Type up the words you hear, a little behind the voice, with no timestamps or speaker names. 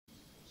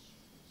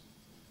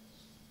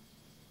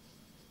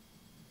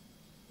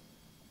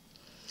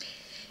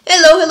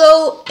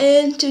Hello,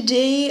 and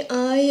today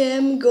I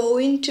am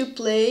going to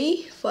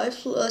play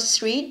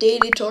 5+3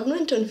 daily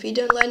tournament on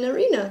FIDE Online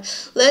Arena.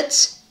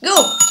 Let's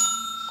go!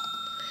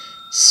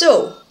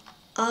 So,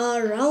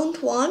 round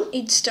 1,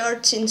 it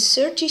starts in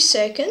 30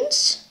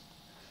 seconds.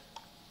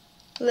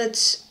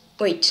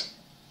 Wait,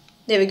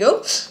 there we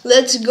go.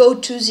 Let's go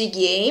to the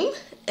game.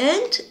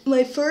 And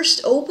my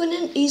first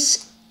opponent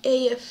is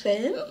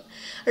AFM,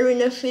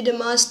 Arena FIDE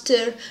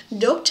Master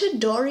Dr.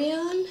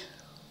 Dorian.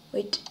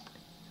 Wait.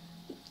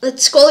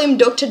 Let's call him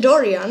Dr.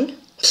 Dorian.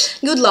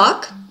 Good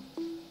luck.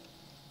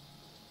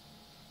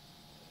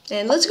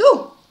 And let's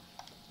go.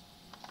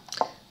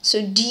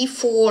 So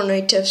d4,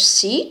 knight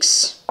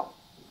f6.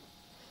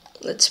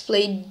 Let's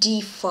play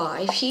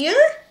d5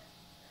 here.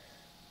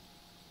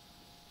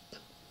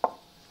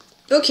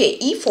 Okay,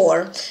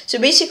 e4. So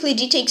basically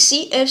d takes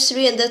c,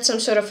 f3, and that's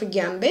some sort of a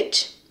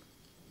gambit.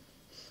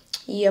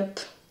 Yep.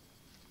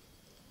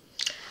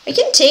 I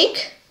can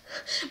take,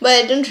 but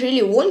I don't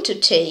really want to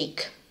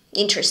take.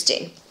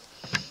 Interesting.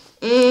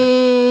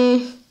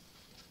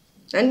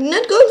 I'm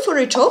not going for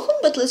it often,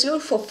 but let's go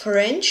for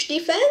French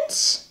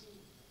defense.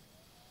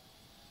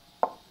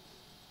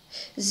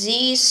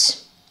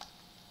 This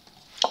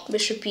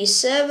bishop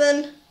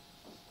e7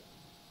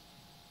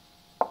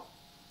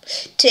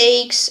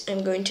 takes.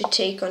 I'm going to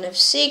take on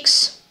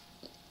f6.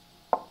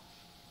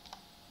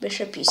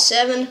 Bishop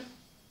e7.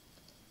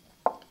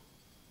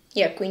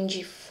 Yeah, queen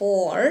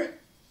g4.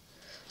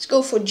 Let's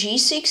go for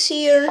g6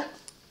 here.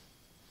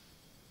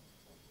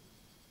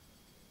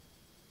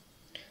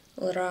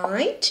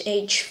 Right,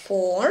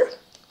 h4.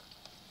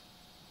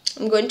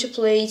 I'm going to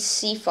play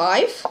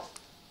c5.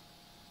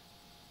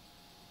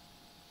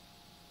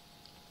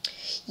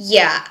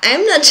 Yeah,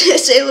 I'm not,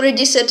 as I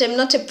already said, I'm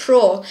not a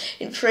pro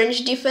in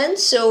French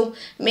defense, so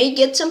may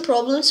get some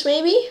problems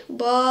maybe,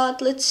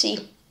 but let's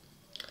see.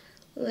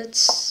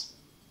 Let's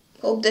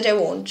hope that I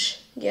won't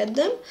get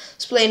them.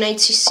 Let's play knight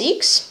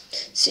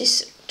c6.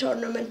 This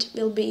tournament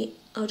will be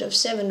out of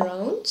 7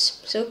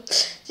 rounds, so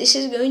this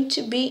is going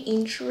to be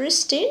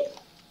interesting.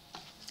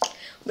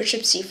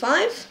 Bishop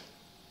c5.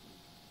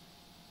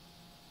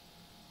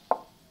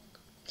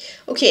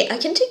 Okay, I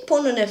can take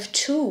pawn on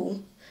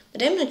f2,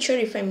 but I'm not sure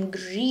if I'm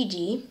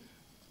greedy.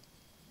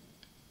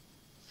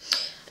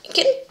 I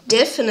can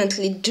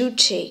definitely do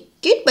take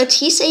it, but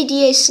his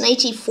idea is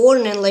knight e4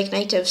 and then like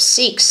knight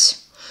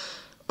f6.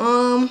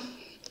 I'm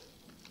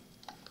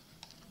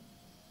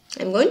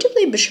going to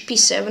play bishop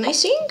e7, I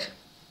think.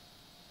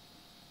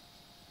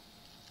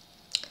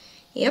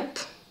 Yep.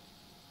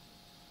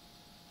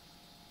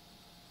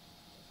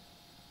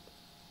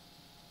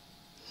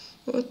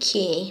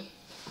 Okay,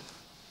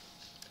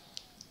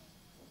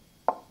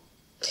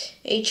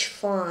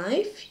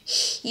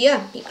 h5,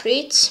 yeah, he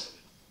creates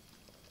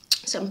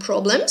some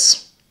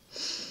problems.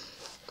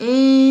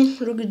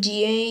 Rook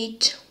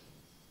d8,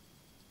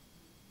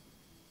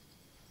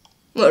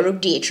 well,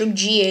 rook d8, rook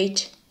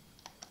g8,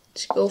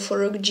 let's go for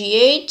rook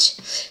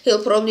g8,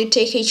 he'll probably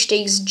take h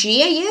takes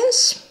g, I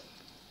guess.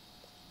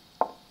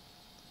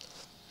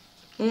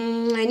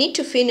 I need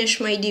to finish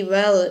my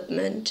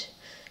development,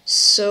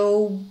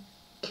 so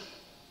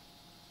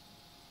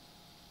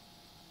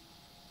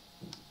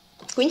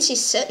queen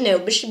c7, no,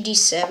 bishop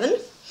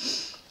d7.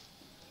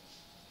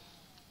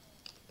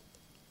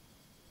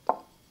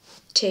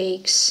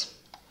 Takes.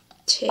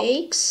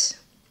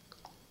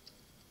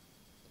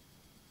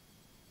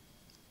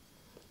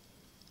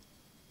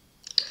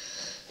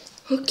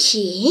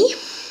 Okay.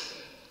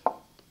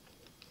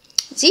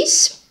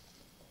 This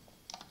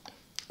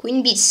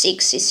queen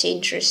b6 is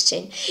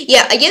interesting.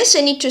 Yeah, I guess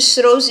I need to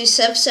throw this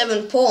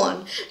f7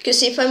 pawn,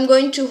 because if I'm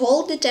going to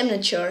hold it, I'm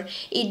not sure.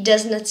 It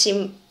does not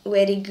seem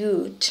very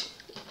good.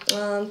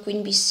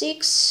 Queen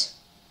b6.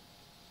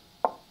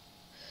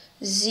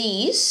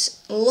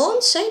 This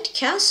long side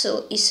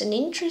castle is an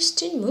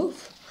interesting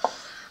move.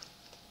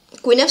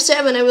 Queen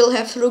f7, I will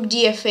have rook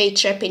df8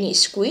 trapping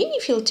his queen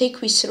if he'll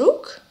take with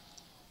rook.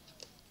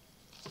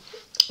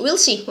 We'll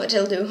see what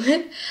I'll do.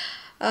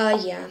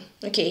 Yeah,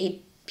 okay,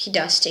 he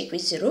does take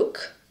with the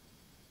rook.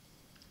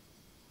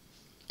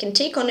 Can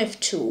take on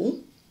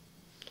f2.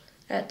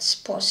 That's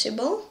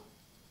possible.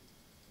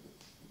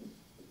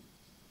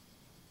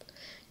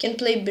 Can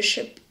play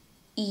bishop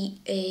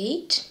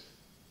e8,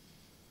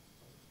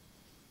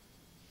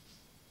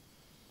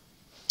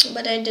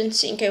 but I don't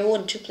think I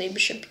want to play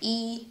bishop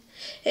e8.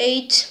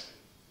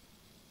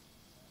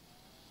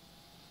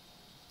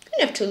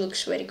 Queen f2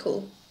 looks very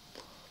cool.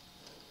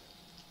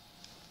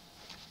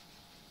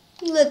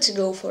 Let's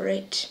go for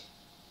it.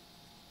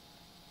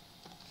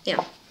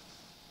 Yeah,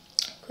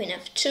 queen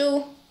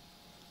f2.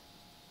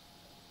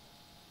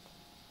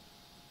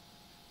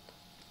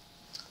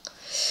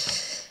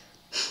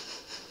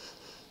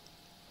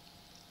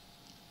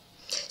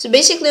 So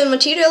basically on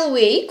material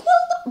we're equal,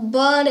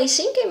 but I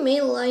think I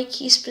may like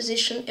his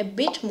position a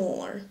bit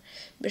more.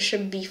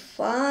 Bishop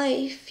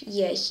b5,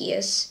 yeah, he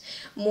has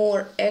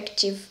more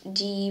active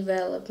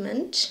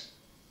development.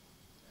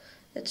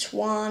 That's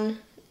one.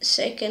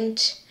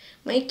 Second,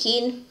 my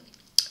king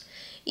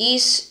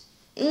is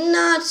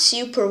not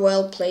super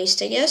well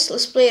placed, I guess.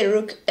 Let's play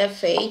rook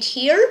f8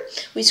 here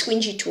with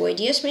queen g2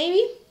 ideas,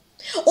 maybe.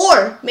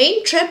 Or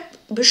main trap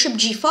bishop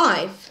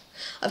g5.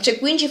 After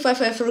queen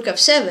g5, I have rook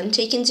f7,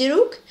 taking the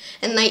rook.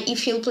 And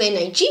if he'll play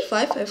knight g5,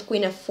 I have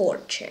queen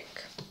f4 check.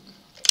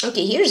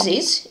 Okay, here's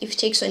this. If he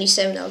takes on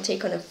e7, I'll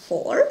take on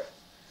f4.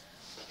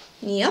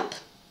 Yep.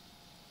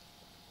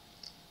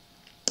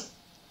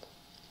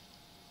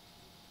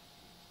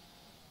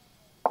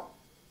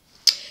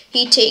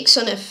 He takes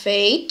on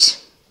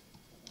f8.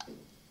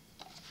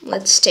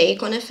 Let's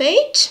take on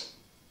f8.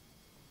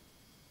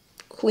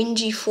 Queen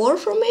g4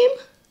 from him.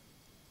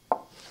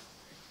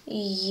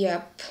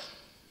 Yep.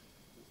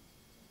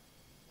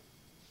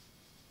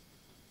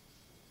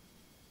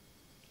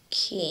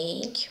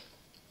 Okay.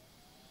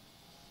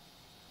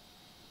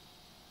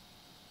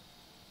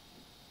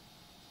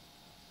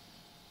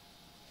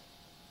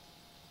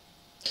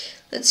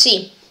 Let's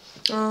see.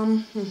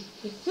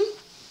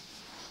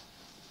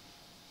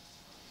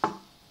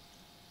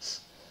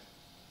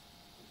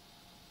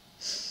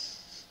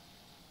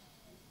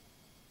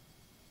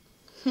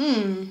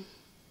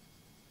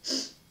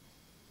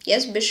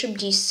 Yes, bishop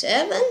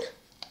d7,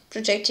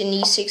 protecting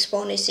e6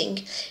 pawn. I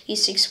think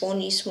e6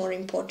 pawn is more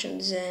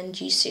important than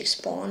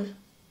g6 pawn.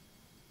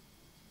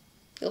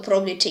 You'll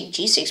probably take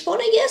g6 pawn,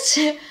 I guess.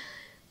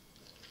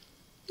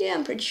 Yeah,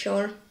 I'm pretty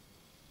sure.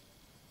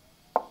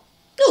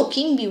 No,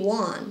 king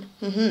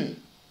b1.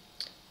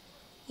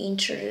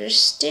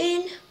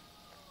 Interesting.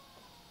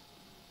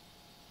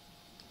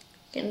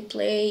 Can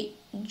play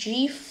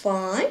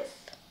g5.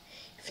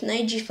 If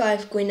knight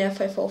g5, queen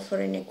f5,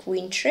 offering a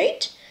queen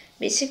trade.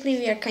 Basically,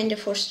 we are kind of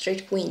for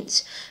straight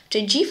queens. After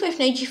g5,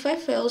 knight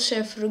g5, I also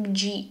have rook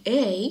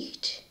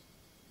g8.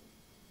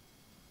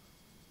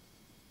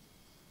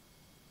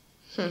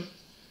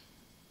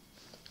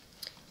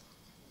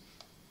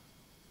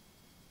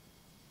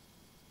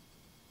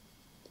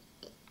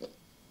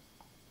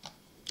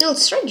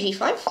 Let's try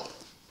g5.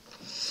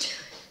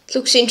 It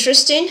looks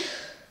interesting.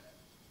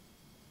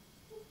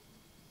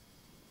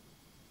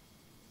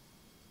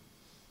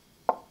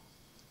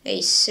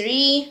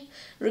 a3,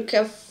 rook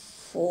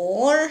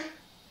f4,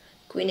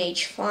 queen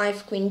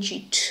h5, queen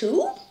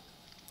g2.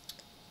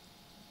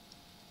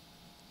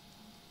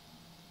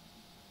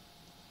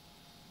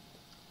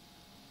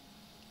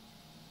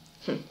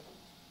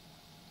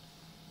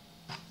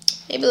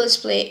 Maybe let's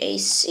play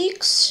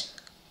a6.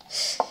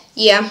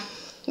 Yeah,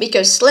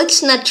 because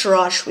let's not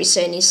rush with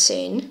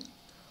anything.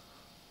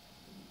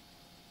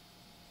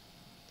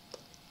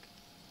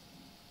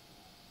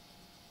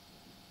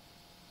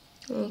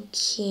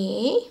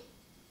 Okay.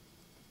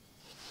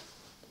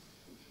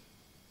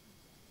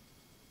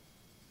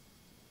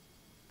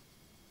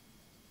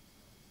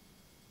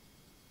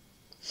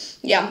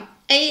 Yeah,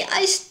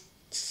 I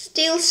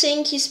still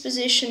think his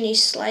position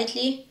is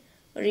slightly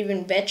or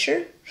even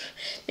better.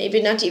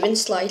 Maybe not even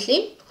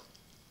slightly,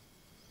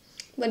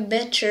 but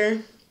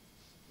better.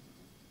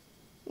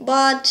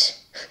 But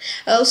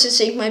I also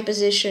think my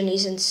position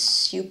isn't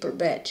super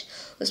bad.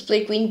 Let's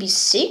play queen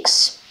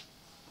b6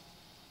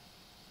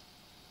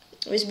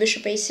 with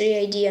bishop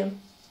a3 idea.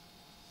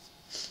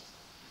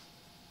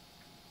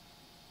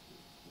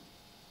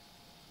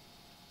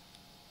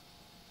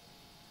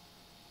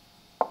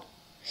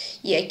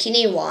 Yeah, king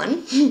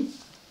a1.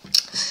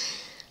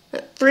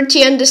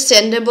 Pretty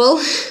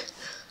understandable.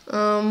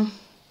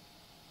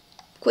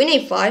 Queen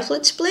a5,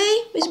 let's play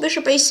with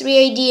bishop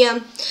a3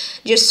 idea.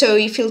 Just so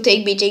if he'll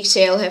take b takes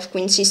a, I'll have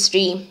queen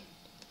c3.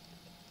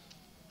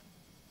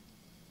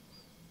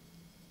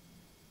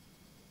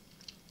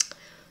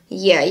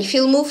 Yeah, if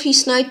he'll move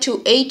his knight to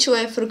a2,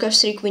 I have rook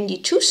f3, queen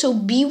d2. So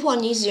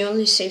b1 is the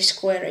only safe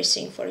square, I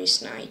think, for his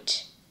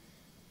knight.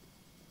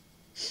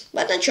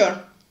 But not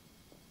sure.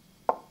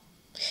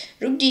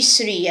 Rook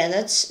d3, yeah,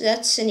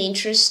 that's an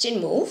interesting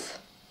move.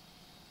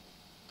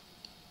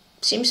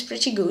 Seems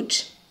pretty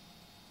good.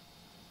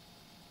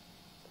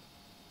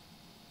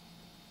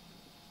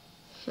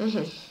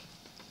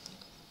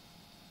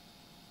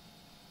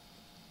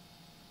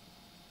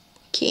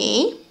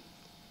 Okay.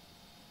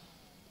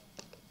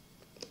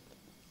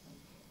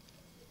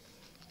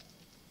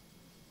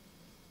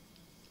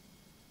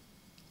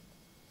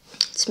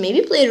 Let's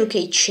maybe play rook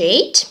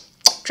h8.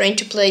 Trying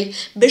to play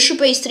bishop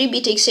a3, b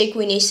takes a,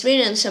 queen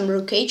a3, and some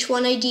rook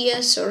h1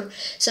 ideas or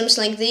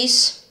something like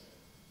this,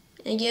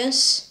 I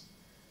guess.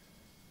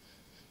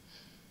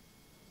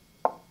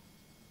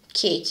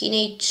 Okay, king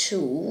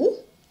a2.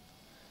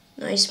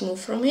 Nice move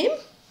from him.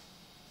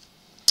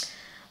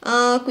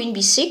 Queen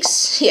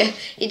b6. Yeah,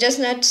 he does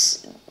not.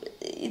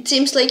 It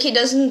seems like he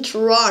doesn't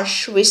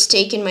rush with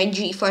taking my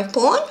g5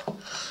 pawn.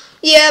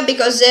 Yeah,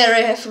 because there I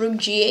have rook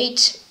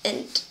g8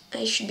 and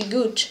I should be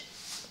good.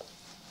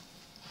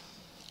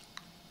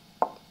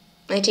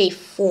 Knight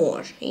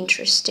a4,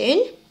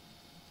 interesting.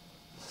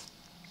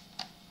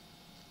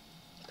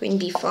 Queen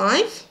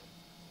b5.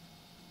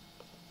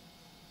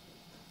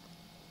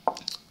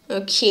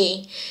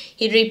 Okay,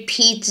 he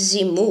repeats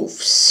the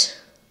moves.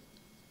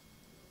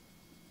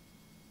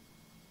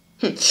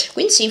 Queen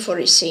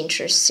c4 is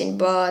interesting,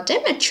 but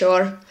I'm not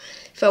sure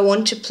if I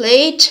want to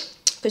play it.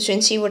 Because when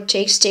c4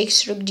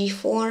 takes rook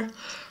d4,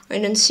 I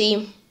don't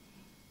see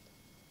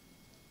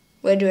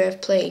where do I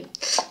have play.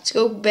 Let's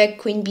go back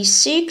queen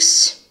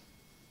b6.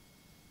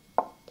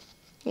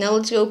 Now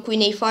let's go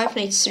queen a5,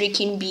 knight 3,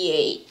 king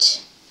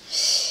b8.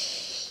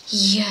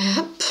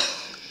 Yep.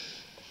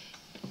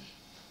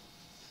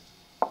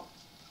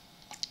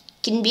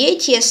 King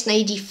b8, yes,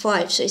 knight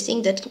d5. So I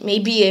think that may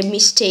be a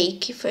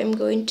mistake if I'm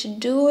going to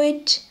do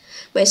it.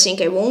 But I think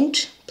I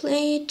won't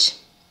play it.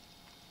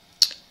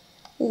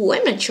 Ooh,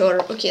 I'm not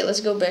sure. Okay, let's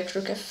go back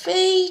rook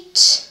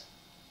f8.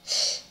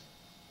 Is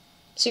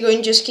he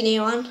going just king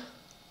a1?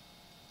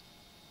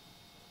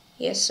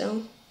 Yes,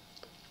 so.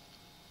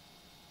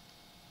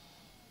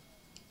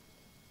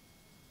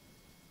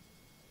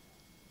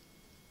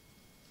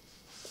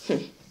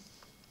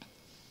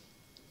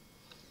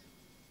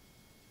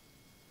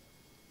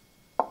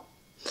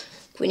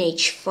 Queen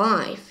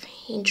h5.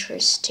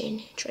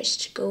 Interesting. Tries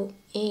to go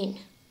in.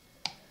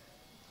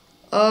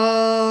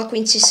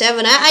 Queen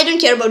c7. I don't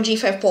care about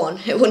g5 pawn.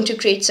 I want to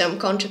create some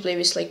counterplay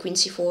with like queen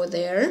c4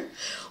 there.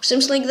 Or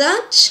something like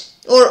that.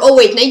 Or, oh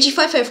wait, knight g5,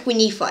 I have queen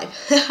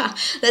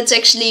e5. That's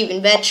actually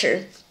even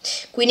better.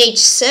 Queen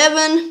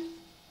h7.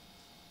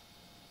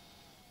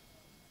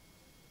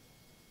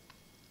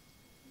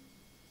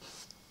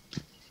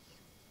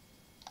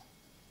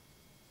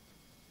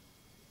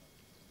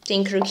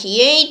 Think rook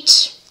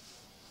e8.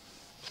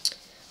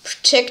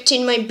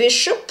 Protecting my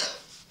bishop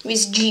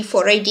with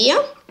g4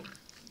 idea.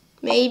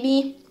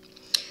 Maybe.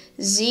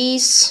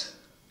 These.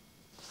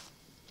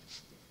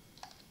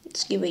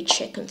 Let's give a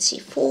check on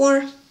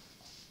c4.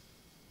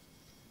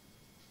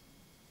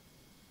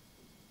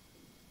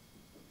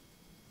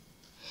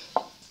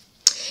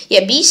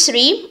 Yeah,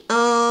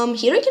 b3.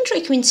 Here I can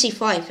try queen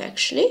c5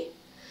 actually.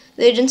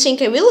 I don't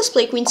think I will. Let's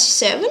play queen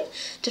c7.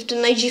 After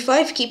knight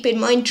g5, keep in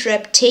mind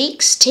trap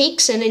takes,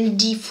 and then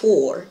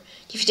d4.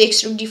 If he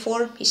takes rook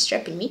d4, he's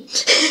trapping me.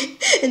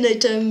 And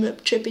I'm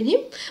trapping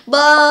him.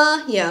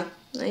 But yeah,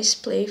 nice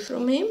play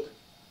from him.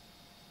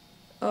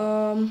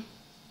 So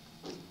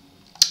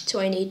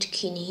I need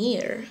king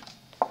here.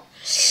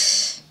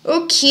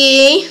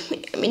 Okay,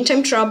 I'm in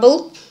time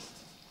trouble.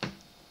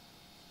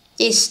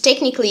 Yes,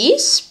 technically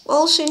is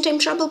also in time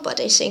trouble,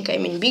 but I think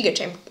I'm in bigger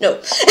time. No,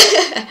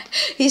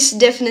 he's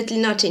definitely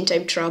not in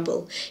time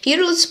trouble.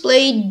 Here let's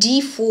play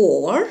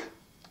d4.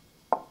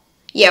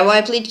 Yeah, why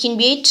I played king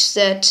b8,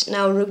 that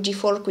now rook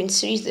d4, queen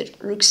 3, that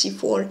rook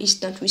c4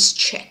 is not with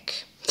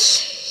check.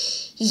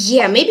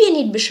 Yeah, maybe I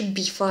need bishop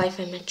b5,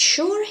 I'm not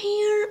sure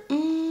here.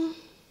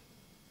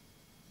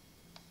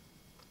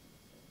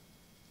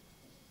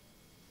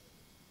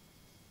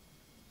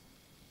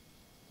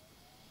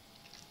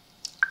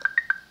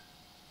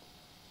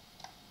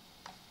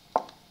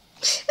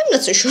 I'm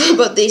not so sure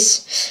about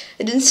this.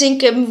 I don't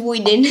think I'm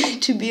winning,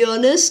 to be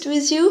honest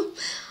with you.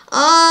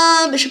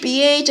 Bishop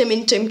e8, I'm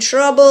in time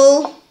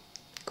trouble.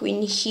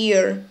 Queen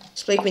here.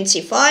 Let's play queen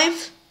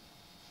c5.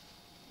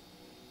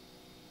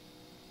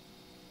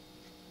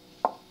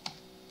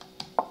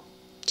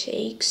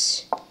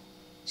 Takes.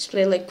 Let's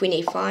play like queen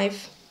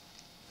a5.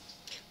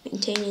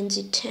 Maintaining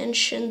the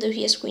tension, though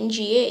he has queen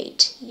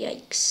g8.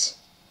 Yikes.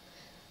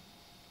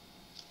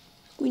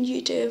 Queen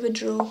g8 I have a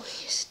draw.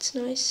 Yes, it's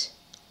nice.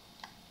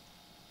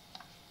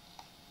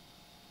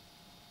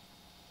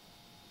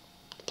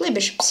 Play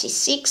bishop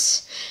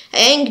c6. I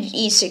hanged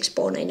e6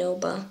 pawn, I know,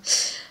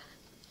 but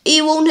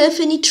he won't have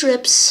any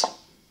traps.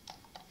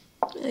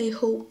 I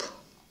hope.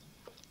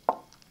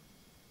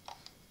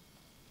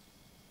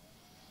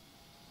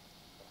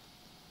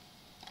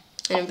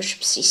 And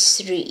bishop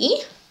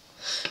c3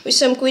 with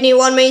some queen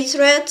e1 main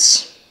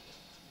threats.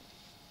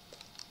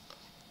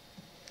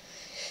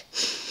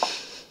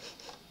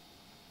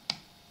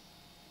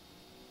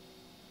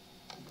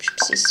 Bishop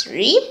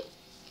c3.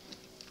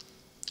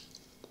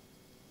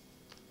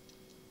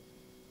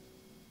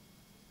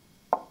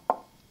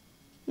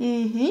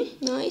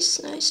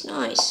 Nice, nice,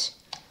 nice.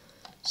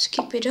 Let's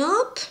keep it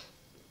up.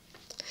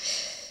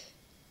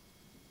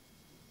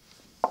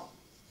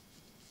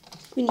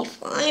 Queen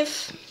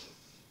e5.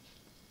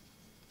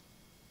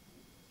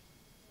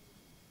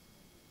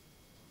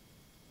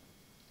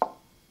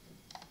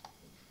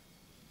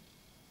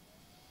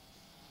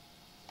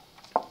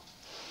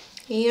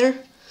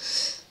 Here.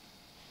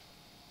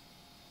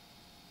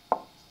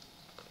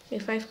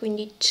 a5, queen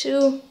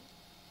d2.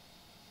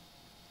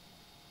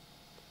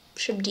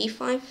 Bishop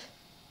d5.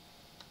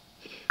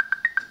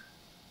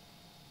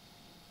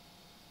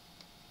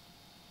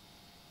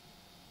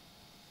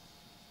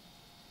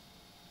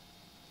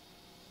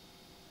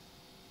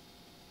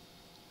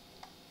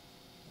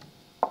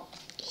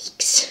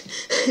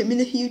 I'm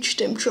in a huge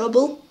time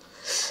trouble.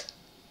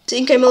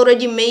 Think I'm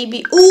already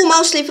maybe... Ooh,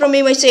 mouse slip from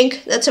him, I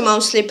think. That's a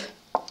mouse slip.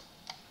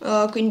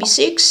 Queen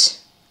b6.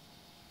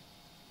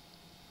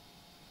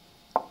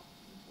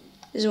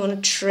 Doesn't want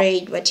to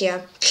trade, but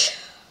yeah.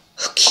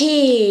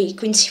 Okay,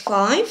 queen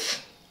c5.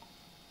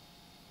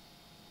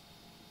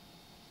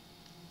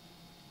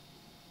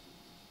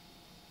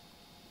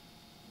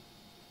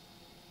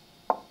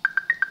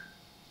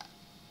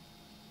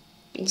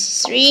 Queen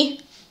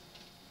c3.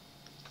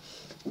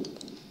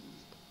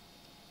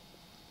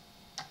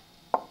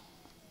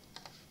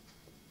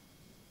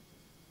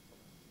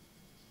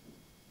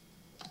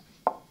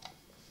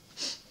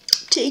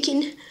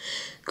 Taking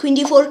Queen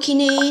d4,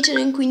 King 8, and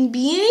then Queen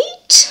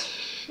b8.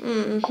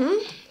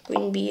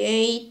 Queen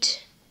b8.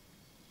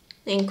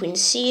 Then Queen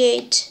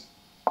c8.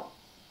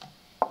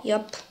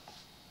 Yup.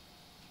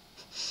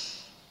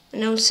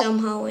 Now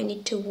somehow I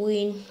need to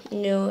win.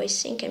 No, I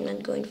think I'm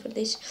not going for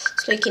this.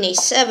 Let's play King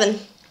a7.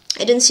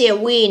 I didn't see a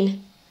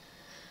win.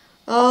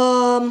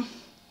 Queen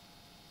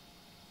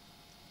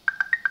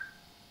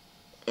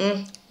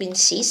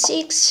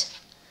c6.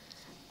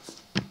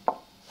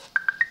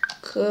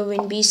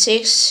 Queen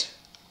b6.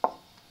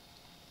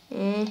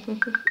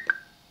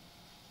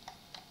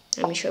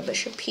 Let me show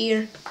bishop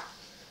here.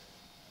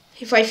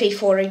 A5,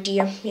 a4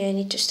 idea. Yeah, I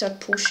need to start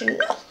pushing.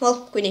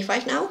 Well, Queen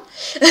a5 now.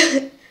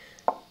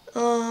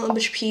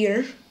 Bishop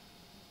here.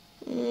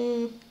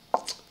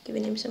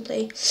 Giving him some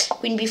play.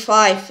 Queen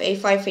b5,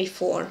 a5,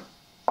 a4.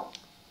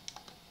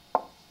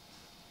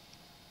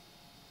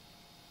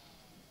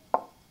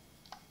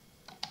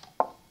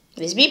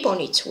 This b pawn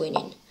it's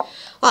winning.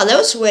 Wow, that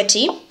was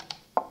sweaty.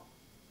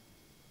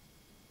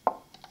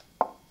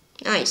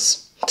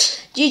 Nice.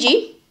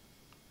 GG.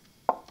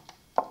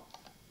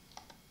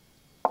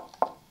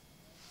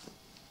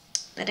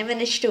 But I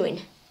managed to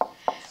win.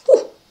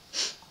 Whew.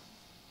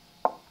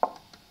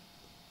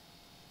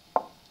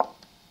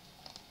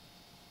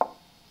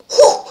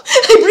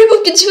 I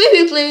pretty can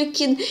swim play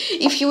king.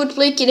 If you would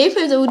play King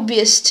a5, that would be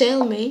a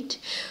stalemate.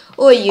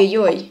 Oi oi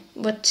oi.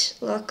 But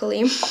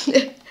luckily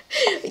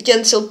I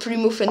cancelled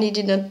pre-move and he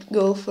did not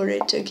go for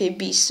it. Okay,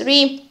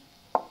 b3.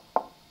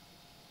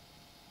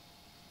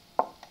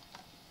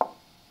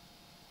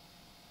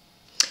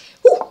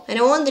 And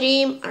I won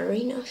dream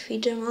Arena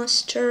FIDE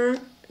Master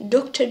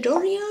Dr.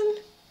 Dorian.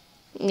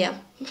 Yeah,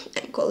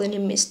 I'm calling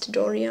him Mr.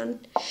 Dorian.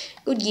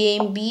 Good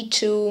game,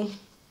 b2.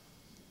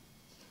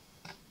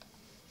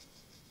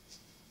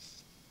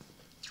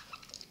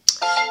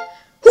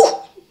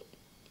 Whew.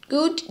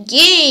 Good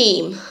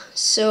game.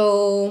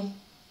 So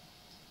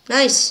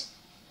nice.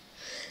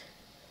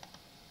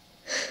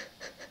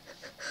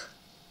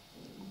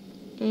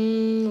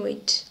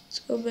 Wait, let's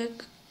go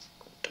back.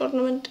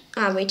 Tournament.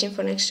 Waiting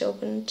for next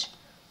opponent.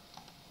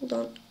 Hold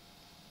on.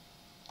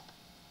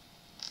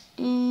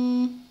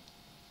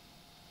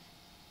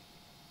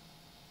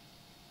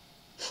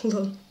 Hold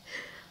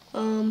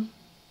on.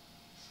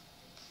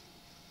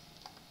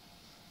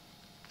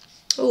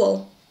 Oh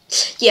well.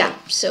 Yeah,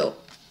 so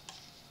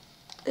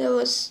that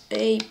was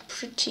a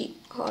pretty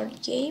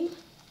hard game.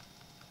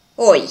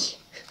 Oi!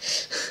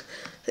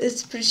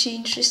 That's pretty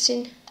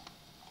interesting.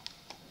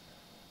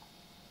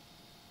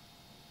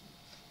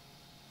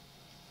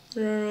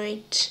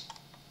 Right.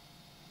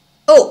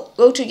 Oh,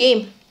 go to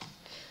game.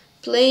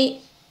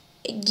 Play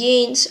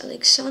against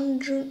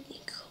Alexander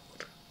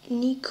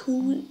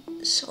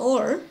Nikus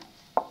or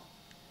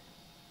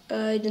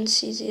I don't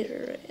see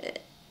the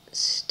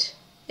rest.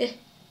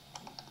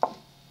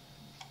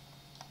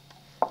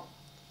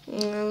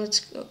 Let's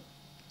go.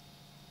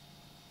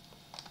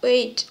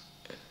 Wait.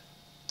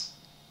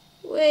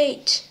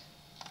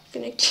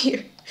 Connect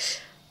here.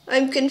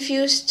 I'm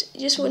confused. I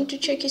just want to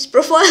check his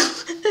profile.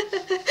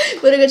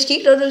 But I got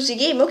kicked out of the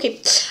game.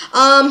 Okay.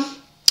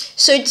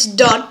 So it's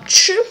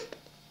Dutch.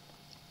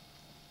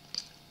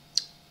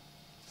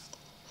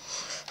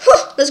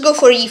 Let's go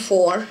for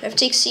e4. F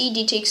takes c,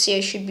 d takes c.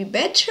 I should be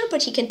better,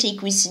 but he can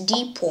take with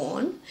d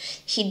pawn.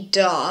 He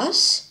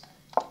does.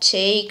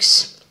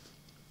 Takes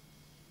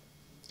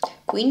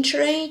queen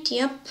trade.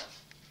 Yep.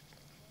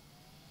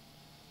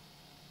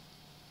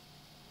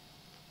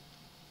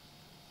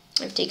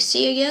 F takes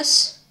c, I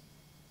guess.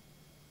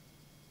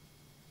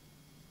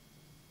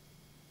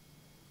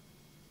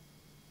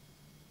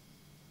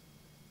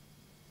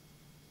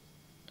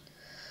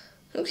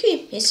 Okay,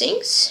 he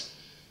thinks.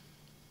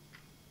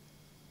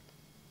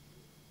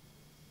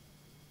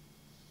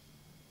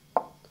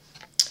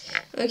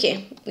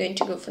 Okay, I'm going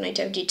to go for knight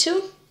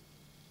fd2.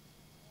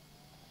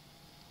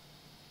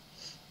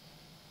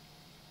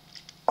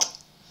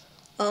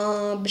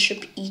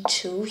 Bishop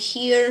e2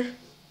 here.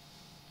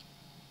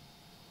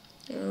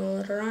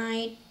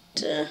 Alright.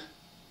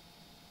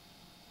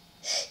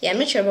 Yeah, I'm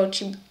not sure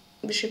about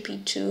bishop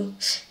e2.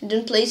 I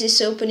don't play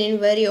this opening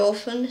very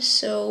often,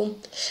 so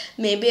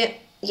maybe,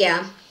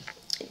 yeah,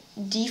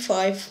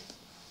 d5.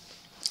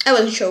 I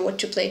wasn't sure what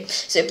to play,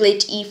 so I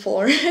played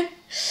e4.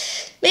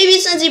 Maybe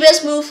it's not the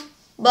best move,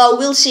 but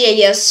we'll see, I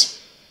guess.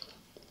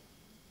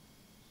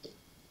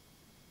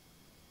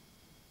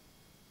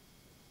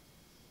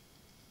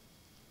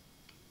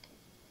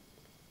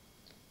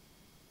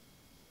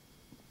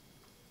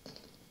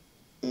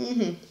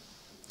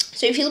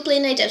 So if he'll play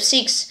knight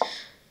f6,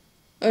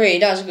 okay, he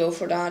does go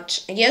for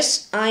that. I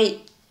guess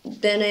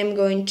then I'm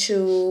going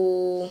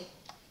to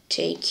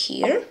take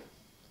here.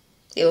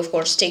 He'll of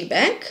course take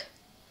back.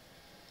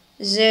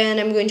 Then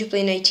I'm going to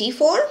play knight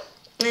e4,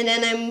 and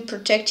then I'm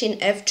protecting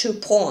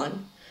f2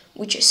 pawn,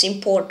 which is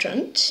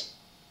important.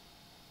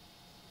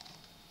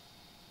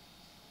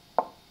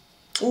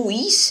 Ooh,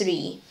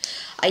 e3.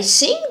 I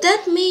think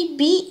that may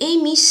be a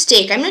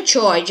mistake. I'm not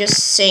sure, I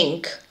just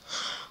think.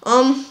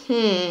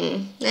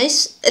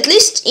 Nice. At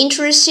least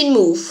interesting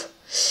move.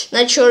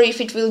 Not sure if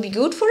it will be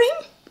good for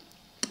him,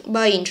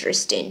 but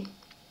interesting.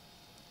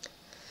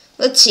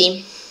 Let's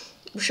see.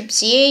 Bishop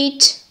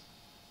c8.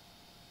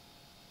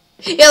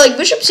 Yeah, like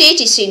bishop c8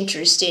 is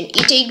interesting.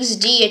 E takes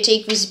d, I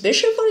take with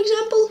bishop, for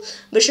example.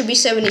 Bishop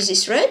b7 is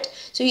this red,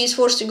 so he is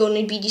forced to go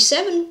knight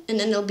bd7, and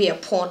then there'll be a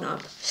pawn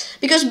up.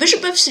 Because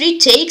bishop f3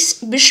 takes,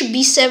 bishop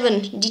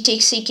b7, d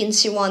takes c, king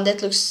c1,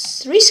 that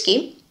looks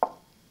risky.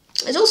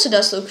 It also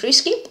does look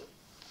risky,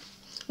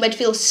 but it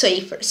feels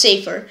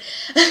safer.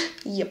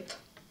 Yep.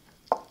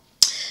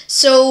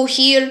 So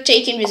here,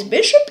 taking with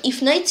bishop,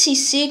 if knight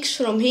c6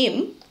 from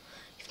him,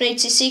 if knight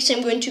c6,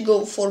 I'm going to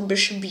go for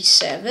bishop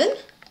b7.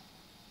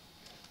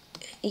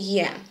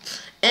 Yeah,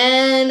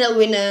 and I'll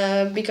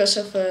win because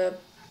of a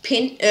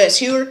pin.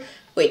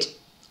 Wait,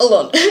 hold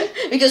on.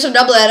 Because of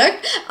double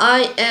attack,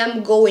 I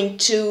am going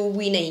to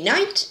win a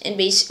knight and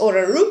or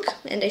a rook,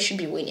 and I should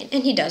be winning.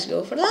 And he does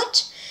go for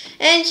that.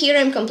 And here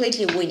I'm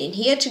completely winning.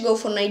 He had to go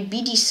for knight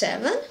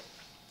bd7,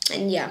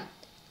 and yeah.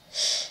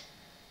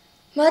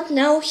 But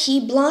now he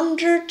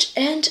blundered,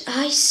 and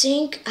I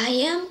think I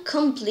am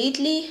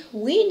completely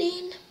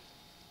winning.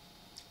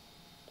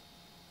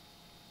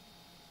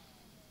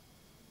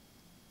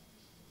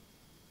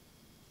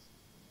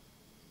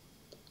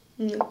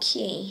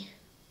 Okay,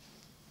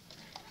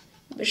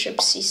 bishop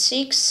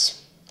c6.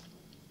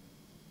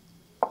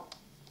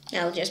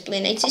 I'll just play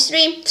knight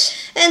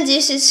c3, and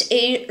this is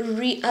a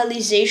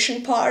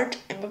realization part.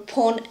 I'm a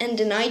pawn and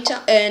the knight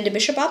and the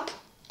bishop up.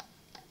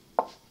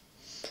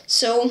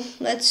 So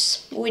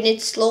let's win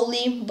it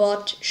slowly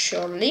but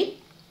surely.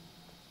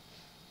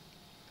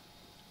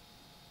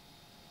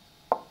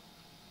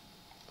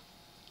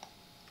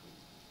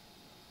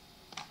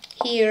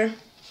 Here.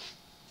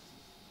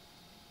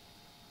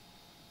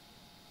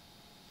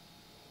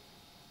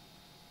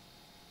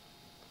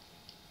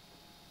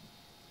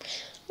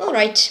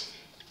 Alright,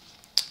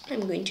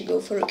 I'm going to go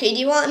for rook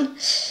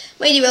d1.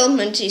 My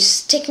development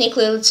is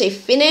technically, let's say,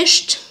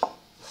 finished.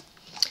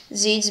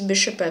 This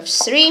bishop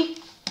f3.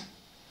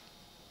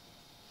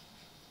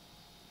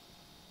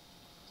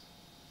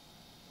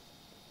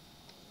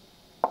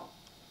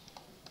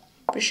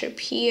 Bishop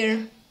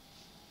here.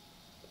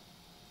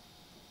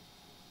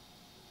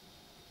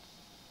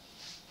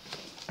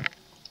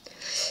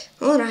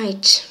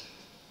 Alright.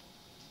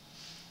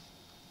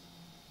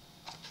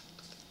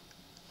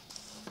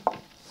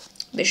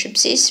 Bishop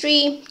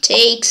c3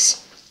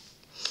 takes.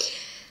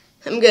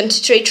 I'm going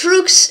to trade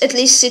rooks, at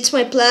least it's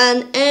my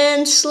plan,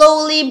 and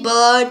slowly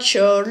but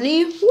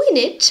surely win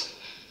it.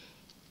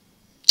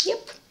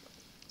 Yep.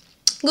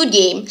 Good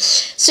game.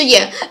 So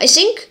yeah, I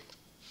think...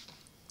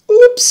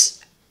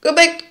 Oops. Go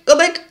back.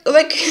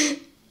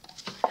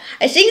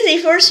 I think the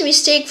first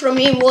mistake from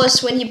him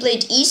was when he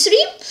played e3.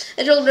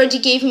 It already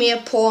gave me a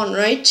pawn,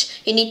 right?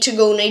 He need to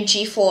go knight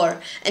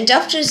g4. And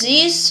after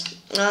this,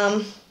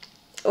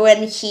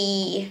 when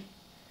he...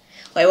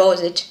 Wait, what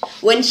was it?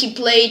 When he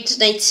played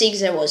knight 6,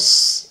 that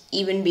was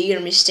even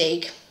bigger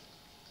mistake.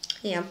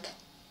 Yep.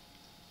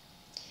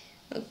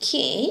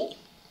 Okay.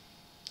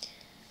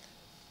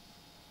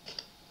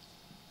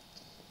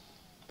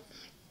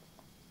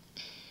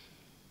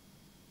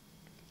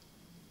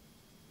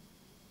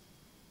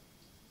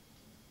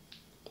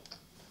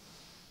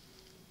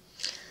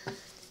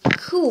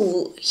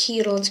 Cool.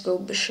 Here, let's go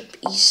bishop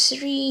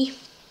e3.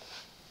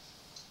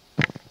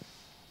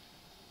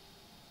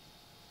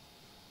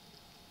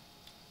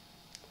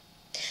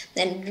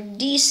 Then rook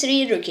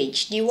d3, rook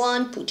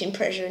hd1, putting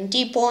pressure on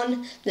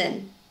d-pawn,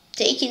 then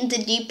taking the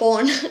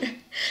d-pawn.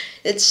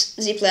 That's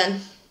the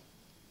plan.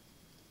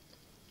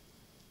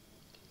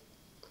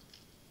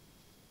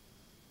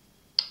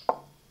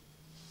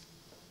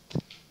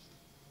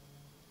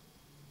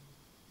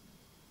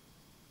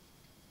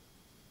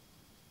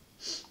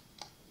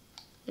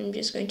 I'm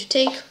just going to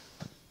take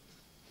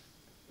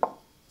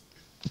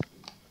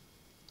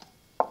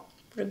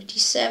rook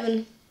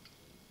d7.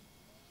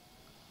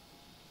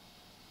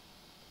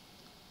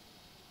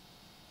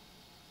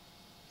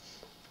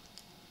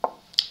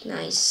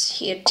 Nice.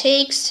 Here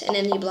takes, and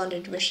then he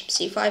blundered bishop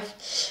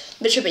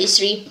c5, bishop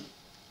a3,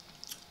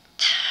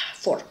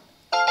 4.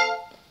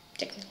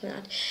 Technically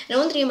not. And I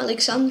wonder if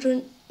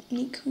Alexandra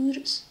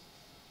Nikuris.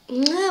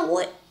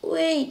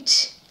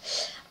 Wait.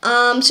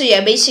 So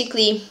yeah,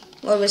 basically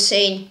what I was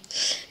saying,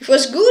 it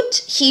was good.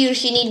 Here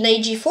he need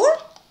knight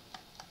g4,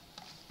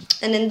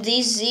 and then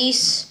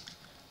this,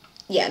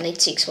 yeah,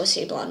 knight 6 was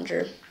a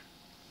blunder.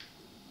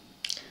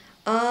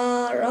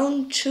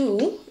 Round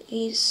 2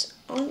 is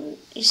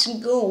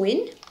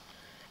going.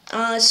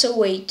 So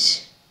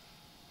wait.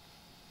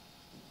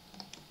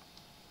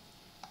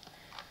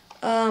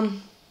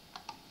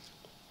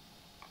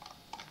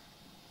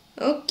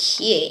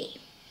 Okay.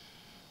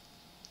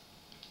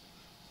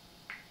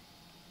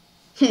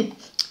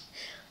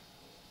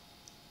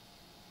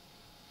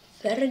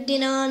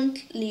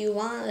 Ferdinand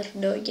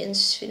Leonardo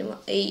against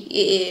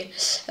FIDE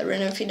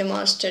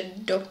Master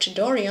Dr.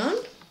 Dorian.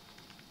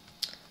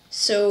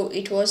 So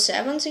it was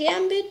 7th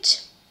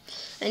gambit.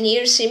 And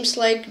here seems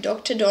like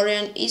Dr.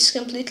 Dorian is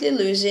completely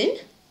losing.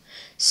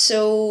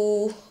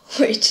 So,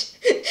 wait,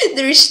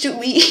 there is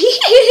 2B.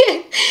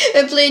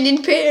 I played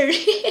in pair.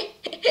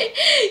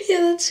 Yeah,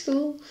 that's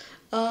cool.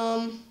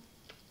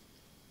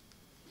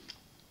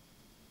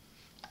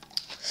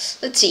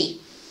 Let's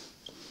see.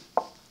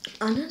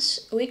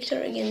 Anas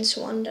Victor against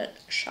Wandan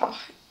Shah.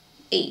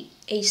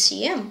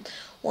 ACM.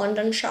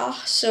 Wandan Shah.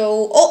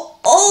 So,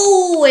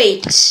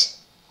 wait.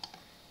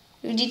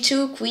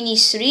 UD2, Queen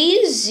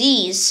E3,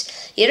 Z's.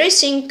 Here I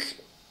think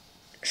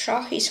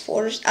Shah is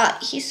forced.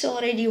 He's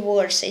already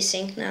worse, I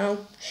think now.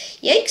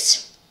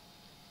 Yikes.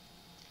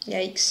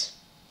 Yikes.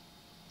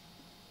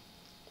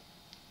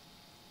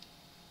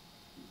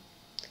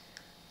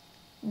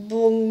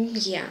 Boom,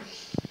 yeah.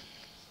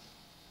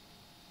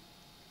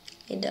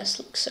 It does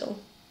look so.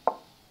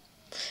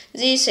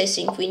 This, I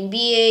think, Queen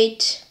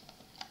B8.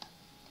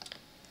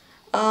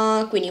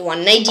 Queen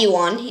E1, Knight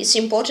D1 is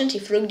important.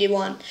 If Rook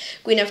D1,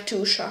 Queen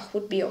F2, Shah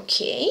would be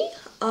okay.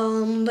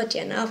 But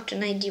yeah, now after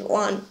Knight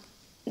D1,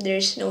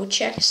 there's no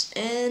checks,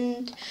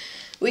 and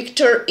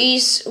Victor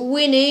is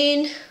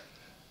winning.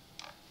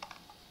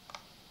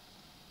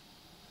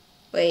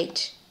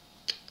 Wait,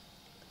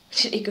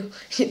 did I go?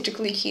 I need to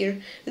click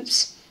here.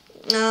 Oops.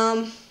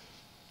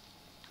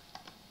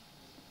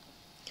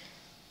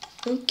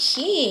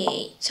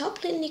 Okay,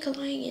 top lane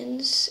Nikolai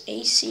against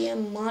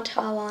ACM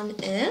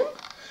Madhavan M.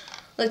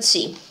 Let's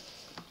see.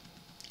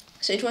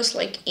 So it was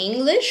like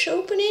English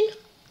opening.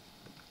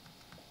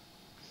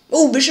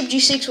 Oh, Bishop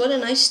G6, what a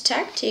nice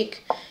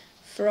tactic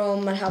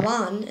from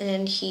Madhavan.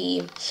 And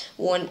he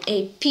won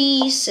a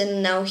piece,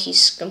 and now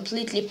he's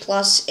completely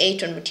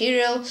 +8 on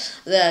material.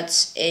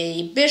 That's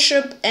a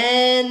bishop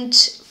and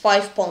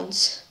 5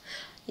 pawns.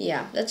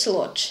 Yeah, that's a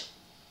lot.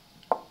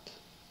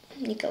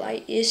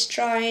 Nikolai is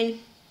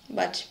trying,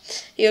 but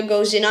here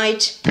goes the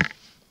knight.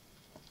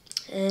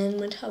 And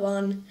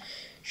Madhavan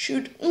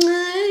should...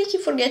 I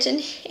keep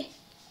forgetting.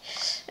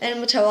 And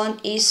Madhavan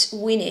is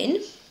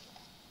winning.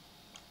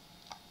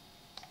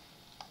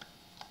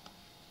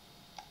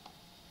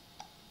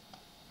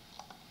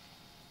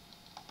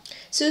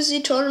 So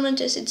the tournament,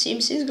 as it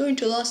seems, is going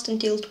to last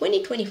until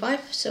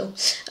 2025, so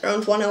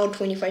around 1 hour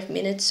 25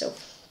 minutes. So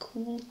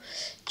cool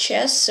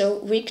chess.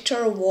 So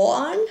Victor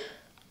won.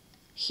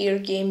 Here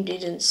game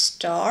didn't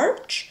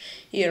start.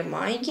 Here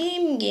my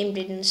game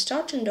didn't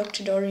start, and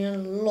Dr.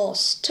 Dorian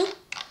lost.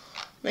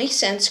 Makes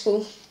sense,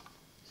 cool.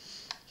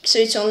 So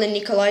it's only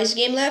Nikolai's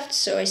game left,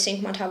 so I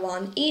think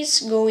Madhavan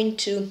is going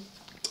to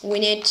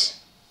win it.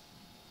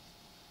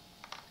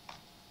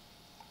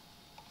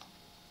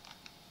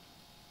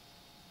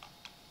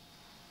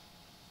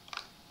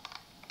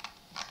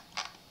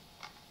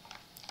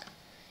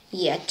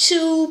 Yeah,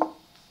 2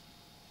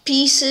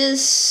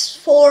 pieces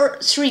for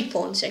 3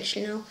 pawns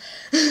actually now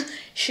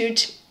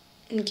should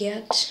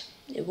get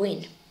the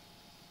win.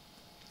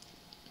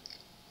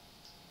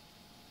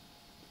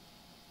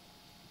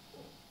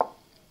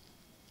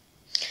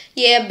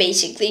 Yeah,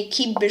 basically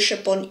keep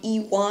bishop on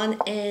e1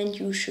 and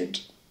you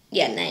should,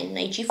 yeah,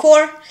 knight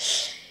g4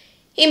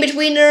 in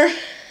betweener,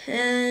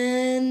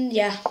 and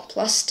yeah,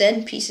 plus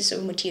 10 pieces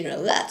of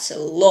material. That's a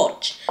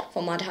lot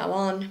for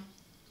Madhavan.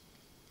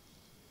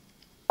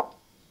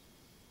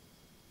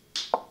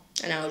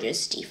 And I'll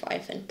just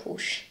d5 and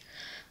push,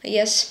 I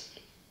guess.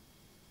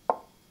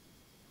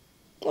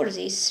 What is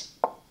this?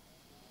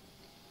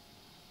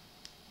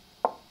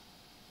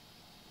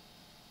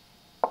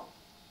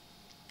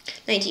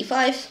 Knight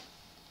e5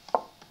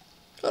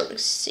 or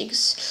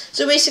 6.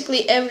 So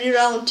basically every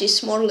round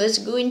is more or less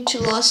going to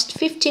last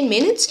 15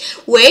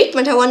 minutes. Wait,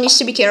 Madhavan needs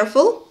to be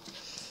careful.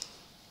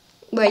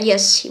 But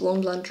yes, he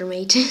won't blunder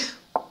mate.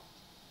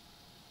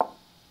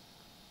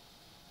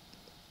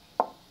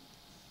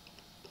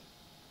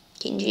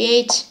 King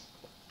g8.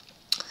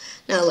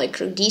 Now like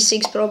rook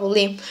d6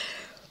 probably.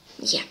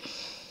 Yeah.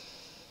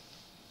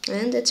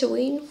 And that's a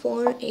win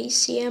for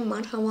ACM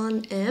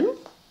Madhavan M.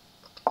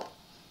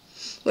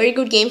 Very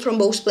good game from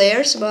both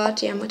players,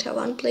 but yeah,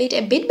 Madhavan played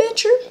a bit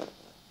better.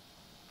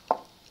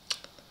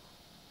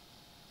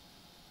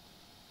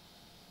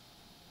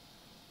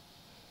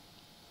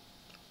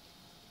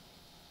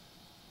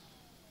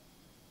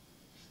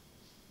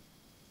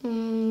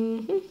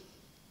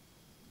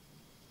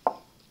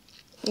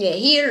 Yeah,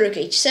 here rook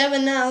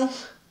h7 now,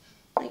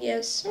 I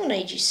guess. Oh,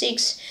 knight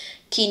g6,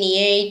 king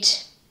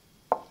e8.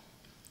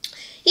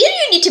 Here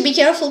you need to be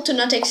careful to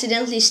not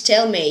accidentally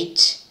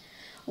stalemate.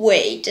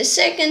 Wait a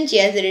second,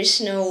 yeah, there is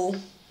no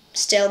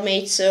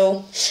stalemate,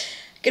 so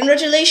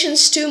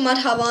congratulations to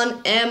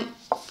Madhavan M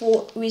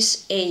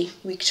with a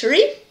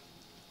victory.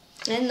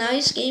 And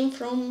nice game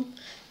from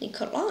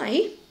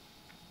Nikolai.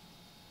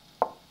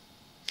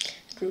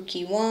 Rook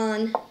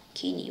e1,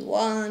 king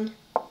e1.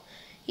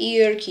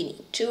 Here, king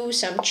e2,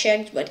 some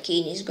checks, but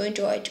king is going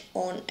to hide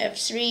on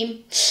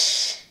f3.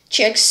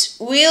 Checks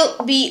will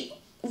be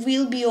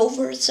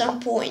over at some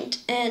point,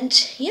 and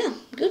yeah,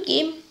 good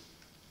game.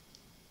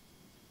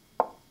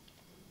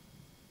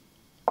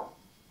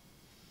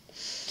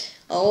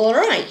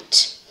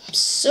 Alright,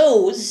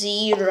 So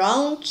the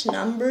round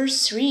number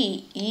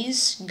 3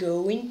 is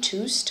going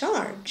to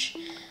start.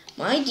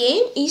 My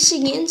game is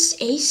against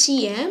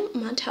ACM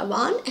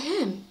Madhavan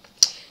M.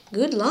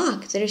 Good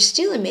luck. There is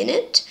still a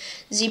minute.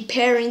 The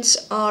parents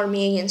are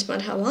me against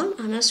Madhavan,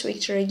 Anas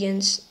Victor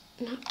against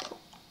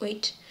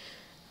Napoli.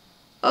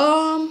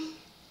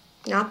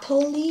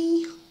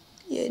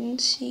 You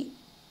didn't see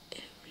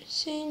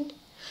everything.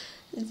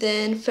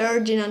 Then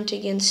Ferdinand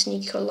against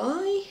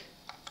Nikolai.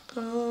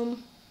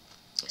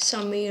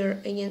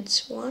 Samir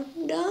against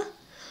Wanda.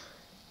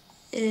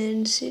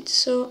 And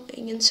Sitso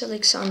against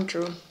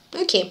Alexandru.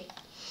 Okay.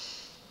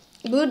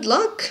 Good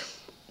luck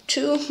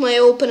to my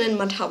opponent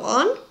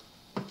Madhavan.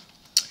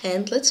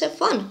 And let's have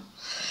fun.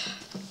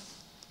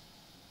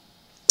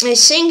 I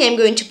think I'm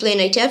going to play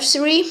knight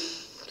f3.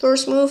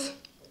 First move.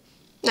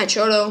 Not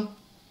sure though.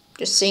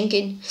 Just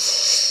thinking.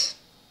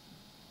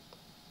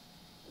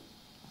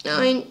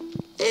 9.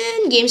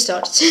 And game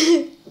starts.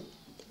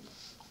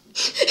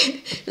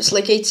 Just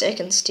like 8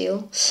 seconds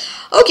still.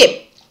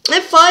 Okay.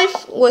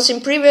 f5 was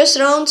in previous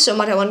round, so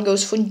Madhavan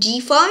goes for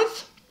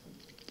d5.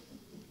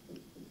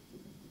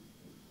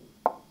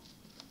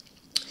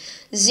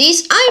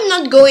 This, I'm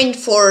not going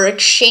for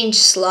exchange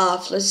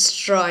Slav. Let's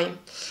try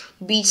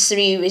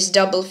b3 with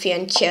double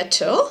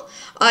fianchetto.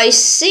 I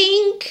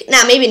think,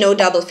 maybe no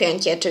double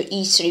fianchetto,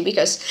 e3,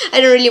 because I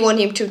don't really want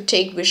him to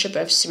take bishop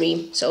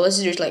f3. So let's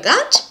do it like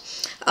that.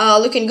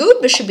 Looking good,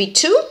 bishop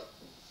b2.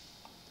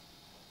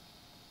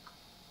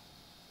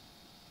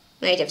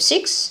 Knight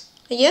f6,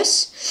 I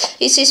guess.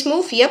 Is his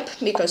move? Yep,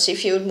 because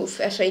if you would move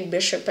f8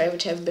 bishop, I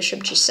would have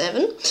bishop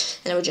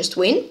g7, and I would just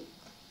win.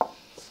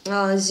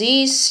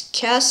 This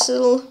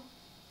castle.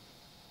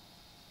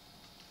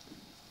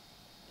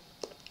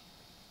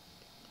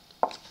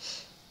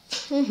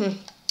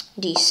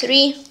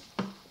 d3.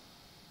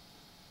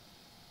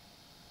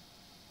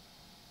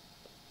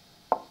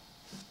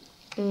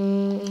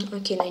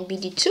 Okay, knight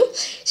bd2.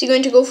 Is he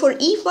going to go for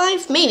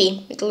e5?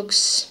 Maybe. It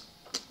looks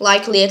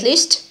likely at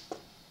least.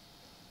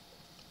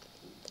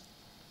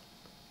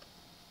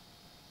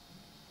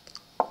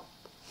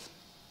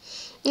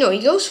 No, he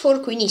goes for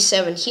queen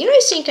e7. Here I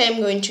think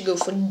I'm going to go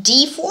for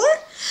d4,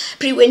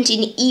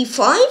 preventing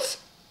e5.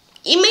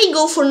 He may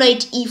go for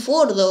knight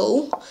e4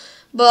 though,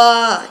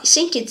 but I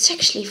think it's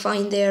actually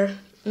fine there.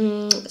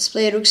 Let's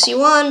play rook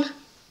c1.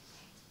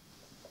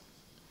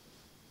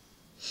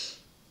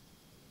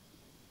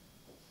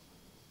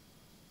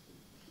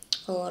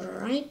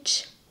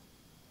 Alright.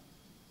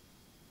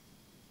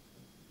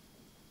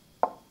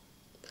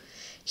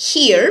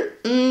 Here,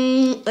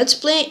 let's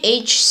play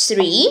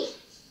h3.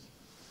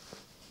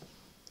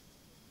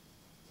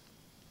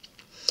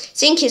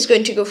 I think he's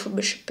going to go for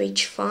bishop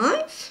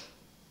h5.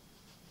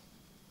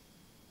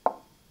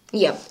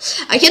 Yeah,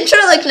 I can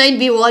try like knight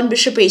b1,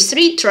 bishop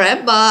h3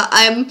 trap, but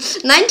I'm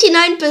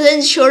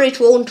 99% sure it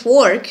won't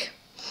work.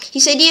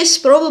 His idea is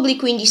probably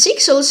queen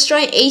d6, so let's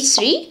try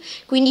h3,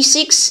 queen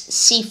d6,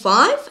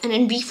 c5, and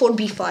then b4,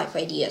 b5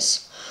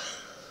 ideas.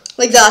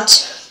 Like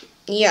that.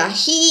 Yeah,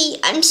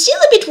 I'm still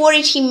a bit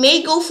worried he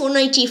may go for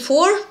knight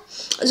e4.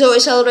 So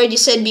as I already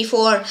said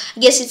before, I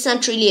guess it's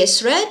not really a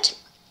threat.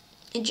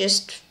 It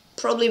just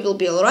probably will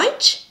be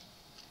alright.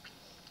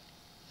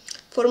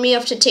 For me,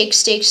 after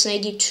takes,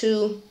 knight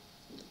d2.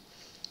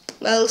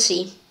 Well, we'll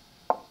see.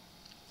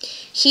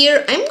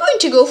 Here, I'm going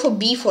to go for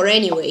b4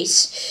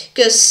 anyways.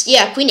 Because,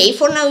 yeah, queen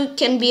a4 now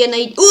can be an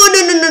idea. Oh,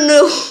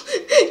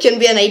 no. Can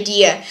be an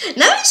idea.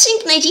 Now I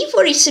think knight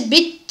e4 is a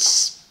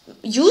bit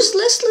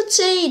useless, let's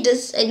say. I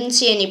didn't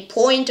see any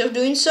point of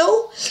doing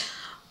so.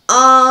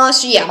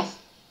 So, yeah.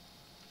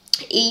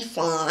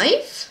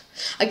 e5.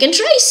 I can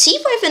try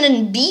c5 and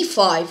then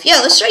b5. Yeah,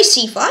 let's try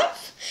c5.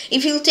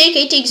 If he'll take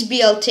a takes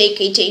b, I'll take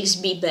a takes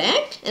b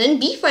back. And then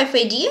b5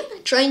 idea,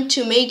 trying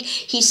to make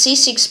his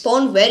c6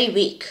 pawn very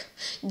weak.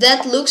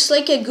 That looks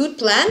like a good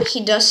plan.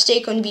 He does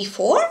take on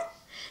b4.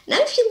 Now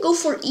if he'll go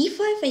for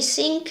e5, I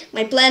think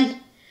my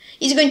plan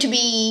is going to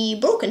be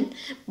broken.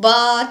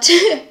 But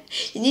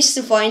he needs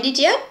to find it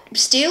yet.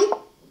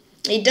 Still,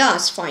 he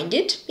does find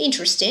it.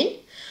 Interesting.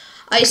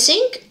 I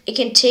think I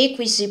can take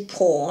with the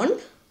pawn.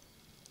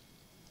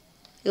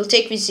 He'll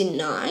take with the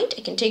knight.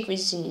 I can take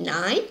with the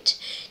knight.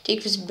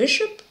 Take with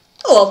bishop.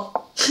 Oh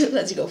well,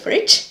 let's go for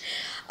it.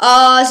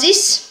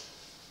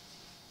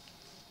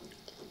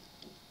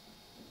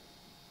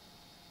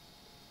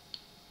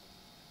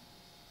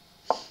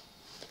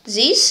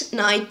 This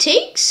knight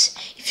takes.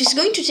 If he's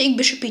going to take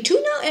bishop e2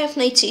 now, I have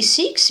knight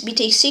c6, b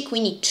takes c,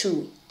 queen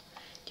e2.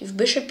 If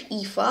bishop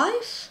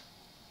e5,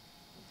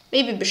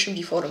 maybe bishop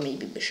d4 or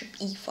maybe bishop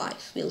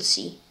e5. We'll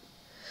see.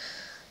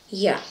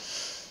 Yeah.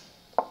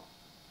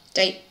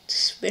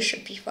 Takes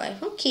bishop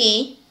e5.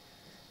 Okay.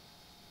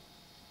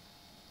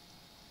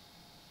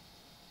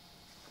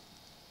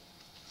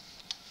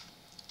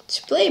 Let's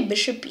play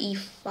bishop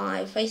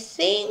e5, I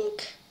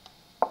think.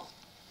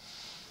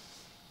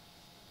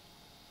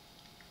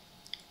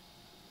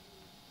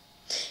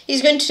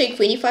 He's going to take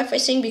queen e5, I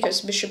think,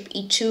 because bishop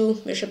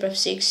e2, bishop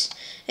f6,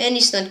 and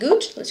it's not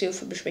good. Let's go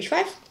for bishop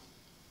h5.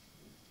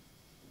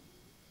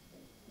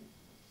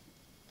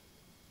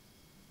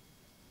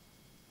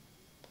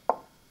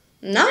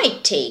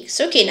 Knight takes.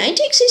 Okay, knight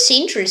takes is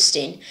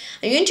interesting.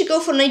 I'm going to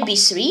go for knight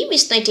b3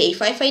 with knight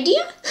a5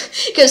 idea.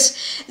 Because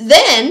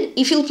then,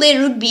 if he'll play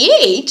rook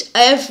b8,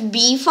 I have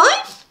b5.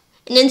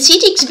 And then c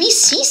takes b,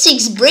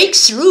 c6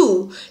 breaks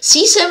through.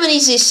 c7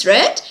 is his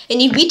threat.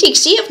 And if b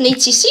takes c, I have knight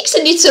c6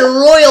 and it's a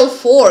royal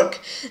fork.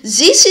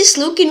 This is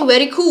looking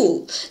very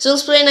cool. So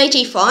let's play knight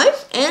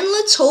a5. And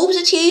let's hope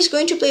that he is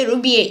going to play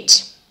rook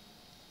b8.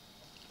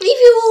 If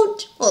he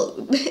won't,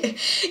 well,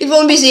 it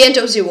won't be the end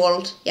of the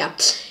world. Yeah.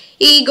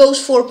 He goes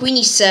for queen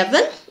e7.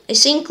 I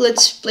think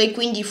let's play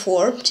queen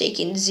d4,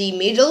 taking the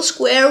middle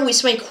square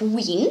with my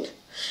queen.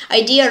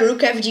 Idea rook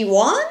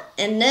fd1,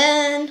 and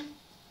then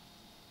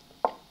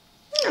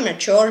I'm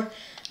not sure.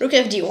 Rook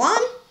fd1.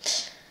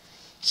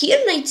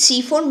 Here knight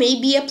c4 may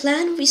be a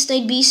plan with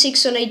knight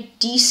b6 or knight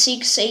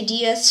d6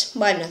 ideas,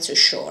 but I'm not so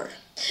sure.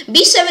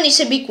 b7 is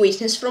a big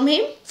weakness for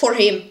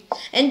him,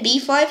 and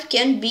b5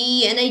 can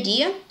be an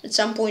idea at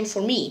some point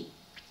for me.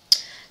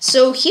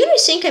 So here I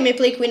think I may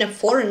play queen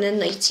f4 and then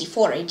knight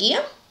c4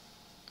 idea,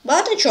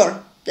 but not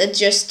sure.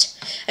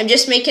 I'm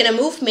just making a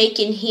move,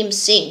 making him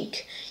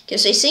think,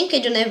 because I think I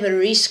don't have a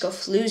risk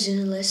of losing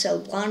unless I'll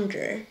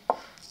blunder.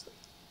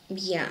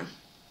 Yeah,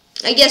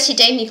 I guess he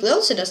technically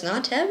also does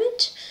not have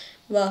it,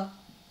 but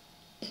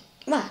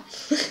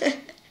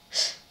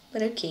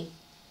okay.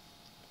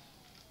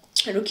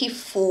 Rook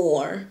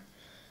e4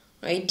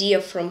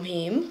 idea from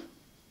him.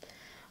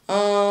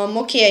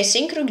 Okay, I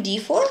think rook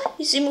d4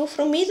 is the move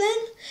from me then.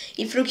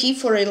 If rook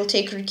e4, it'll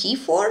take rook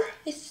e4,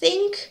 I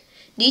think.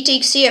 D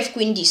takes c, I have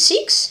queen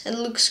d6, and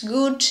looks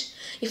good.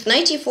 If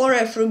knight e4, I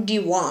have rook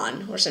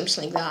d1, or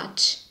something like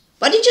that.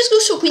 But it just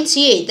goes for queen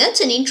c8.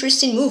 That's an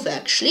interesting move,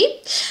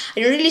 actually.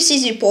 I don't really see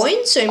the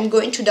point, so I'm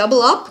going to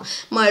double up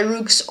my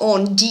rooks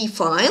on d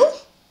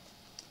file.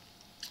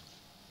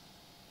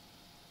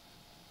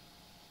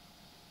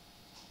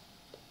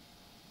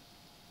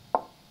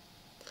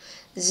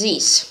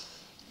 This.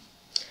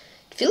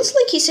 Feels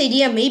like his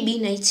idea may be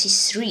knight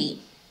c3.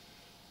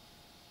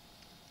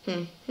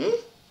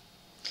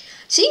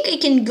 Think I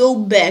can go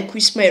back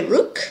with my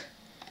rook,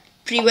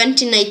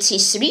 preventing knight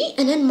c3,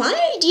 and then my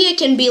idea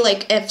can be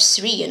like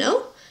f3, you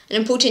know? And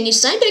then putting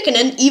his knight back and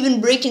then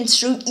even breaking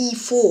through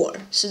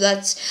e4. So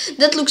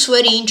that looks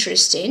very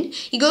interesting.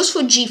 He goes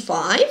for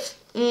g5.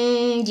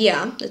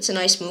 Yeah, that's a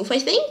nice move, I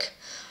think.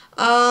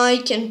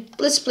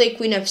 Let's play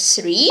queen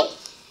f3.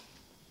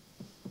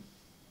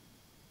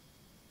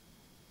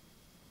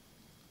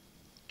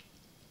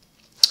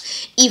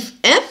 If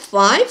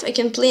f5, I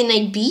can play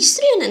knight b3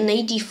 and then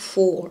knight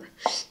d4.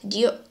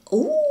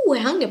 Oh, I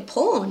hung a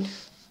pawn.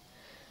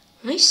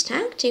 Nice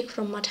tactic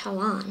from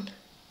Tykhon.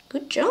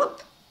 Good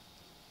job.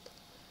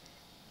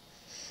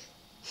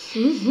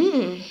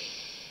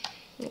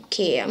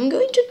 Okay, I'm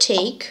going to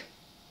take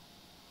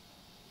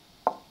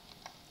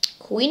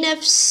queen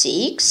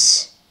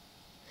f6.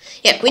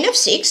 Yeah, queen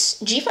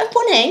f6, g5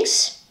 pawn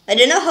hangs. I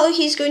don't know how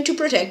he's going to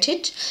protect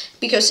it,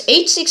 because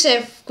h6 I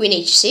have queen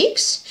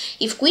h6.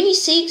 If queen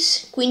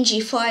e6, queen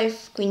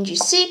g5, queen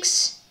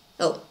g6.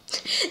 Oh,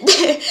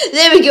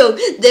 there we go.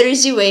 There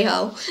is a way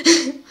how.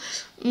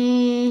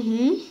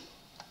 Queen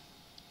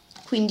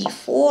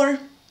d4.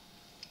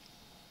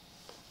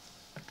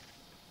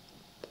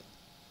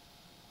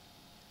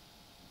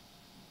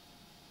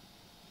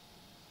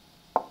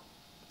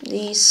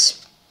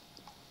 This.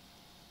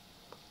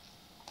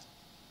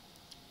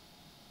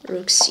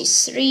 Rook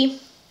c3.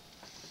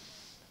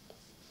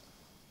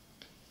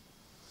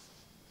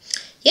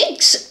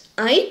 Yikes,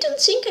 I don't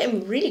think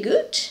I'm really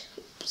good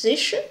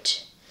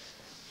positioned.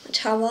 But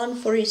Tykhon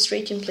for his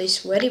rating plays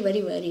very,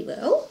 very, very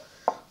well.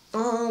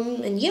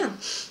 And yeah.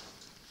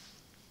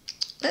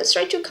 Let's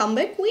try to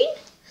comeback win.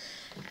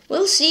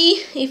 We'll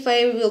see if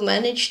I will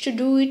manage to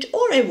do it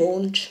or I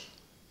won't.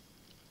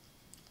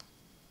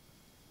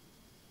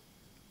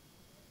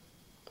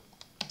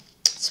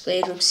 Let's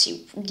play rook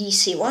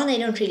dc1. I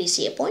don't really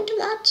see a point of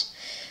that,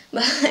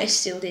 but I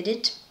still did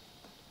it.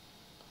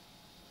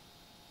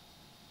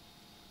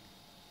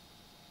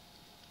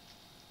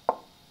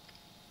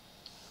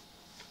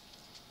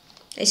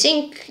 I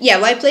think,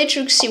 yeah, I played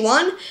rook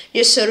c1,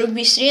 just so rook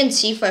b3 and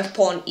c5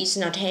 pawn is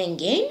not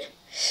hanging.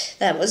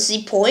 That was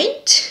the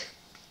point.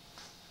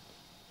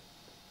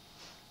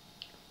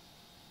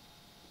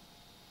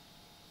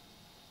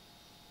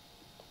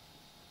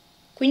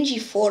 Queen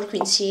g4,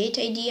 queen c8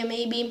 idea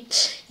maybe.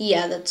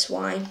 Yeah, that's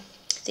why. I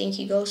think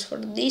he goes for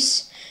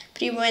this,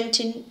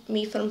 preventing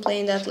me from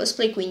playing that. Let's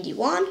play queen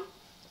d1.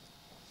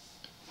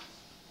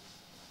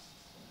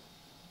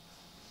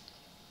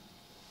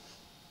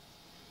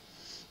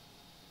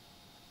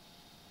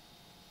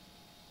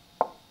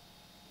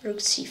 Rook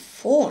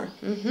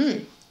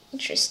c4.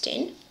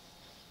 Interesting.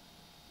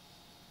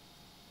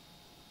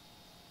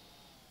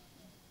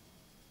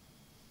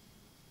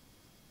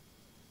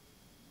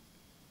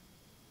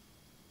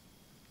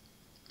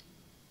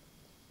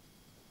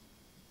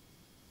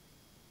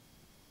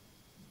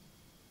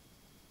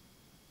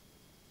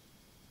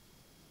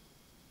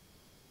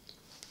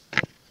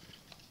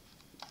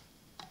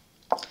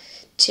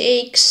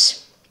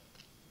 Takes.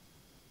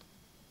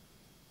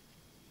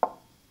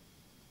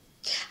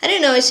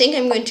 don't know, I think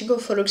I'm going to go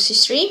for rook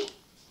c3.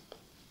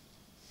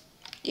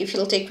 If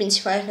he'll take queen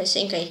c5, I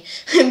think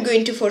I'm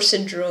going to force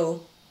a draw.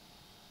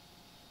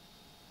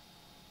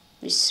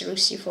 With rook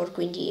c4,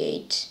 queen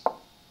d8.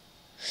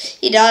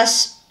 He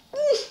does.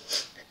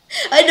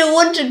 I don't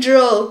want to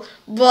draw,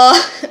 but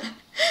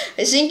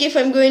I think if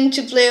I'm going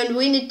to play on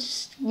win,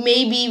 it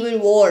may be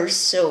even worse.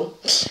 So,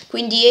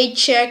 queen d8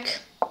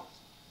 check.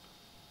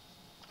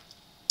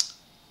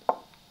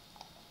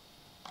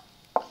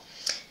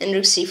 And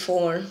rook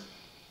c4.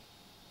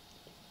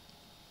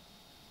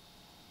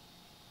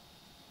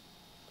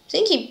 I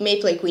think he may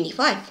play queen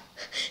e5.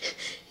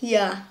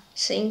 Yeah, I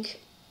think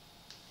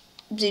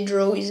the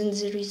draw isn't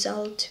the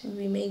result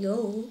we may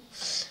go.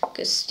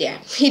 Because, yeah,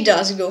 he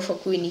does go for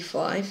queen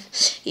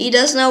e5. He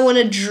does not want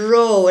to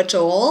draw at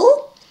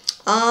all.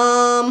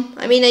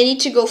 I mean, I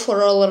need to go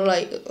for all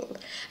like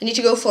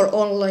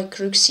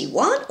rook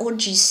c1 or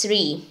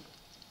g3.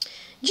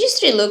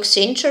 G3 looks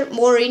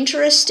more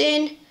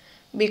interesting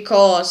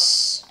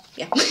because,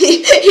 yeah,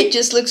 it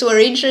just looks more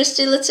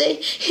interesting, let's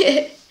say.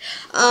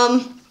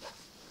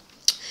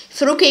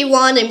 For rook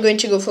a1, I'm going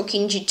to go for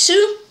king g2.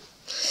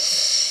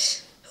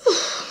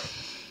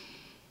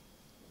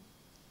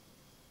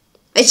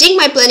 I think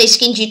my plan is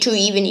king g2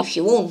 even if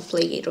you won't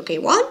play rook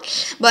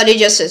a1, but it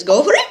just says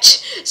go for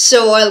it,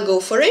 so I'll go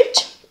for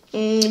it.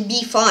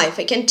 b5,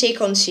 I can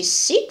take on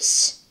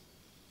c6.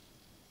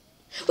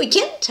 We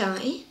can't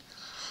tie.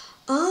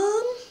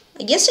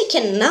 I guess I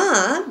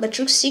cannot, but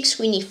rook 6,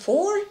 queen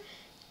e4.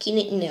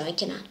 No, I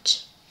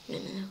cannot. No.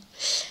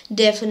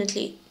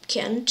 Definitely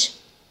can't.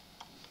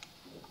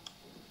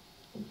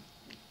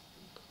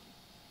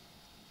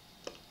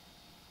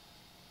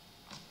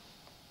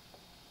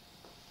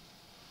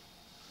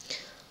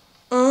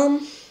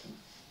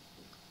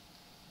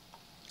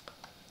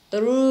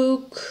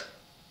 Rook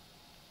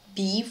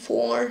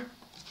b4.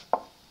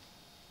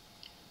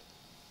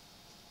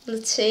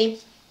 Let's say.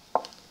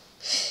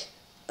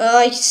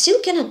 I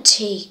still cannot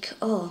take.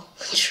 Oh,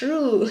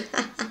 true.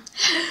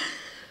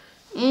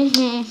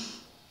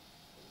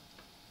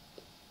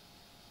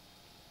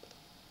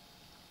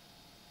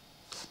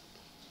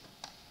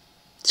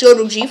 So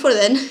rook g4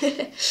 then.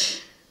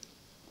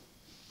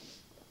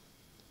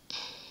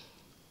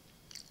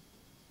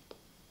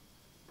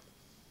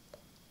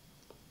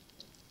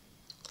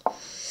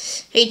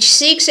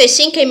 h6, I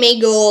think I may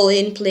go all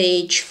in,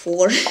 play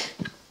h4.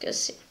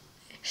 Because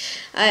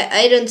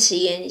I don't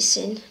see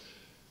anything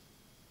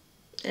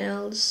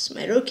else.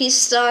 My rook is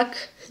stuck.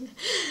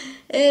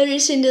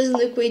 Everything doesn't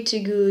look way too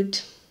good.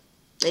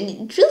 And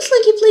it feels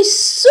like he plays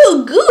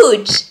so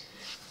good.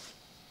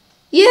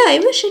 Yeah,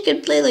 I wish I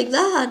could play like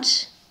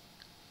that.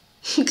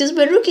 Because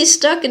my rook is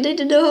stuck and I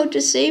don't know how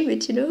to save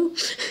it, you know?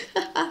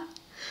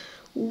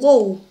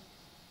 Whoa.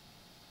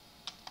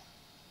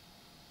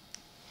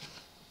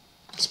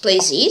 Let's play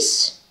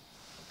this.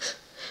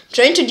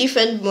 Trying to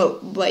defend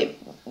by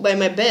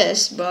my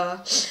best,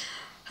 but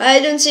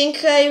I don't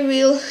think I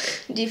will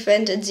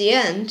defend at the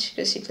end,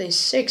 because he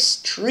plays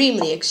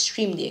extremely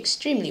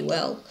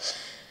well.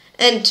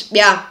 And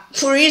yeah,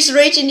 for his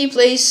rating he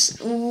plays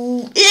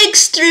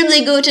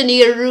extremely good, and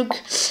here rook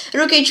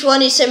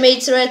h1 is a main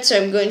threat, so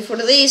I'm going for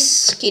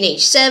this. King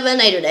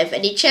h7, I don't have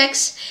any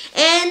checks,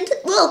 and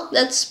well,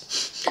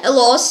 that's a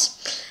loss.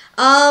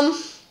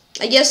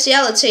 I guess,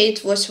 yeah, let's say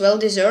it was well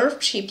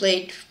deserved. He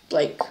played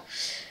like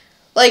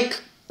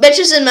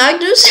better than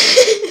Magnus.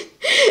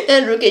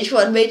 And rook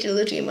h1 made a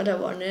little game at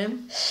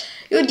one.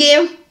 Good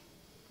game.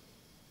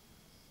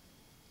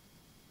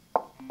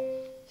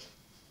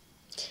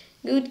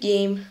 Good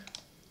game.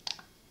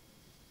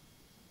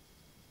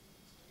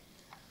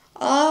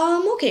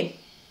 Okay.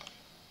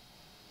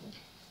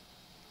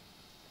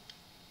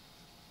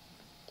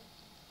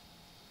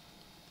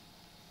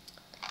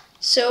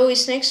 So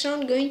is next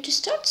round going to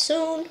start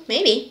soon?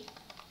 Maybe.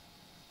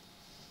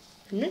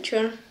 I'm not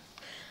sure.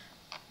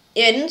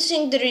 Yeah, I don't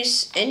think there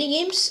is any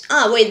games.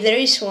 Ah, wait, there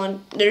is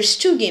one. There's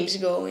 2 games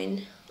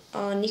going.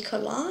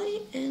 Nikolai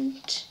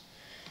and...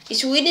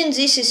 Sweden,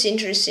 this is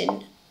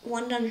interesting.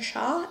 Wandan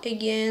Shah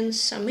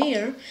against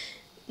Samir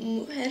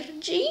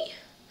Mukherjee.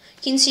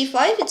 King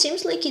c5, it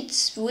seems like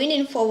it's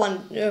winning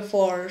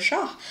for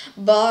Shah,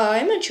 but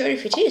I'm not sure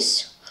if it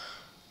is.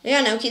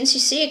 Yeah, now King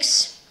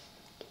c6.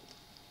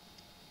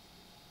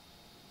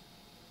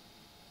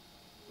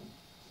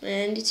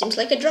 And it seems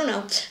like a draw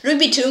now. Rook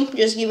b2,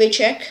 just give a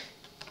check.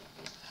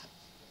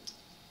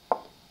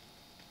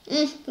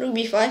 Rook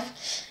b5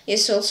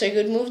 is also a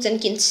good move. Then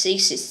king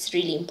 6 is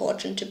really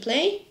important to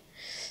play.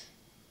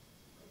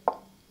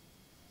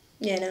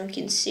 Yeah, now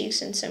king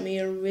 6 and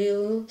Samir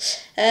will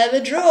have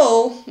a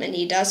draw. And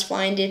he does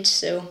find it,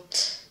 so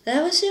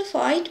that was a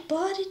fight,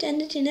 but it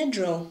ended in a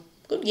draw.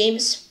 Good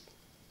games.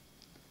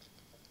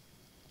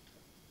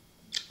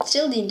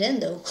 Still didn't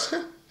end though.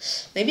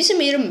 Maybe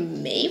Samir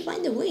may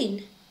find the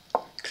win.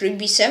 Rook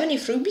b7,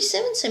 if rook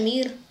b7,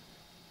 Samir.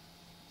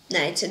 Nah,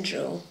 it's a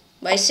draw.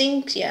 But I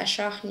think, yeah,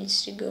 Shah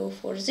needs to go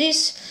for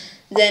this.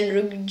 Then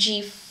rook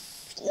g...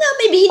 No,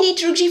 maybe he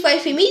needs rook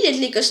g5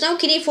 immediately, because now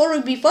king a4,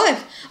 rook b5.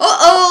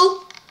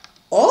 Uh-oh!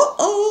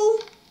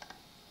 Uh-oh!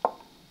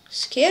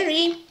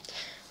 Scary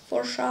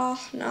for Shah.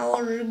 Now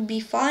rook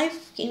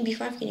b5, king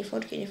b5, king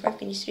e4, king e5,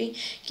 king e3,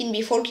 king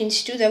b4, king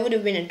c2. That would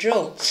have been a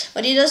draw.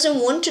 But he doesn't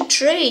want to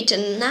trade,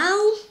 and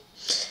now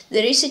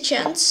there is a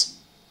chance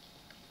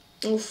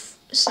of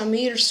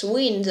Samir's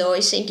win, though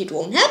I think it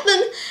won't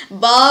happen.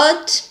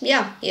 But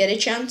yeah, he had a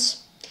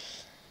chance.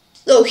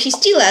 Though he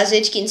still has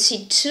it. King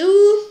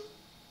c2,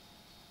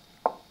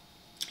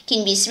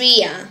 king b3,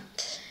 yeah.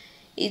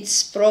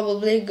 It's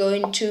probably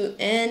going to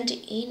end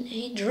in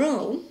a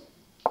draw.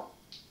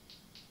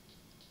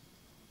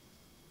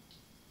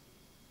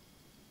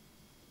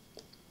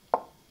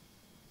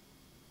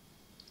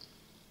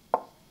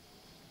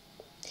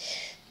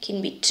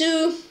 King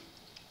b2.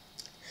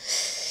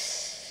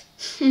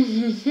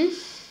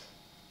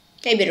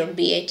 Maybe rook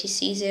b8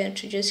 is easier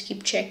to just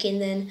keep checking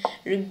than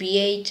rook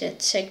b8,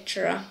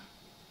 etc.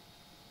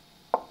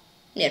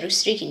 Yeah, rook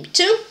 3, king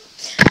b2.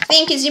 I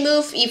think easy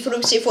move. If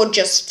rook c4,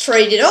 just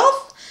trade it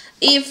off.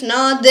 If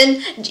not,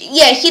 then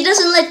yeah, he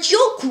doesn't let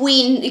your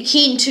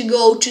king to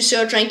go to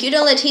 3rd rank. You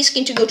don't let his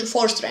king to go to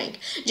 4th rank.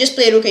 Just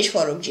play rook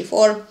h4, rook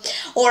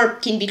g4, or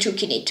king b2,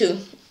 king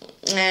e2,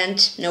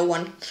 and no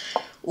one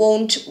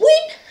won't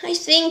win, I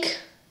think.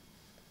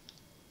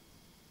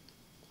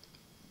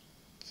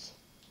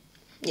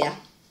 Yeah.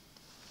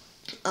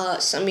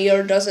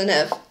 Samir doesn't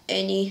have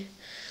any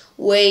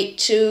way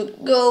to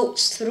go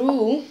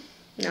through.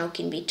 Now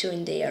king b2,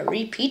 and they are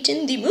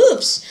repeating the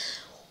moves.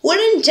 What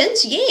an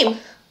intense game.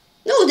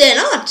 No, they're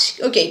not.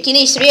 Okay, king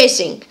h3, I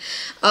think.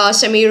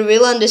 Samir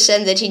will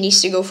understand that he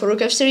needs to go for rook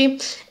f3,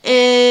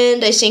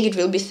 and I think it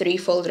will be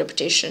 3-fold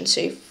repetition.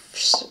 So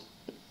if...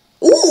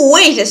 Ooh,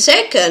 wait a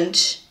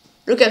second.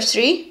 Rook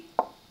f3?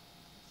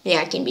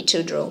 Yeah, king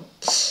b2 draw.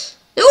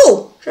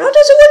 No, Shah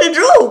doesn't want to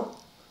draw.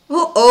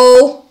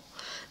 Uh-oh.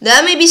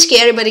 That may be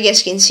scary, but I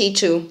guess king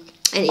c2.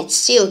 And it's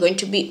still going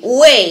to be...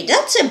 Wait,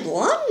 that's a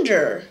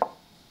blunder.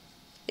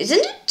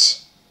 Isn't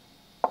it?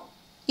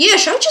 Yeah,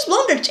 Shah just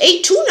blundered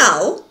a2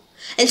 now.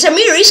 And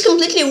Samir is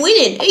completely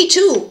winning.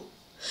 a2.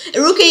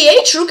 Rook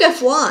a8, rook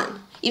f1.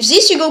 If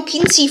this, you go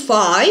king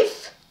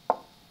c5.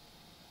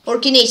 Or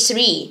king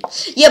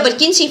h3. Yeah, but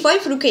king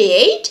c5, rook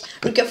a8,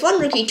 rook f1,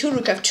 rook a2,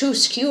 rook f2,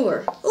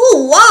 skewer.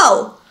 Oh,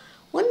 wow.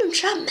 When did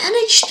Shah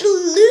manage to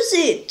lose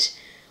it?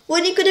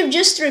 When he could have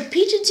just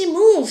repeated the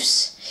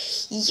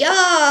moves.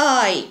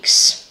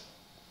 Yikes.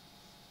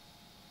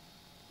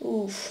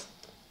 Oof.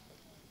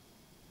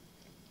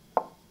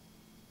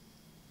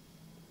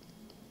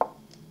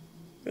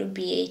 Rook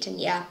b8,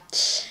 and yeah.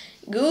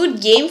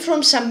 Good game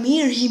from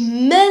Samir. He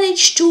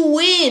managed to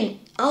win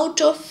out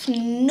of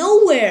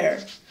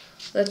nowhere,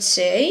 let's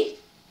say.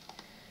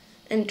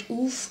 And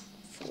oof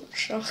for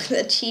Shah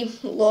that he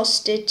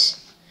lost it.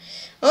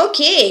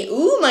 Okay,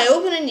 ooh, my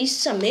opponent is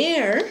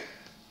Samir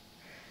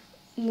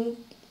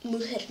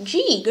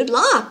Mukherjee. Good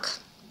luck.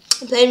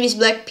 I'm playing with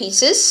black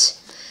pieces.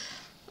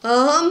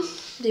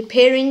 The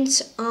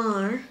pairings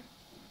are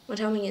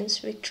Madame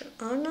against Victor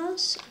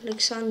Arnas,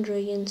 Alexandra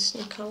against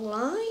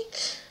Nikolai,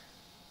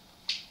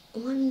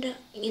 Wanda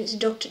against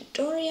Dr.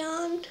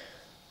 Dorian,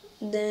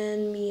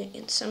 then me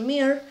against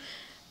Samir,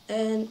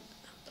 and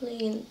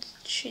playing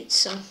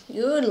Chitsa.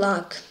 Good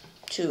luck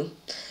to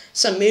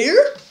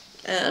Samir,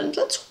 and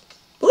let's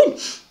win.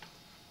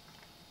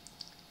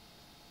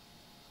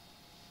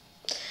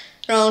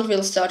 Round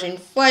will start in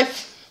 5,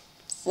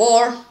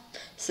 4,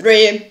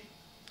 3,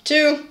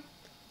 2,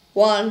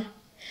 1,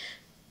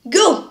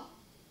 go!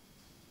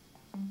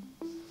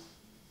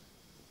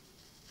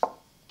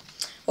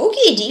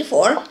 Okay,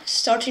 d4,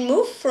 starting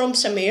move from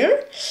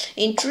Samir.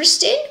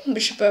 Interesting,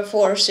 bishop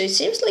f4, so it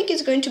seems like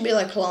it's going to be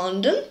like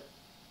London.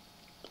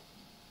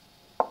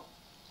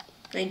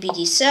 Knight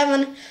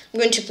bd7, I'm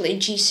going to play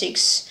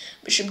g6,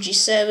 bishop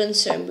g7,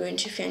 so I'm going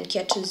to FIDE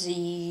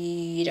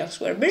the dark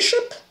square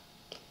bishop.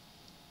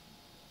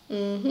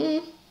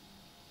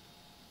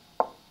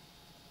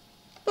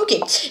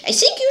 Okay, I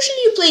think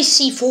usually you play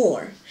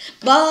c4,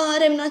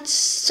 but I'm not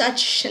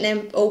such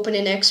an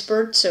opening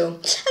expert, so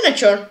I'm not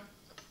sure.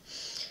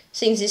 I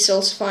think this is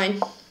also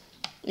fine.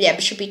 Yeah,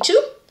 bishop e2.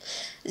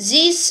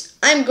 This,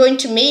 I'm going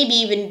to maybe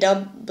even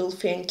double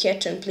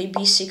FIDE and play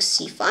b6,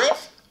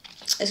 c5.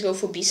 Let's go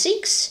for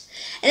b6.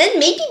 And then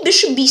maybe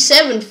bishop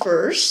b7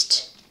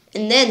 first,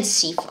 and then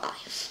c5.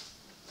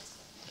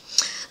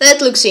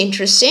 That looks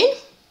interesting.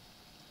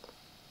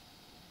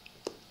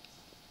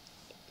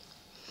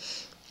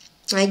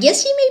 I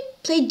guess he may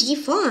play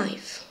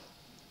d5.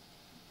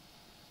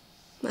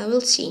 I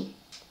will see.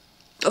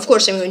 Of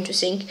course I'm going to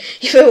think.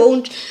 If I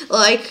won't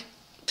like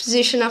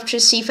position after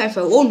c5,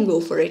 I won't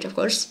go for it, of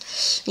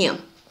course. Yeah.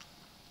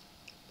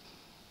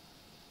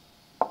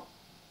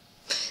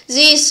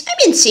 This, I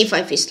mean,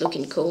 c5 is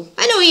looking cool.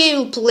 I know he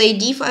will play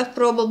d5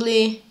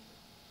 probably,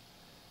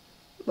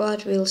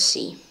 but we'll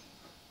see.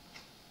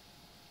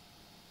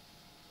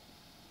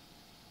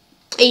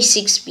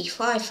 a6,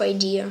 b5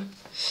 idea.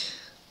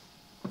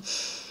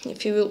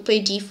 If he will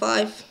play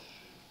d5.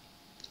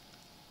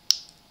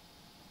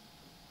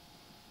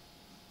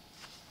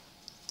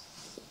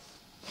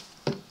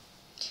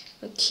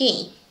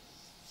 Okay.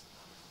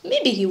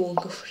 Maybe he won't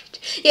go for it.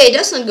 Yeah, he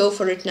does not go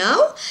for it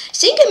now. I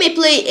think I may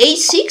play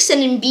a6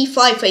 and in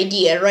b5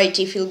 idea, right,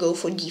 if he'll go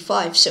for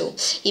d5. So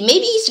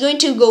maybe he's going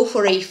to go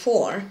for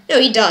a4. No,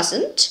 he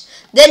doesn't.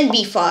 Then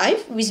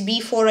b5 with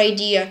b4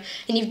 idea.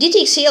 And if d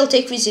takes a, I'll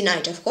take with the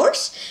knight, of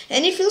course.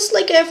 And it feels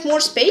like I have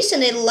more space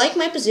and I like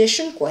my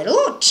position quite a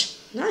lot.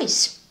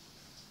 Nice.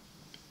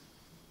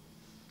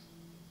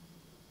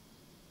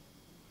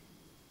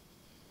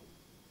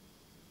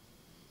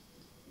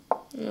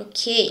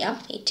 Okay, yeah,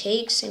 he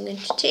takes. I'm going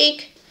to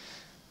take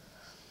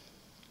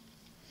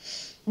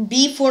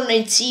b4,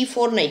 knight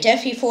c4, knight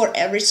fe4.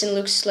 Everything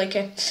looks like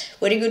a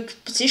very good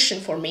position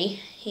for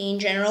me in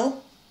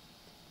general.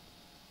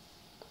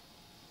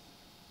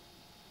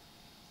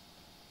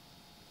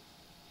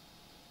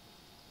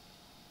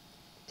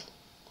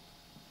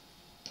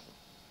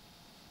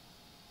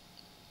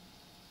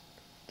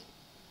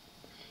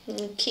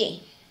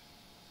 Okay.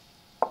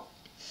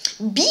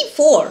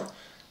 b4.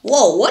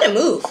 Whoa, what a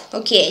move.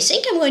 Okay, I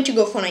think I'm going to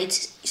go for knight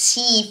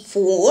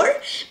c4.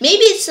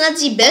 Maybe it's not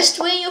the best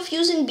way of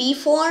using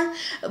b4,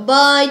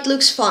 but it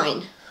looks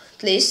fine,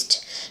 at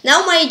least.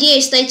 Now my idea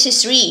is knight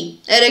c3.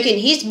 Attacking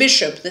his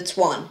bishop, that's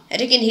 1.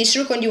 Attacking his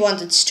rook on d1,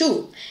 that's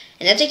 2.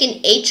 And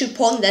attacking a2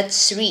 pawn,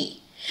 that's 3.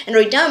 And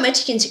right now I'm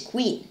attacking the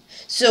queen.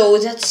 So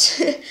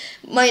that's...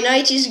 my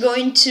knight is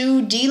going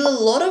to deal a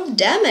lot of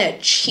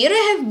damage. Here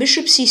I have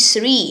bishop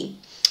c3.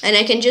 And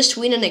I can just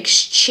win an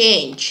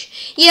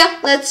exchange. Yeah,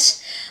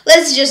 let's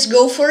just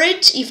go for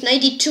it. If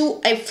knight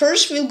d2, I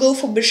first will go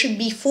for bishop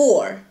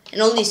b4.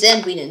 And only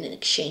then win an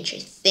exchange, I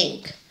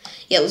think.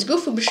 Yeah, let's go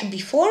for bishop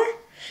b4.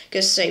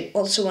 Because I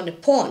also want a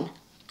pawn.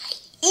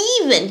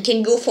 I even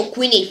can go for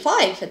queen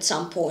a5 at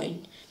some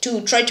point.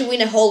 To try to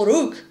win a whole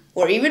rook.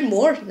 Or even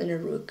more than a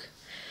rook.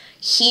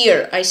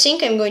 Here, I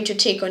think I'm going to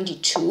take on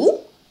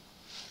d2.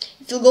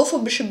 If we'll go for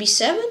bishop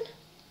b7.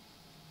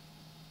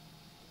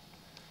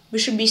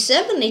 Bishop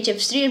b7, knight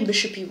f3, and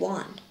bishop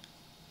e1.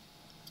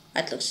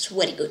 That looks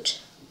very good.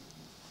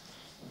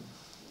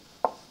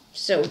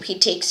 So he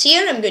takes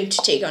here, I'm going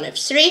to take on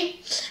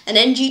f3. And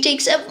then g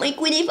takes up. My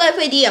queen a5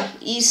 idea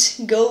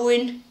is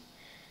going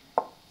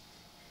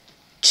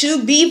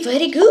to be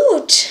very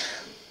good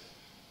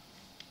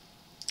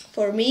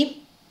for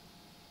me.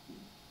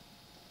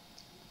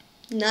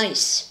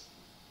 Nice.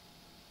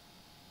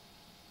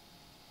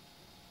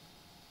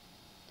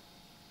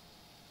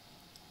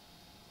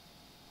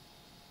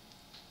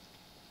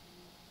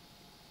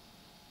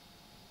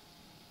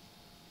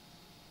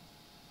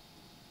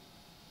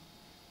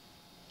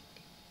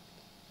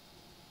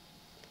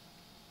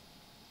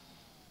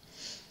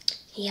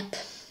 Yep,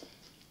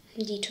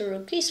 d2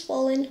 rook is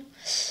fallen,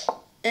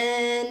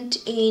 and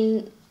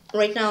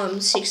right now I'm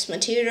 6th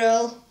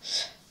material.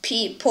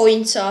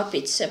 Points up,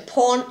 it's a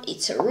pawn,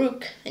 it's a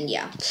rook, and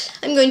yeah,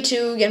 I'm going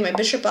to get my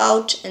bishop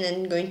out and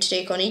then going to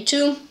take on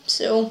e2,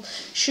 so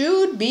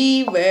should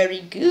be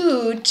very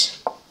good.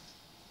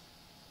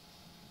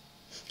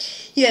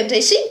 Yeah, and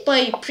I think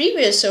my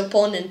previous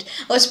opponent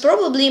was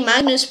probably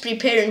Magnus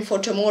preparing for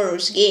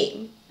tomorrow's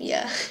game.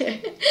 Yeah,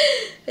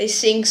 I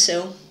think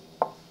so.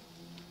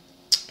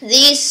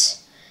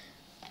 This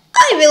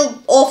I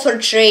will offer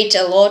trade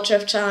a lot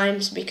of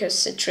times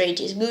because the trade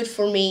is good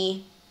for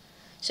me.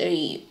 So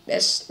he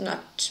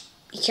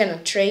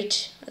cannot trade,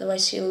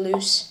 otherwise he'll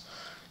lose.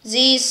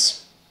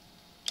 This,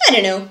 I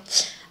don't know.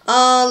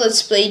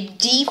 Let's play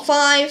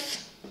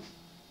d5.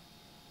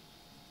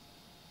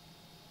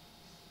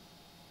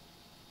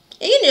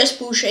 I can just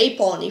push a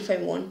pawn if I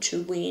want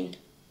to win.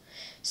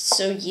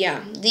 So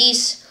yeah,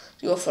 this,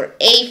 go for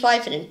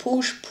a5 and then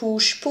push,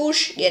 push,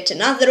 push, get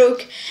another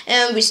rook,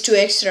 and with 2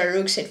 extra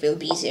rooks it will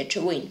be easier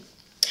to win.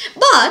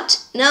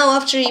 But now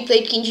after he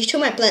played king g2,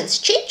 my plans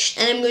changed,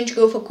 and I'm going to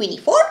go for queen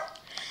e4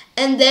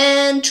 and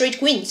then trade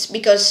queens,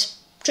 because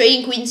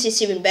trading queens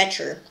is even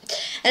better.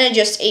 And then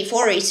just a4,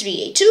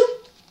 a3, a2.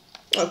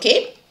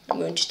 Okay, I'm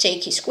going to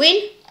take his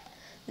queen,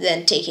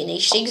 then take in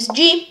h6,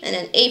 g, and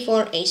then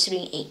a4,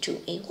 a3,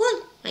 a2,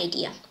 a1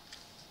 idea.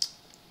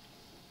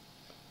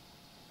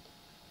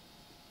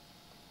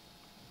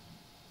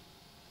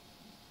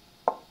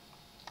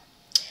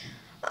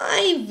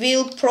 I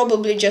will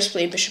probably just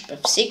play bishop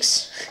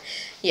f6,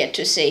 yeah,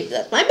 to save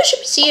that. My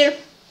bishop is here.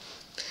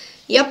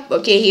 Yep,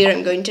 okay, here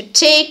I'm going to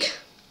take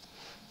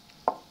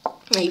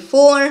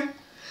a4.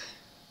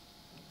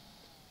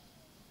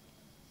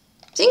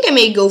 I think I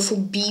may go for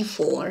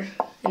b4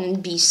 and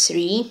then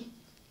b3.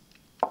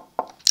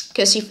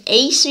 Because if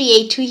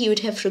a3, a2, he would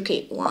have rook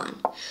a1.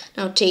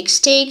 Now takes,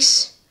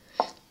 takes.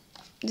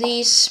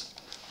 These.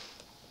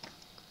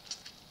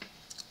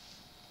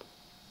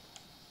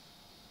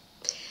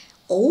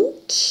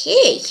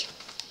 Okay.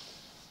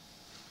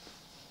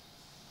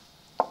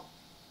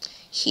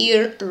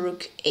 Here,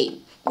 rook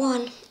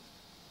a1.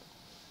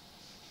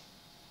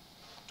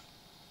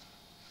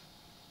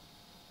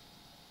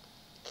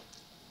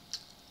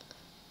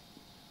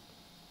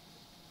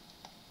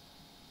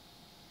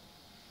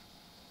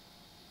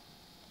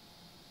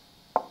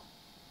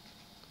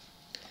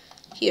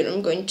 Here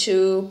I'm going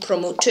to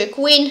promote to a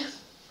queen.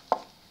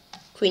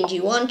 Queen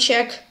g1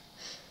 check.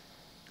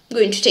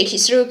 going to take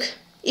his rook.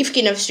 If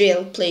king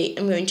f3 play,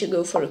 I'm going to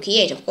go for rook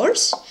e8, of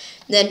course.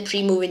 Then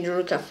pre-moving the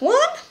rook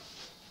f1.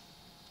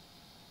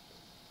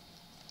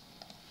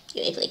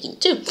 You play king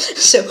 2.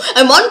 So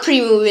I'm on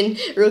pre-moving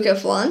rook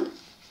f1.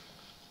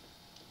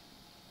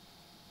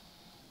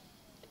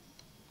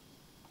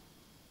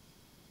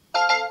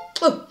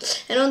 Oh,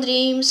 and on the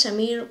game,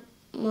 Samir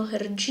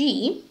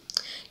Moherji.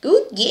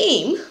 Good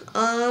game.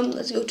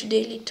 Let's go to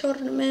daily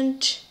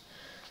tournament.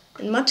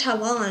 And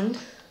Matavan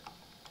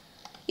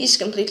is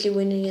completely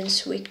winning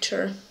against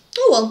Victor.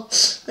 Oh well,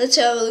 let's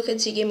have a look at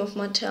the game of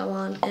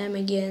Matavan M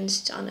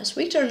against Anas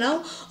Victor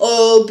now.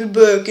 I'll be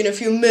back in a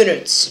few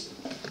minutes.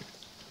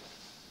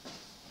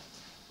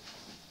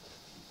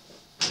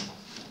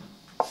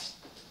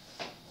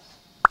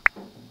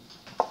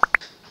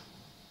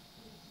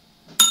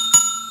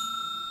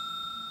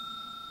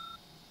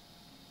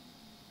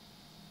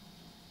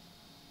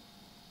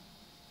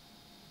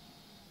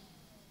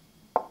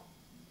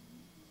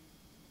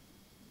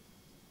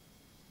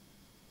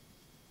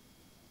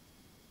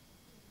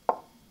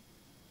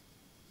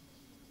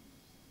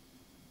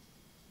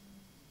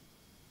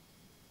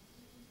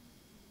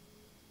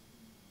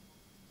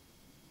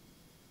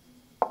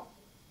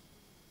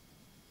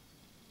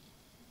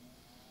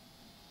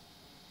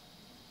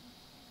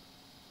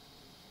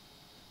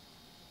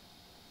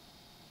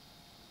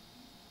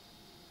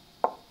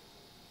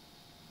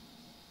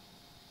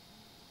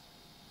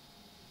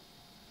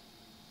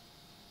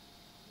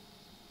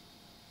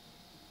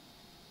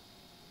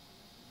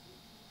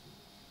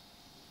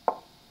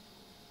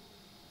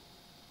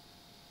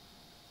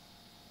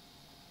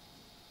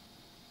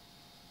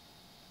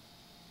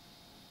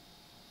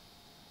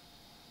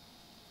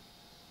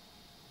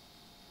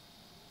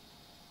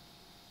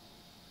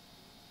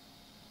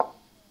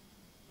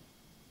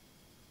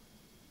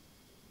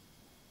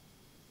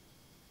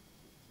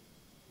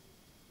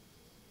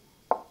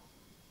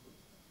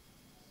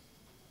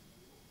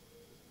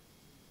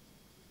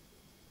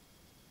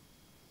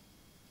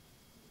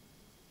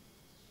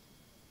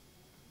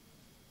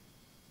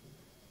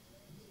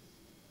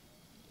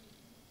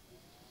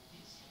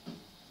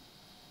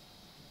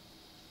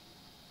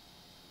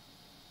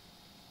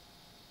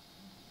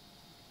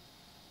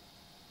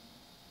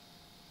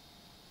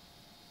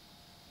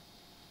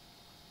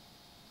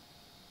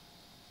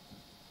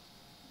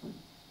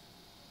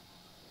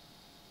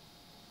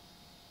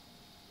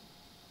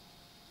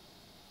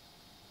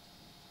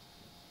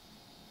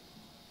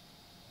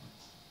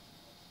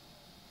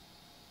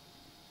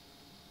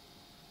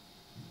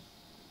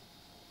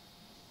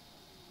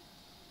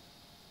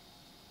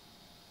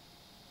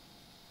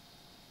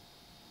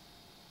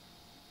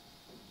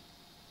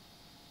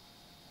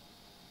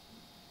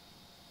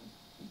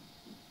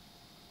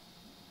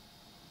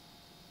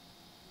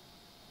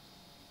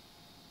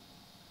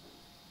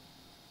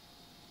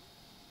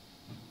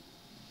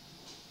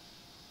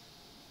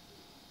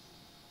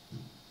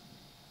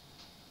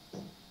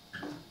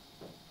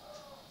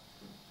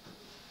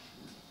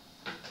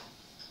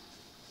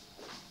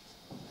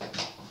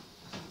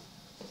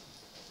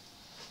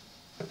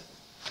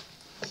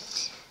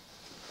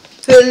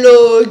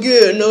 Hello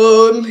again,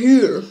 I'm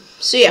here.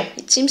 So yeah,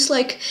 it seems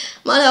like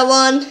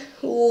Matavan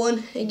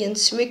won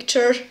against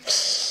Victor,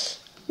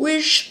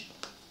 which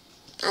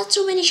not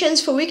so many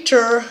chances for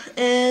Victor,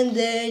 and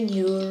the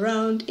new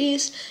round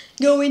is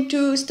going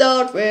to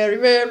start very,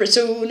 very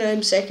soon.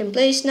 I'm second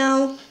place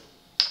now.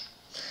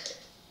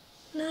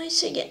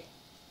 Nice again.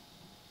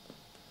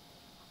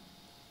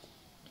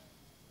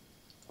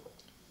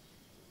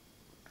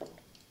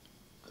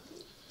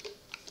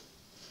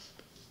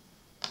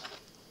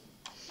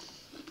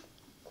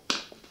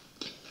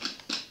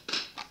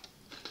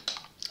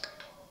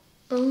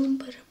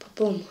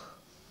 Boom.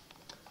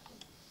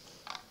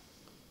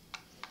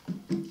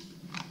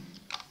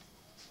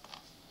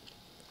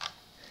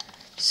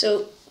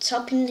 So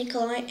Tsapin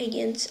Nikolai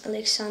against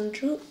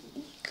Alexandru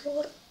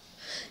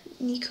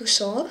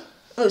Nikosor.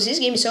 Oh, this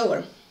game is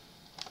over.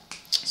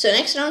 So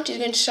next round is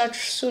going to start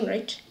soon,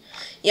 right?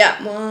 Yeah,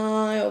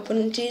 my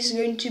opponent is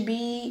going to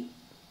be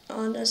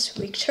Anas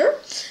Victor.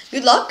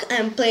 Good luck.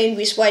 I'm playing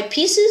with white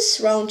pieces.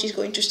 Round is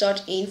going to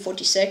start in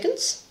 40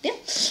 seconds. Yeah,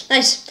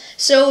 nice.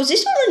 So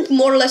this round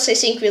more or less I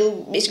think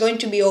is going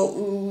to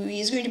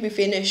be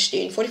finished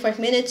in 45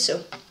 minutes.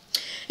 So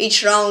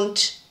each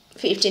round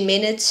 15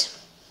 minutes.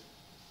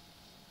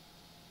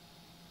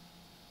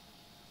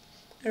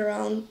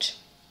 Around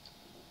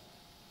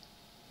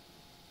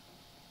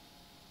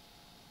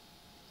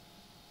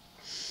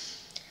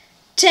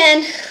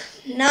 10,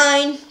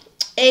 9,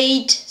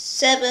 8,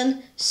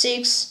 7,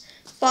 6,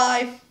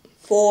 5,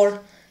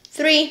 4,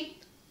 3,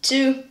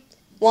 2,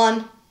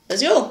 1.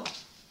 Let's go.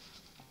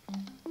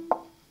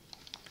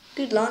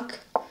 Good luck.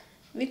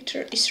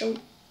 Victor is from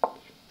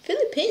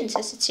Philippines,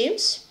 as it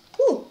seems.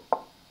 Ooh.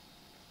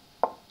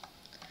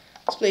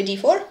 Let's play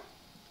d4.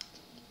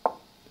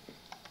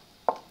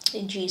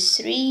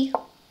 g3.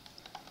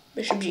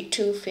 Bishop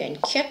g2,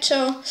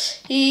 fianchetto.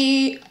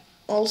 He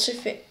also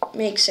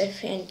makes a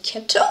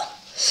fianchetto.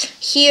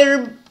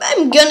 Here,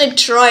 I'm gonna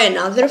try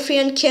another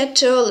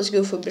fianchetto. Let's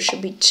go for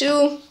bishop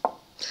b2,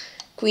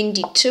 queen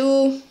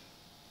d2,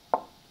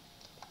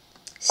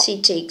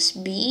 c takes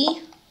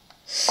b,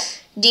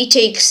 d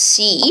takes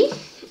c,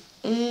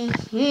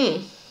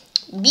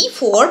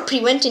 b4,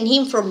 preventing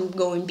him from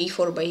going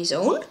b4 by his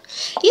own.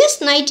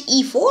 Yes, knight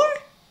e4,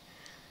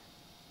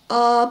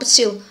 but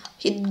still,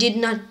 he did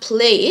not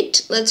play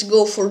it. Let's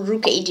go for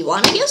rook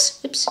a1, I guess.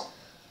 Oops.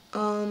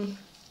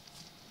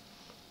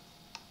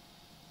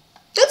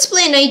 Let's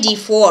play knight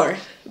d4,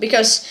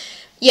 because,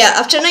 yeah,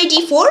 after knight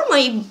d4,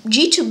 my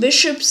g2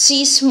 bishop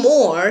sees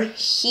more.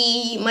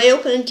 My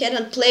opponent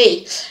cannot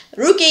play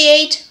rook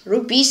a8,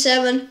 rook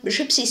b7,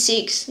 bishop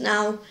c6.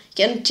 Now,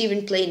 can't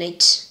even play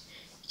knight.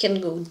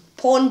 Can go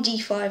pawn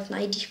d5,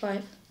 knight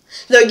d5.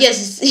 Though I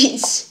guess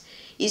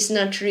it's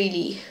not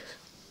really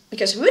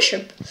because of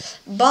bishop.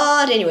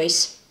 But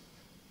anyways,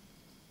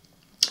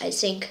 I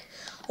think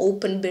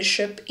open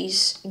bishop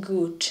is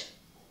good.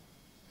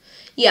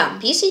 Yeah,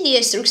 BCD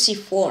is rook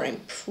c4,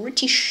 I'm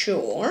pretty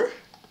sure.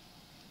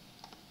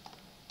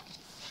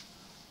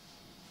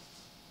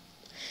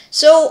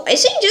 So I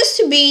think just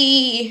to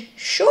be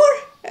sure,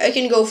 I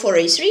can go for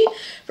a3,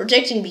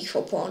 protecting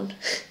b4 pawn.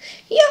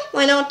 Yeah,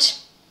 why not?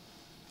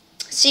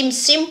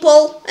 Seems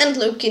simple and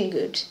looking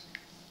good.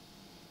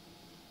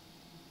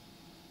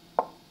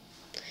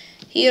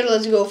 Here,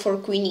 let's go for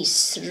queen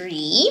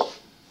e3.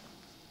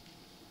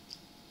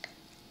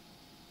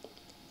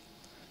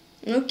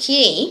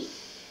 Okay.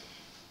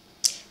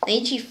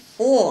 Knight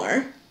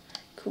g4,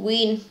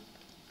 queen,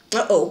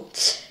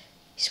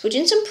 he's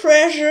putting some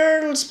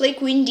pressure. Let's play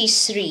queen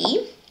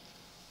d3.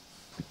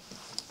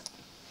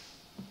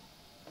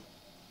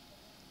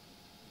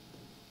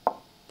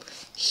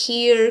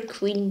 Here,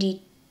 queen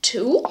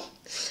d2,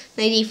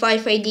 knight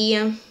e5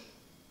 idea.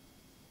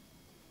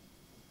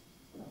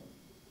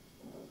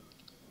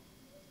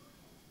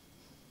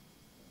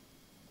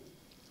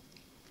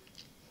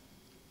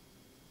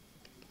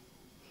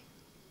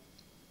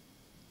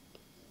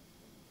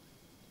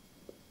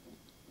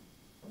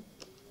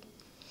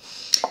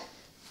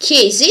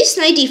 Okay, this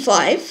knight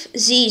d5,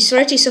 the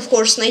threat is of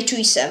course knight to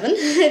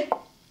e7.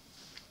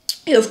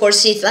 You of course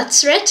see that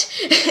threat.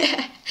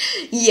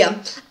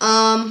 Yeah.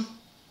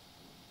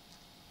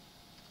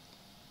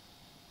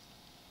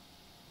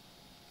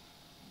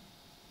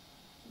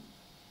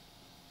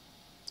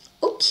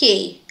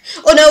 Okay.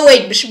 Oh no,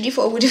 wait, bishop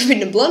d4 would have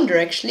been a blunder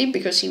actually,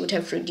 because he would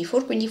have rook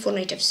d4, queen d4,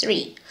 knight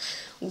f3,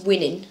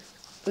 winning.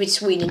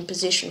 It's winning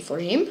position for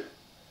him.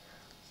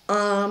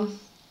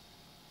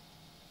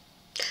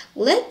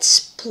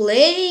 Let's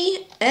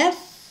play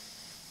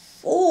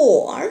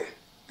f4,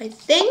 I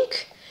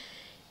think.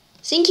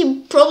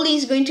 He probably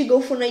is going to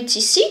go for knight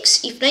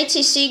c6. If knight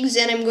c6,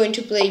 then I'm going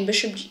to play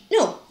bishop g...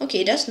 No,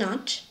 okay, that's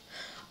not.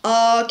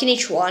 King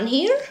h1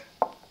 here,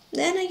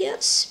 then I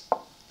guess.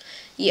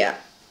 Yeah,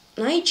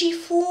 knight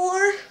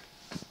g4.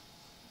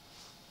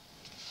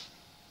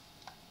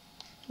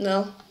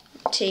 No,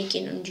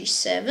 taking on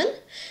g7.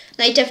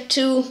 Knight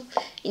f2,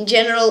 in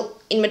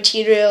general, in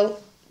material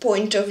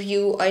point of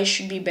view, I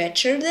should be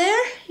better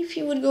there if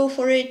he would go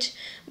for it,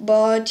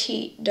 but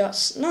he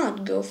does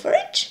not go for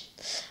it.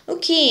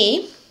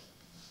 Okay.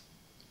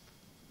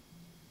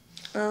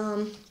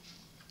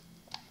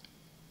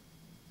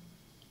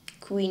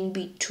 Queen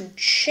b2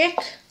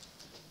 check.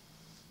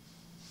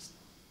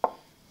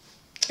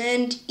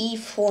 And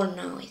e4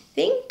 now, I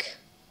think.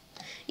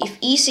 If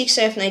e6,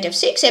 I have knight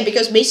f6, yeah,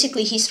 because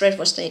basically his threat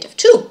was knight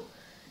f2.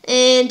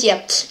 And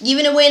yeah,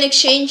 giving away an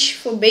exchange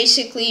for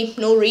basically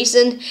no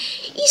reason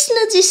is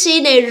not the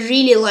thing I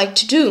really like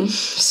to do.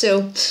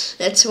 So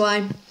that's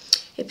why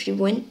I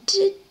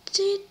prevented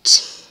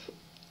it.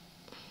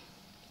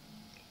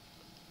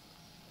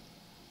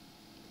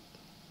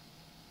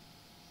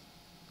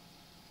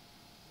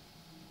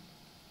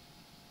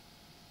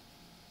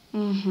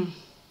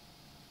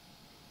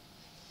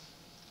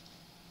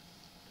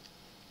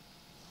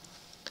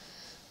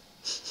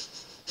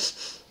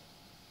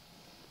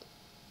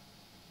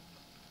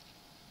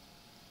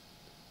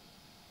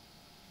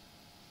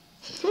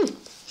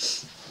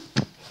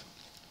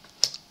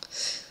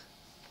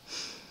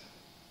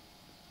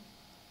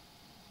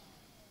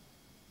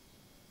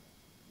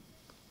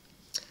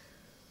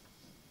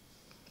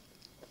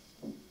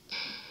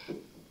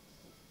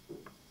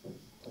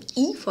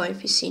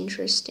 e5 is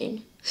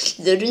interesting.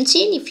 They don't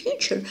see any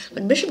future,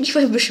 but bishop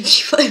d5, bishop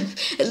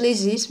d5. At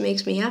least this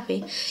makes me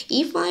happy.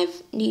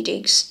 e5, d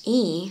takes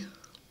e.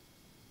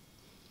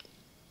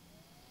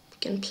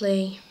 Can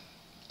play.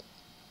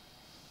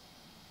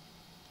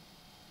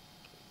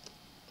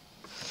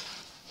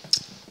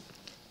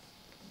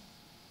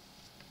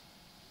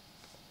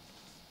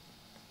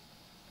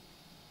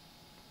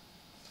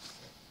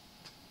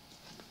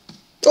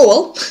 Oh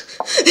well.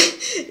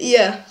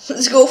 Yeah,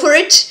 let's go for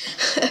it.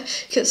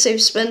 Because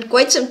I've spent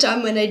quite some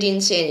time when I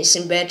didn't see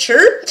anything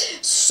better.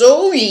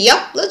 So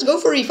yeah, let's go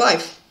for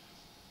e5.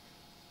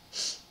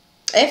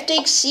 F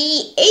takes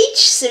c,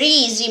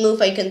 h3 is the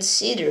move I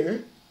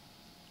consider.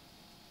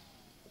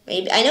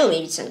 Maybe, I know,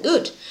 maybe it's not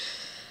good.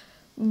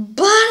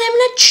 but I'm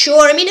not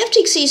sure. I mean,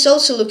 FTXC is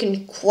also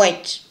looking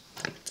quite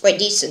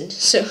decent,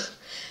 so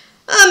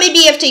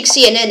maybe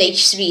FTXC and then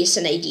H3 is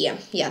an idea.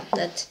 Yeah,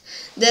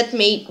 that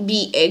may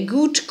be a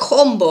good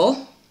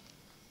combo.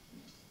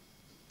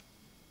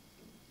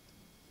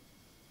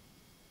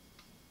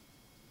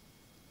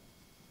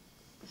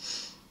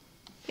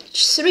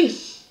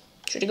 H3,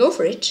 should I go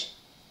for it?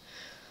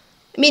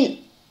 I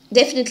mean,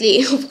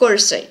 definitely, of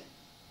course, I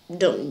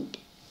don't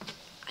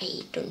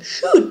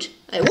shoot.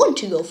 I want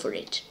to go for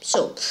it.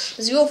 So,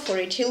 let's go for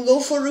it. He'll go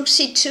for rook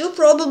c2,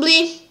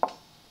 probably.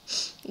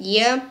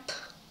 Yep.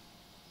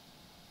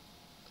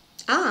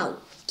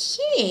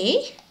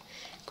 Okay.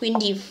 Queen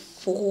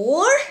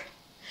d4.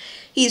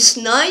 His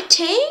knight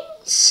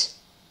hangs.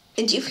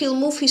 And if he'll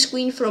move his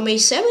queen from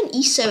a7,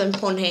 e7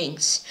 pawn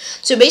hangs.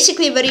 So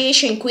basically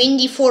variation queen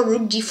d4,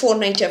 rook d4,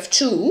 knight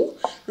f2.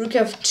 Rook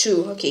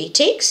f2. Okay,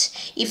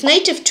 takes. If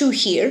knight f2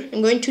 here,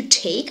 I'm going to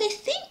take, I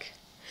think.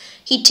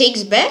 He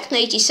takes back,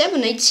 knight e7,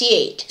 knight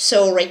c8.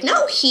 So right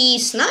now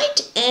he's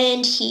knight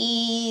and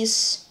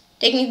he's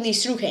technically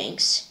through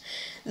hangs.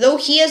 Though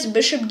he has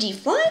bishop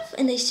d5,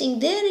 and I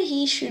think there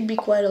he should be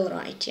quite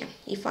alright. Yeah,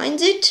 he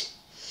finds it.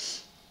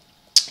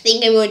 I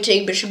think I'm going to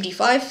take bishop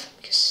d5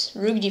 because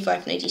rook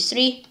d5, knight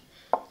e3.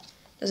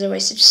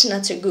 Otherwise it's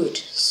not so good.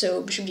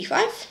 So bishop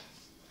d5.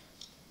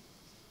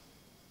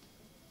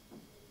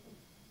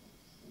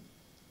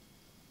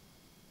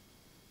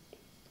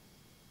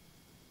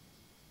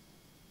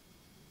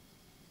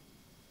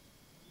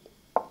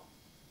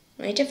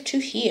 Knight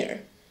f2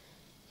 here.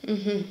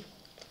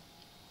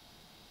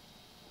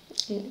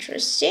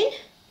 Interesting.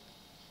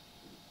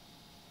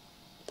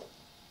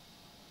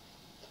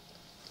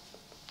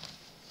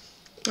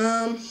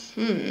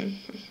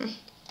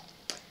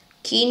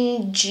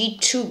 King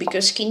g2,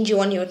 because king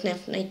g1 you would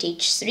have knight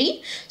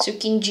h3. So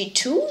king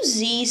g2,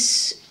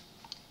 this,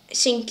 I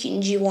think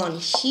king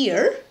g1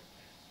 here.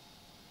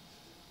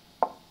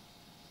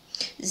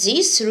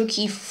 This rook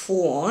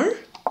e4.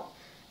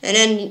 And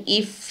then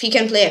if he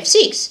can play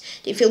f6,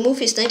 if he'll move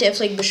his knight, I have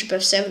like bishop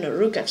f7 or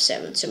rook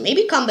f7. So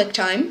maybe comeback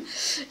time.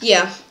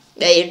 Yeah,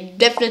 I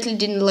definitely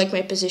didn't like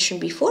my position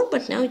before,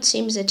 but now it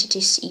seems that it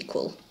is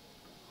equal.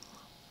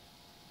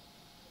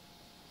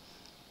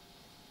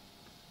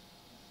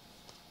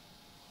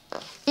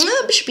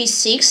 Bishop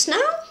e6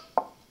 now.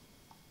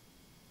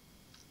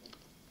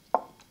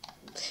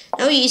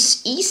 Now he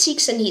is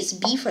e6 and his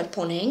b5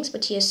 pawn hangs,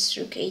 but he has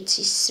rook h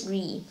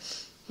c3.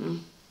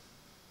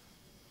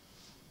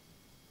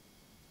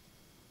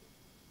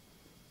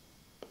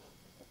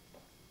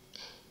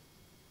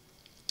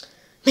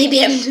 Maybe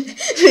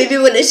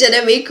when I said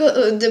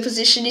the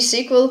position is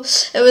equal,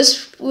 I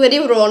was very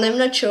wrong. I'm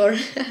not sure.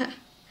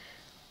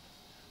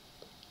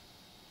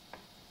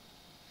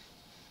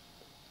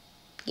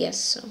 Yes.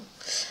 So.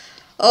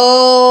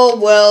 Oh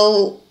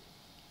well.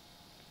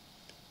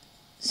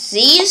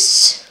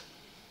 This.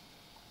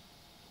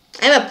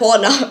 I'm a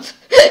pawn up.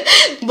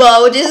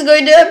 Wow, what is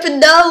going to happen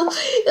now?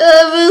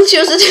 We'll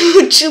show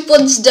that 2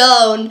 pawns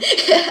down.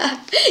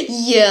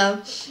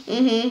 Yeah.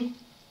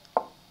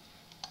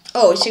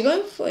 Oh, is he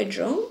going for a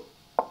draw?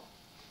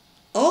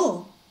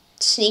 Oh,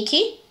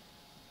 sneaky.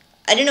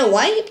 I don't know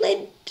why he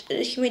played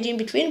made in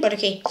between, but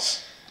okay.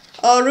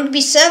 Rook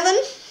b7.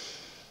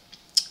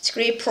 It's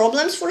create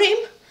problems for him.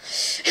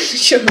 I'm not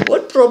sure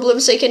what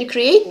problems I can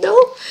create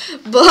though,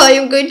 but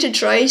I'm going to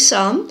try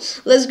some.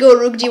 Let's go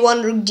rook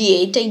d1, rook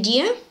d8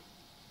 idea.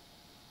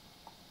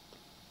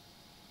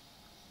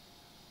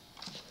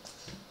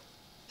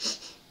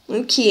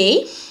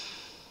 Okay.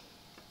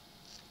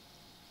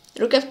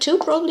 Rook f2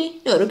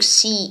 probably. No, rook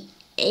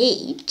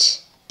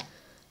c8.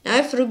 Now I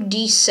have rook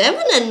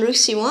d7 and rook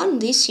c1.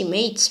 This he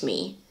mates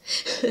me.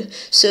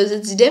 So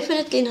that's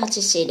definitely not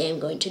the thing I'm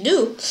going to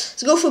do.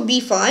 Let's go for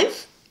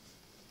b5.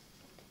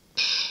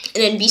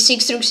 And then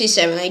b6, rook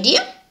c7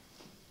 idea.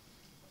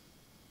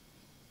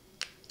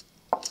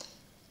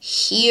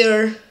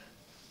 Here.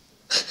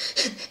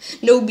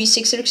 No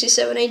b6, rook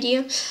c7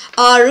 idea.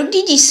 Rook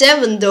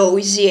d7 though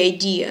is the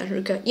idea.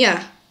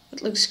 Yeah,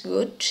 it looks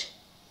good.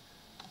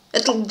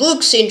 It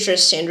looks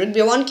interesting. Rook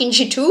b1, king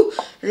g2,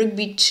 rook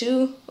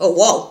b2. Oh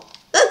wow,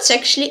 that's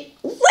actually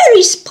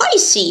very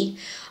spicy.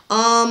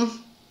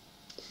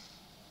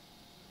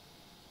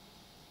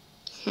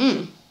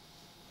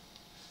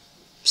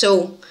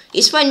 So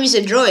he's fine with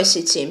the draw, as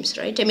it seems,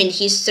 right? I mean,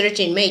 he's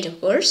 13 mate, of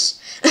course.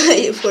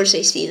 Of course,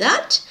 I see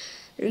that.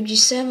 Rook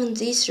g7,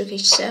 this, rook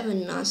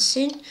h7,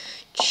 nothing.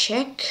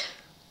 Check.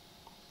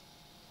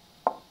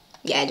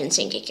 Yeah, I don't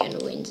think I can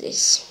win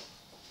this.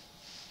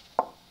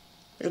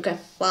 Rook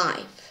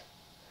f5.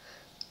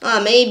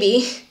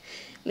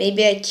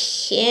 Maybe I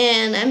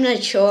can. I'm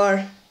not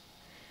sure.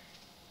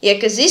 Yeah,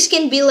 because this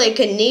can be like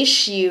an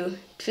issue.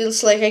 It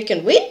feels like I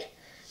can win,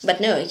 but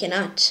no, I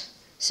cannot.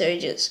 So I'm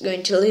just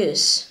going to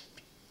lose.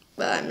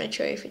 But I'm not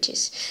sure if it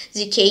is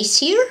the case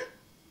here.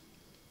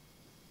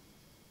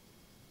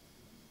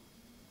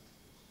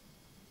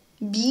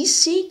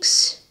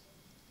 b6.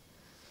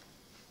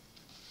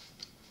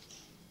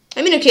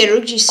 I mean, okay,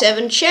 rook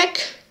g7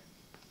 check.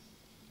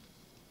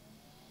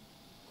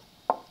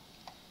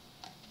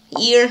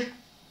 here.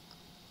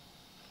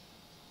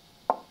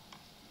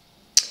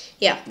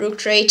 Yeah, rook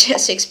trade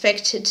as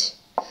expected.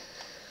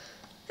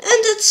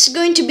 And that's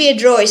going to be a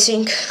draw, I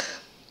think.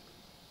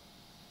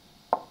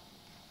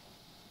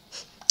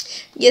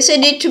 Yes, I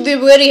need to be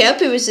very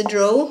happy with the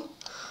draw.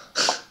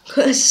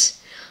 Because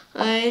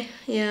I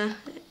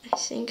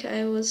think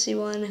I was the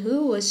one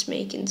who was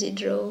making the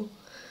draw.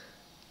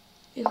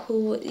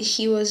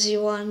 He was the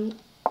one,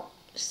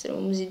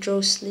 so the draw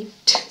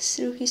slipped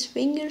through his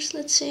fingers,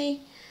 let's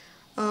say.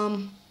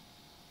 Oh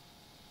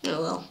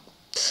well,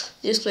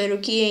 just play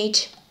rook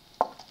e8.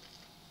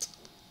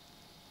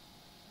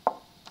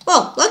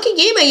 Well, lucky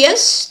game, I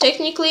guess.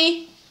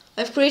 Technically,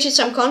 I've created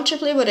some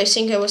counterplay, but I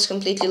think I was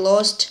completely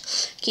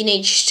lost. King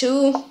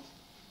h2.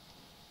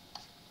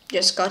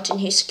 Just got in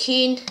his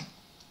king.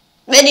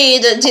 But he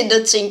did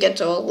not think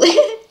at all.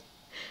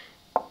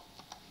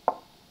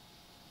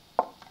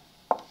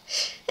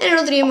 And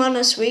Rodri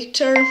Manas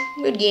Victor.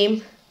 Good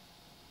game.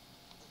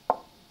 Oh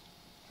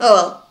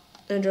well,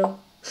 no draw.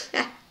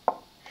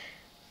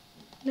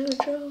 No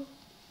draw.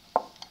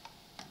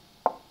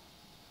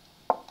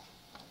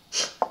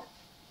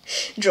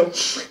 Draw.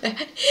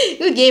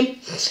 Good game.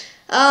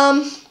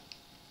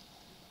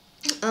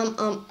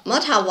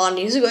 Matavan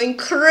is going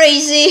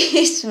crazy.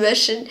 He's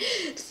smashing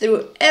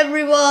through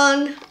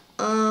everyone.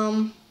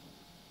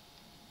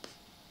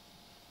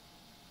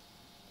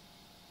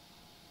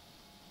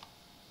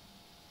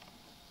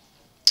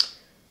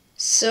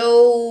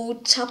 So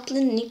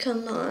Taplin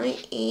Nikolai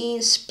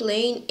is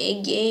playing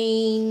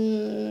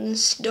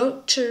against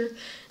Dr.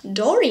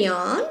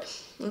 Dorian.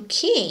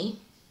 Okay.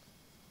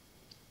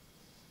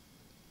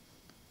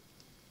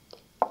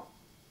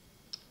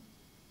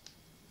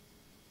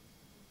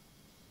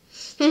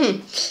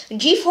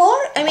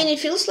 G4, I mean, it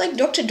feels like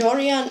Dr.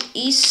 Dorian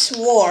is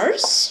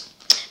worse,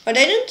 but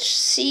I don't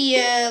see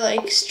a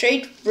like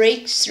straight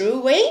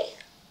breakthrough way.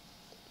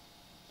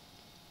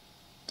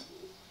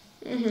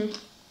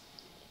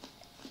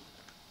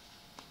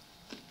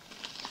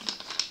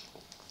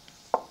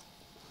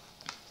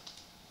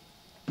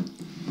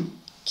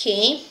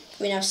 Okay,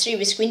 queen f3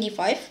 with queen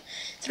d5.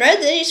 Thread,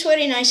 that is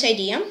very nice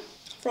idea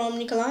from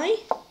Nikolai.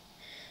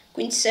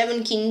 Queen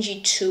 7, king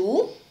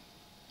g2.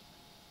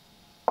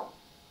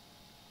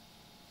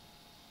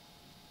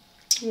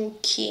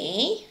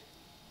 Okay.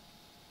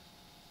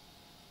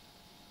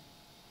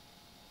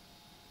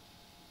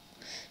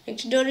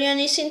 Dr. Dorian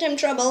is in time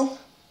trouble.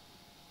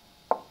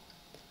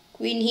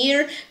 Queen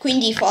here,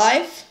 queen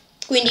d5,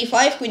 queen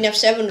d5, queen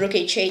f7, rook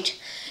h8.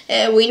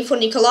 Win for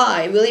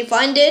Nikolai. Will he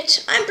find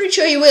it? I'm pretty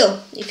sure he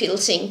will, if he'll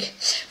think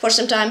for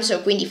some time. So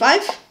queen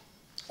d5,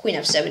 queen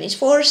f7 is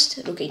forced,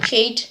 rook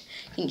h8,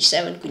 king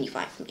g7, queen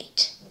d5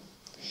 mate.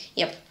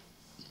 Yep.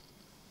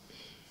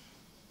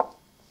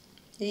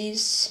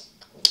 This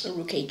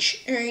rook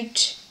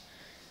h8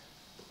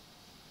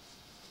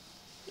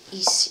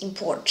 is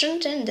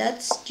important, and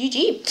that's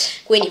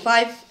GG. Queen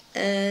e5,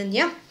 and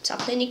yeah,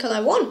 Taplin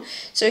Nikolai won.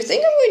 So I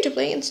think I'm going to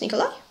play against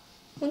Nikolai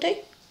one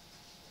day.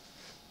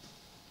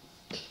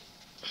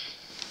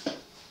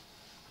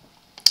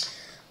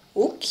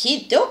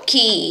 Okie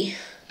dokie.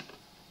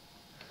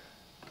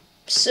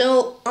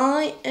 So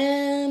I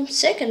am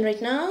second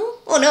right now.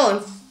 Oh no,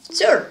 I'm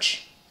third.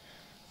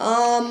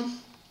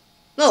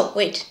 No,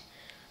 wait.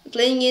 I'm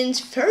playing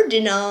against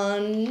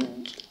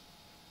Ferdinand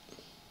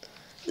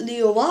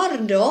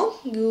Leovardo.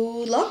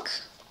 Good luck.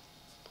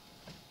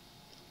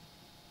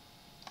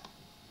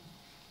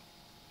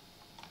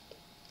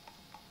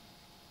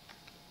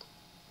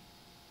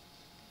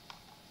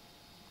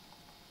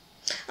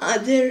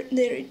 There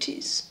it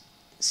is.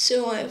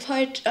 So I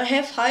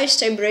have highest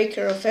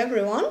tiebreaker of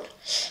everyone.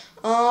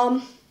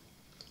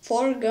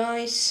 4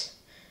 guys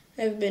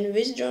have been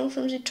withdrawn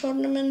from the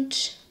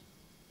tournament.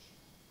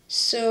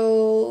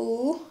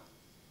 So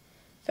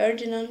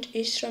Ferdinand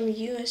is from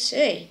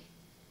USA.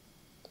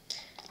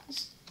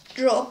 Let's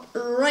drop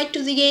right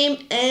to the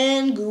game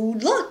and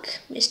good luck,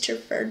 Mr.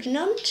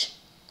 Ferdinand.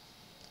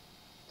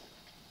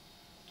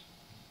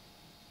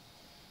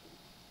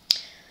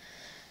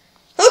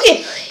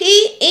 Okay,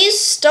 he is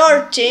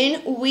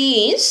starting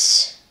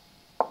with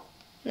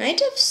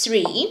knight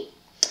f3.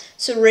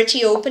 So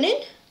ready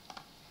opening.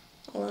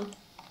 Hold on.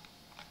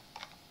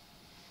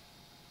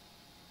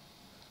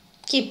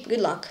 Keep,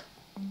 good luck.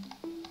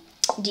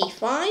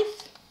 d5.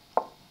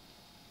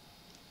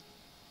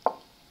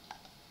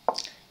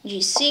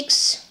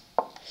 g6.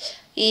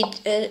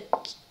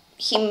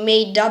 He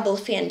made double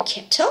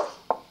fianchetto.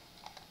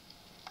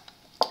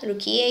 Rook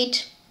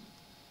e8.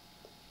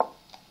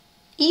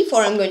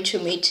 e4, I'm going to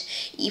mate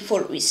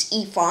e4 with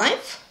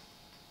e5.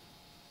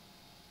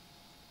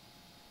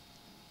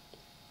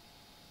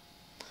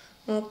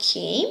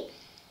 Okay.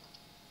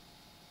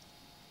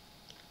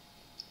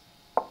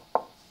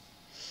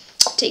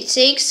 Take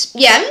 6.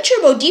 Yeah, I'm not sure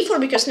about d4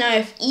 because now I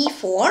have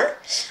e4.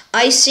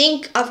 I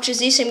think after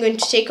this I'm going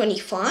to take on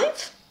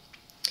e5.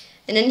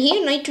 And then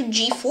here knight to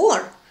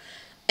g4.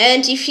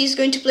 And if he's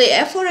going to play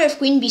f4, I have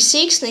queen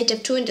b6, knight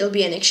f2, and there'll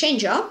be an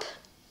exchange up.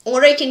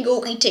 Or I can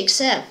go e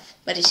takes f.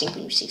 but I think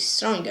queen b6 is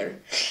stronger.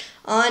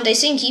 And I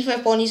think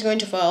e5 pawn is going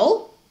to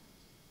fall.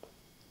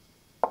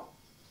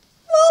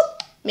 Well,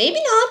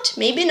 maybe not,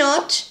 maybe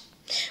not.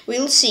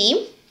 We'll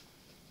see.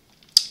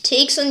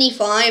 Takes on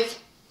e5.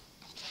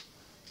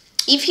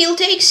 If he'll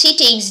take c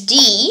takes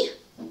d,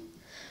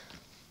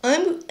 I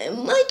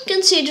might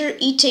consider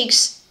e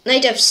takes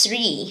knight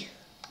f3.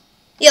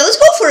 Yeah, let's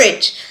go for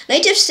it.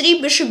 Knight f3,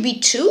 bishop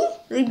b2,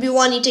 rook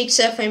b1, e takes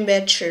f, I'm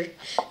better.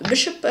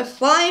 Bishop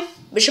f5,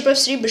 bishop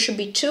f3, bishop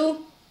b2.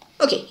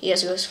 Okay, he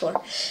just goes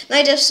for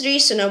knight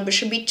f3, so now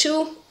bishop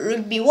b2,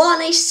 rook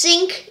b1, I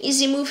think, is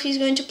the move he's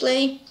going to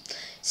play.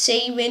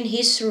 Saving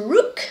his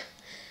rook.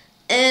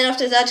 And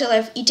after that, I'll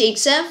have e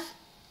takes f,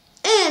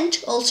 and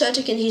also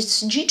attacking his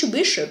g2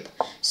 bishop.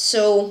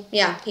 So,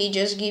 yeah, he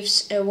just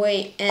gives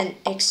away an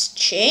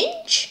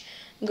exchange.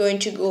 I'm going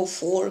to go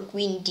for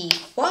queen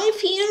d5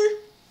 here.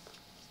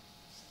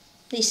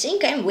 They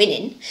think I'm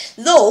winning,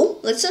 though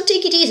let's not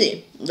take it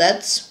easy.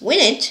 Let's win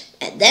it,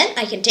 and then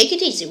I can take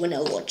it easy when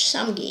I watch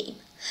some game.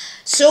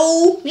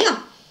 So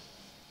yeah,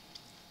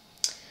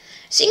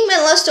 I think my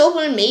last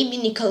opponent may be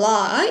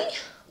Nikolai.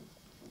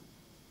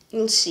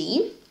 We'll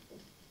see.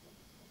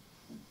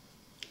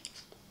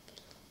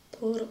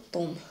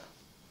 Boom.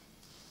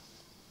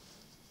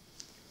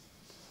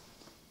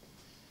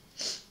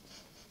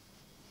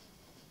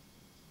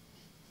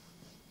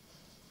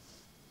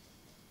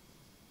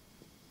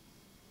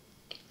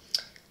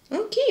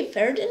 Okay,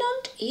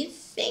 Ferdinand is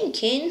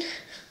thinking.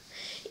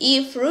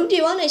 If rook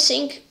d1, I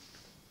think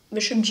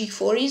bishop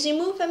g4 is the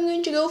move I'm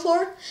going to go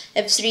for.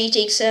 f3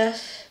 takes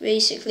f,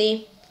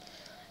 basically.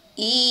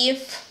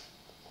 If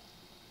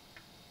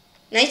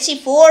knight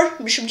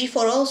c4, bishop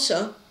g4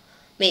 also,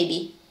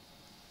 maybe.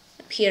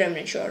 Up here I'm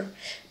not sure.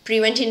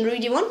 Preventing rook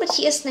d1, but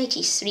he has knight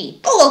e3.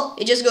 Oh well,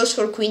 it just goes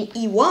for queen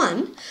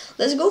e1.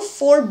 Let's go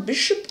for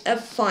bishop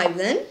f5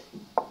 then.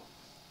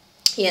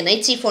 Yeah, knight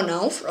c4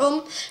 now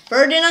from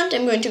Ferdinand.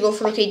 I'm going to go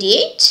for rook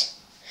d8.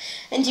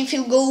 And if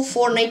he'll go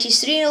for knight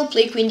e3, I'll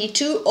play queen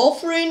d2,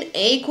 offering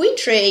a queen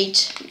trade.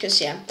 Because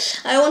yeah,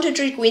 I want to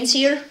trade queens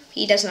here.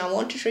 He does not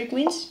want to trade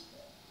queens.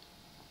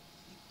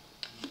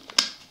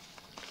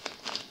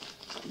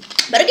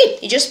 But okay,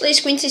 he just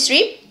plays queen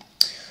c3.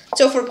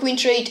 So for queen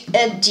trade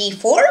at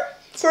d4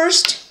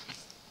 first.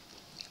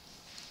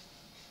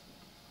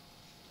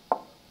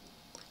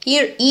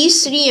 Here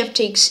e3, f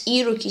takes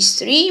e, rook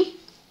e3.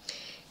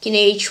 King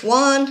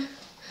h1,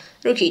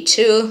 rook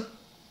e2,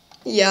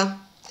 yeah,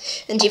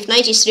 and if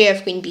knight e3, I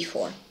have queen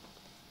b4.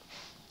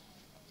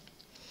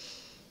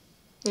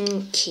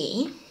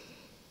 Okay,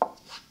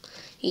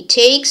 he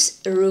takes,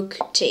 rook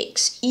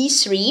takes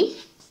e3,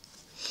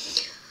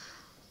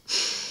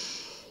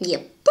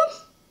 yep.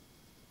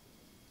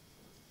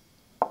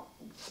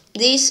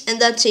 This and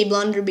that's a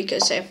blunder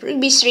because I have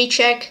rook b3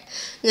 check,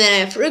 then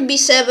I have rook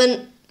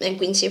b7, then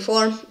queen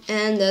c4,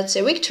 and that's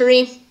a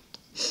victory.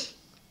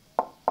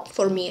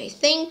 For me, I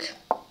think.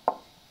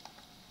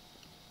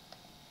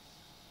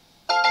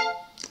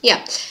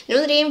 Yeah,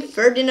 another game,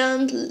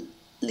 Ferdinand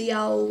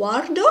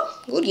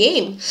Liawardo. Good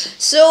game.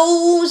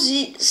 So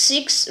the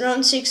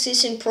round 6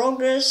 is in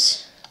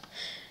progress.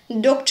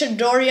 Dr.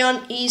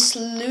 Dorian is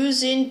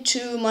losing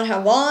to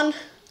Madhavan.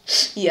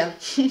 Yeah,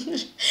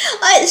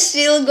 I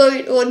still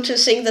want to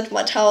think that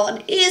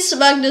Madhavan is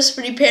Magnus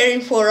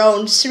preparing for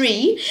round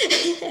 3.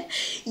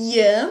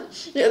 Yeah,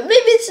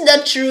 maybe it's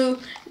not true,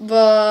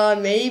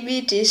 but maybe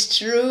it is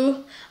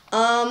true.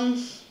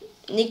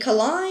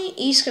 Nikolai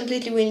is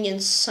completely winning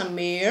against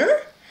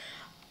Samir.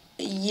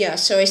 Yeah,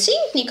 so I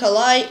think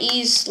Nikolai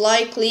is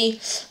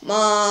likely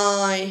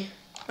my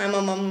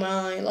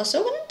last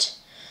opponent.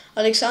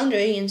 Alexander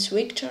against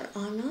Victor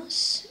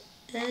Anas.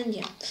 And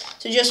yeah,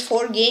 so just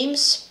 4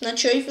 games. Not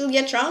sure if we'll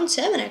get round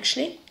 7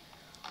 actually.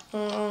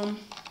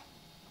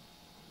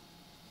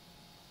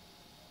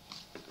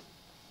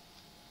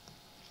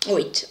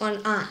 Wait,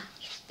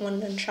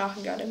 one Shah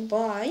got a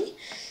bye.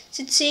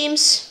 So it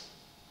seems.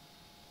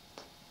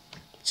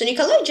 So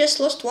Nikolai just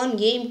lost 1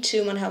 game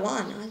to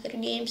Madhavan. Other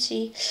games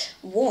he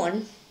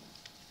won.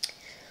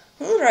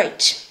 All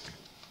right.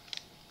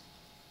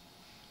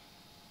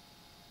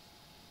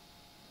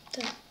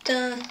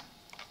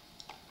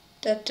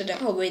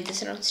 Oh wait,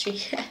 this is round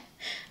 3.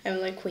 I'm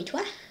like, wait,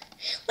 what?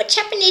 What's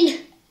happening?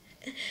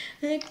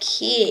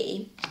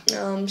 Okay.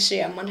 So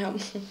yeah,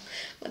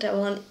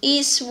 Madhavan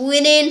is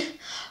winning.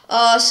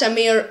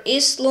 Samir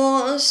is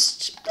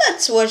lost.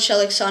 Let's watch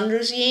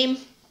Alexander's game.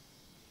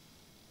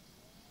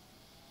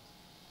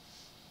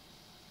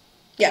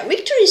 Yeah,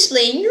 Victor is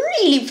playing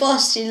really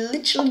fast. He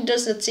literally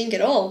does not think at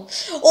all.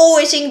 Oh,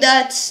 I think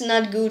that's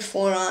not good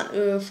for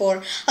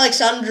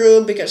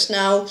Alexandru, because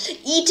now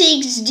e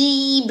takes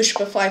d,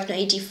 bishop f5,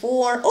 knight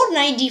d4, or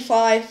knight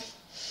d5.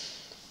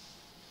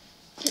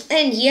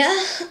 And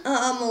yeah,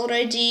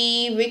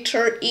 already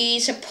Victor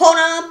is a pawn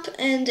up,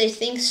 and I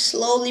think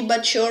slowly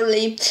but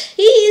surely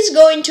he is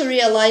going to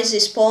realize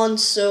his pawn.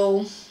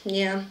 So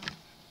yeah.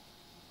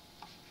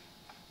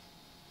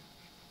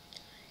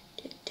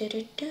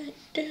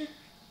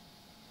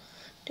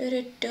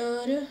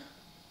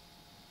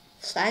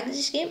 flag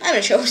this game? I'm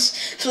not sure.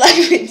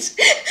 Flag wins.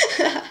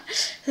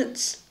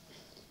 That's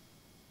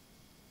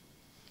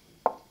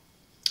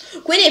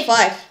Queen a5.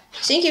 I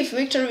think if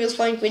Victor will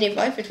find Queen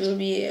a5, it will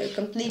be a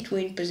complete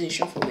win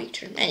position for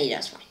Victor, and he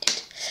does find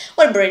it.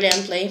 What a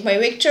brilliant play by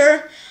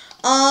Victor.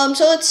 So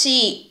let's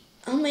see,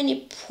 how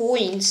many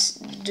points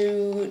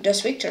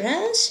does Victor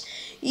has?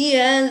 He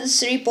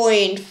has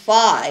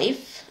 3.5.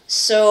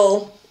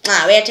 So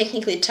we are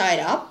technically tied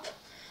up.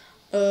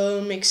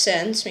 Makes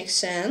sense.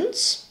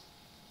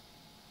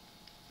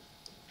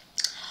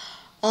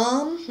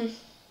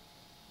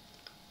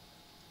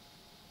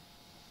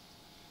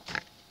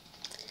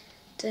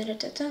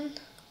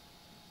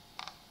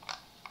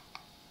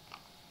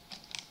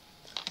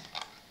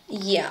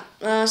 Yeah,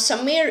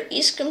 Samir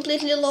is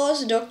completely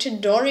lost. Dr.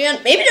 Dorian,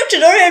 maybe Dr.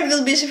 Dorian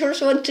will be the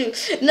first one to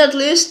not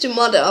lose to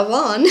Mother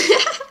Avan.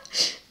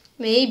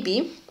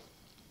 Maybe.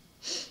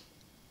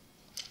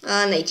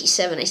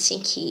 97, I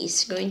think he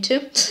is going to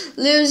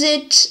lose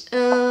it.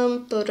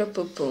 King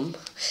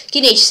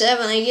h7,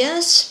 I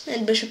guess,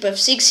 and bishop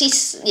f6.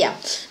 He's, yeah,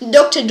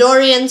 Dr.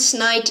 Dorian's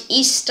knight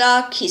is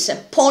stuck. He's a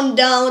pawn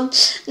down.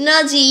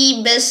 Not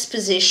the best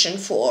position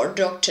for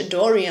Dr.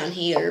 Dorian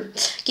here.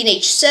 King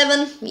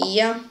h7,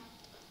 yeah,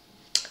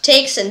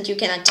 takes, and you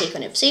cannot take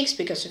on f6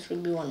 because it will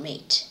be one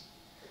mate.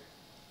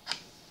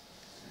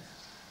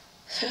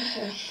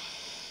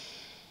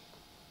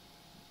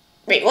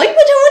 Wait, what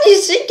are you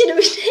thinking of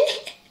it?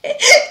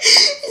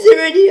 Is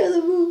there any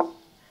other move?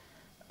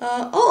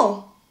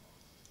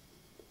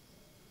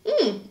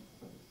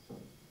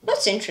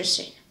 That's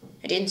interesting.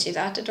 I didn't see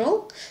that at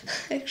all.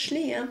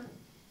 Actually, yeah.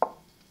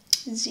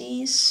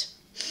 These.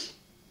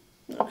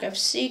 Rook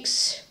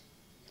f6.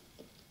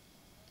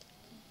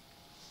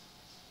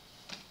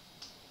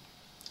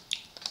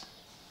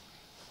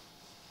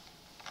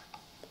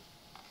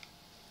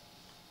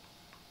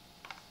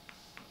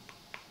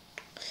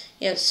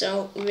 Yeah,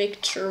 so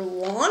Victor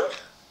won. I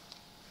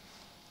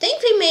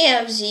think we may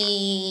have the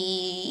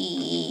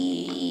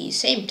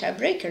same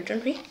tiebreaker,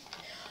 don't we?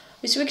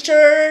 With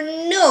Victor,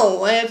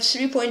 no, I have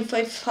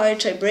 3.5 higher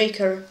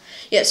tiebreaker.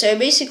 Yeah, so I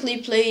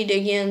basically played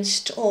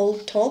against all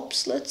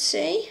tops, let's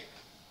say.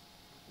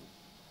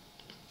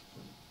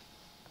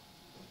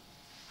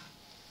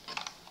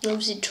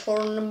 Of the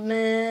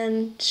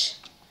tournament.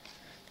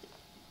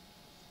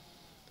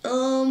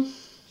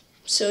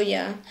 So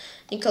yeah,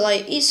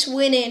 Nikolai is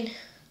winning.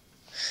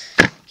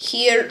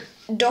 Here,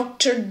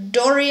 Dr.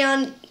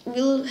 Dorian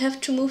will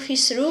have to move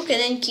his rook, and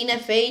then King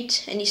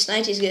f8, and his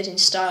knight is getting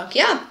stuck.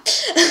 Yeah.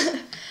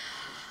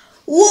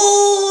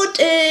 What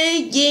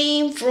a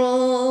game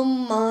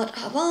from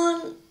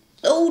Madhavan.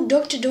 Oh,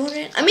 Dr.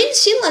 Dorian. I mean,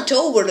 it's still not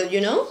over, you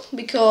know,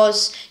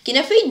 because King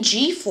f8,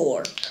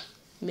 g4.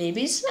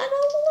 Maybe it's not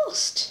all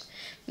lost.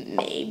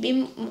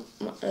 Maybe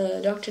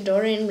Dr.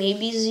 Dorian may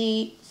be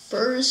the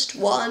first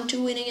one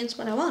to win against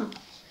Madhavan.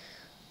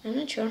 I'm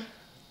not sure.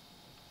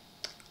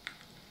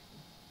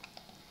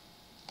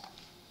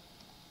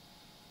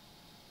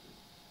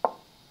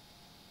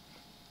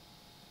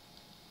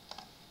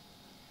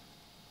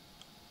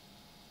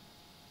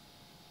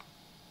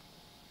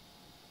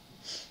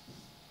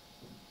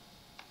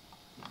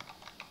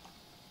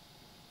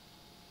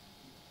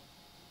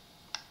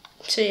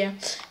 So yeah,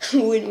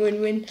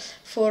 win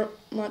for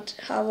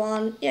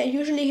Madhavan. Yeah,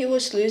 usually he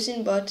was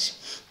losing, but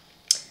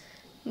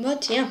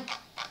yeah,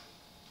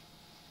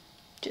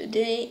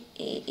 today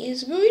he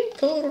is going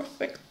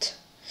perfect.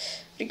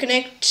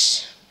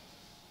 Reconnect.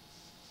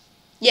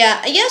 Yeah,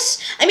 I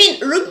guess. I mean,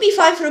 rook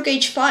b5, rook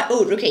h5.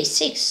 Oh, rook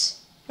h6.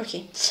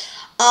 Okay.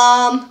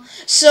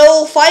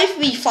 So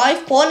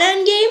 5v5 pawn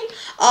endgame.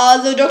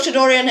 The Dr.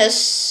 Dorian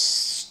has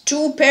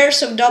two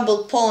pairs of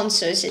double pawns,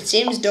 so it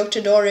seems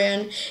Dr.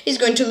 Dorian is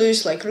going to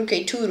lose like rook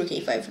a2, rook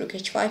a5, rook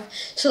h5.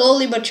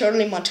 Slowly but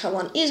surely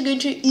Madhavan is going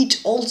to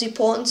eat all the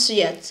pawns. So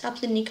yeah,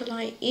 Chaplin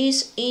Nikolai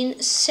is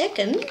in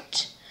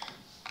second.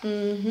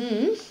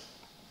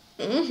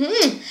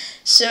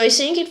 So I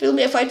think it will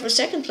be a fight for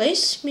second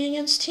place, me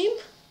against him.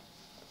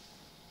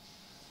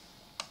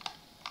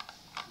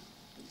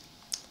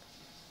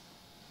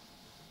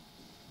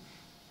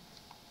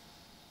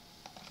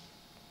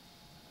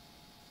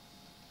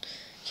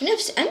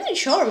 I'm not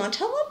sure,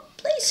 Madhavan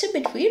plays a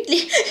bit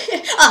weirdly.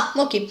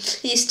 Okay,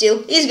 he's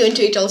going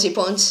to eat all the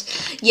pawns.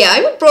 Yeah,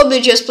 I would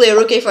probably just play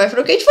rook a5,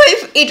 rook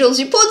h5, eat all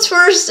the pawns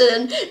first,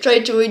 and try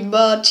to win,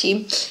 but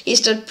he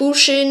started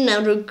pushing.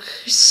 Now rook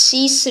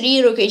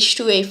c3, rook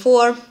h2,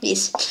 a4.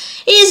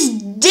 He's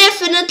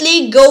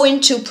definitely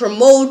going to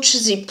promote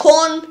the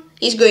pawn.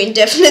 He's going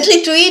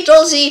definitely to eat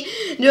all the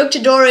Dr.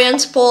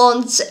 Dorian's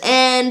pawns,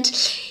 and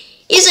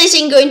is, I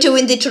think, going to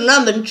win the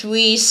tournament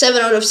with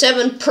 7 out of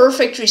 7,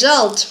 perfect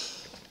result.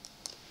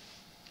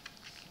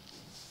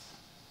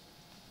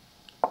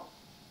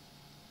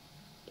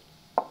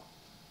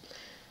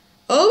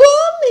 Oh,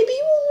 well, maybe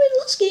he will win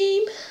last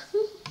game.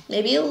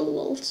 Maybe he'll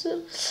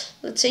also,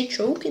 let's say,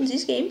 choke in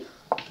this game.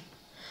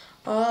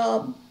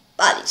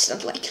 But it's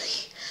not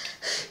likely.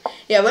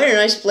 Yeah, very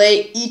nice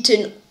play,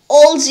 eating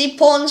all the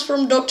pawns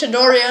from Dr.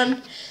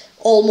 Dorian.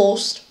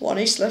 Almost, one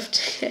is left.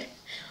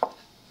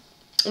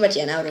 But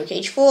yeah, now rook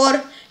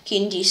h4,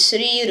 king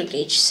d3, rook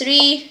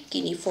h3,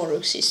 king e4,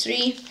 rook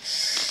c3.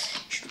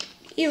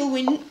 He'll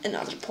win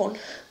another pawn.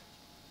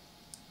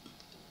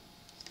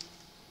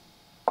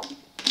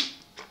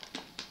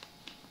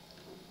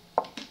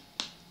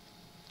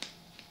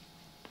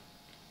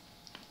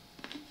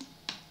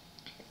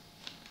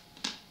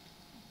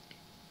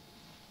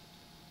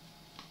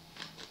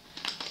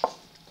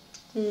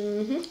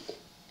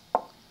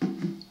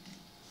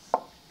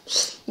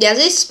 Yeah,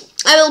 this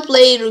I will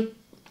play rook.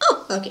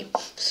 Oh, okay.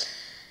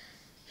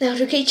 Now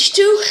rook h2.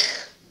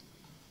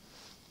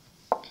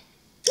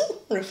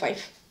 Rook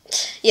 5.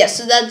 Yeah,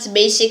 so that's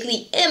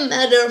basically a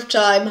matter of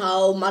time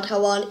how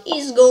Madhavan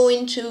is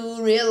going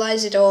to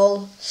realize it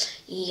all.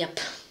 Yep.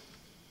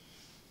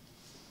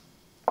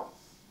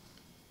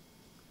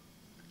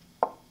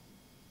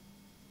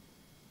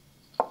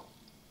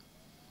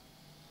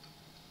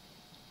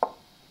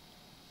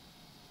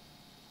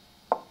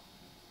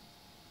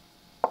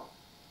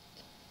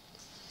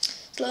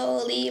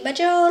 Slowly but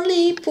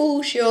surely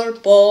push your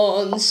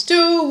pawns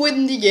to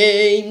win the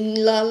game.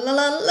 La la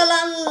la la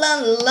la la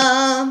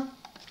la.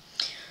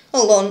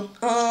 Hold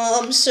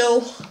on.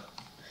 So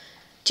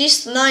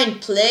just 9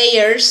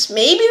 players.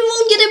 Maybe we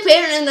won't get a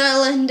pair and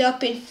I'll end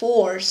up in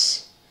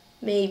 4s.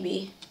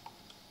 Maybe.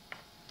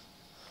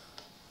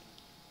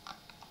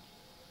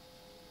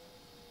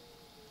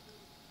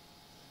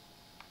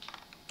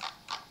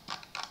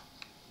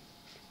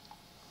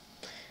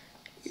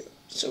 Yeah,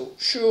 so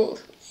sure.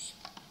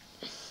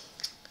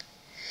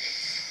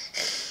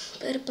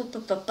 I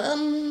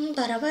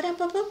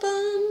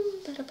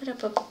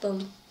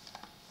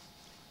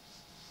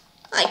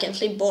can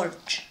flip board.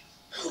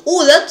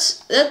 Oh,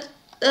 that's look,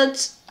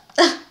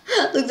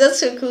 that's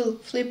so cool.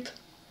 Flip.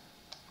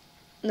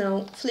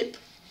 No, flip.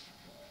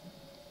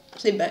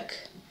 Flip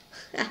back.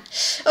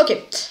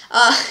 Okay.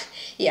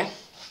 Yeah.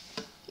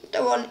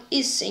 That one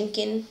is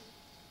sinking.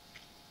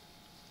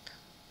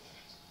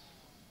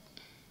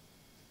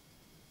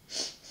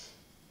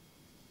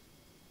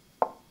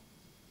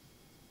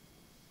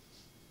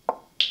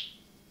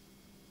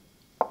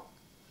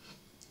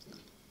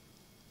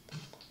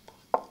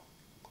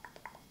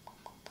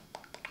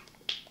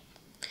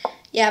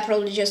 Yeah,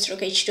 probably just rook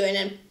h2 and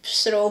then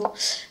throw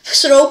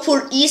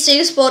poor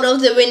e6 part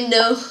of the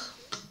window.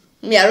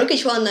 Yeah, rook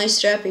h1, nice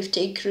trap if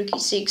take rook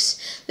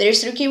e6. There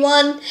is rook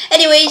e1.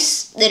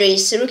 Anyways, there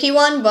is rook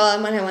e1,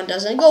 but Madhavan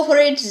doesn't go for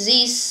it.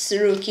 This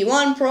rook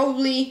e1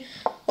 probably,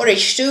 or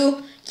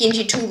h2, king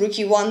g2, rook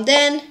e1,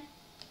 then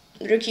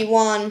rook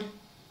e1,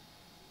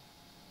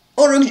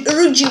 or rook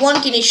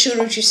g1, king h2,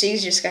 rook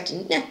g6, just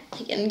cutting. Yeah,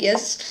 I can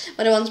guess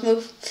Madhavan's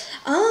move.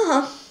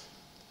 Ah.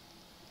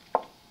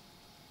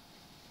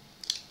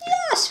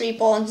 3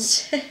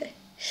 pawns.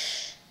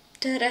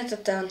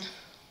 Da-da-da-da.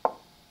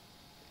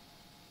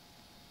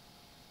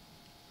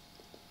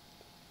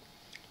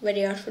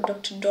 Very hard for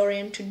Dr.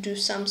 Dorian to do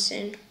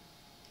something.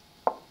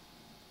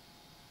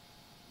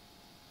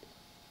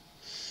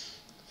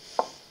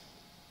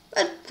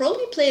 I'd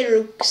probably play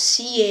rook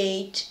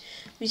c8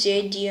 with the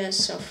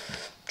ideas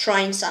of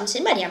trying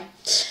something, but yeah.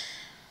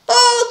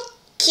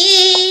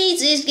 Okay,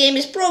 this game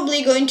is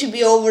probably going to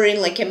be over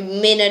in like a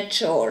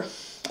minute or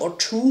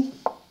 2.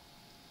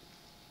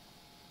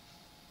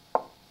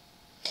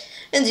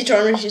 And the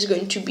tournament is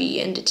going to be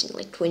ended in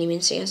like 20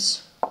 minutes,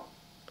 yes.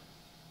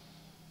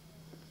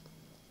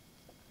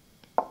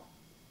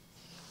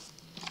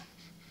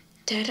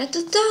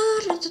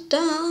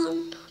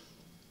 Da-da-da-da-da-da-dun.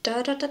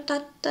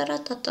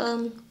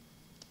 Da-da-da-da-da-da-dun.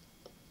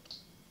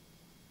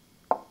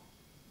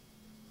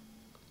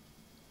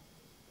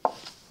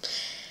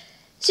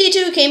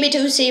 C2, king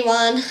b2,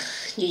 c1,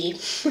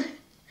 GG.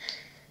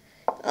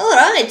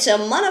 Alright, so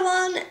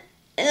Madhavan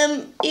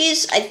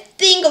is, I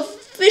think,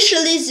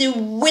 officially the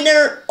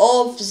winner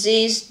of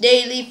this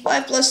daily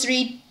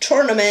 5+3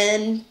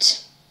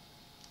 tournament.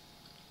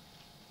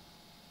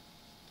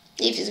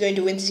 If he's going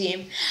to win this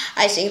game,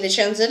 I think the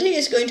chances that he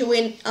is going to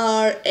win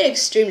are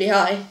extremely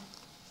high.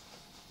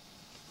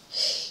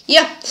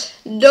 Yeah,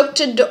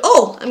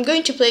 oh, I'm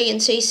going to play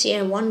against AC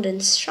and Wanden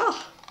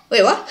Shah.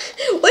 Wait, what?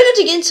 Why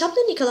not against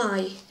Sapna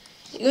Nikolai?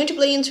 You're going to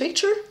play against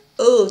Victor?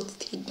 Oh,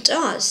 he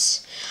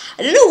does.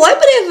 I don't know why,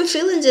 but I have a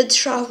feeling that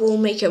Shah will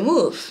make a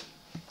move.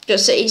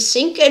 Because I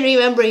think I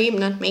remember him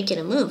not making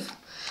a move.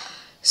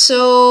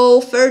 So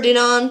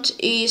Ferdinand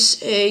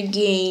is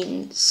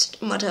against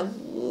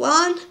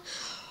Madhavan.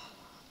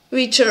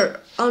 Victor,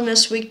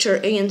 honest Victor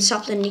against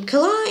Sapna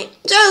Nikolai.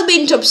 That'll be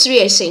in top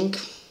 3, I think.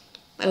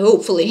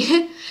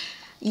 Hopefully.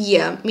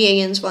 Yeah,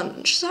 me against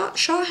Wanden Shah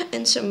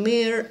and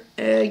Samir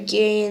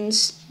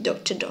against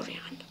Dr. Dorian.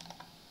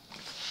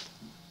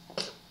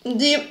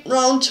 The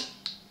round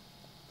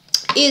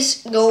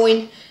is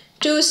going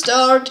to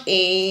start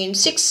in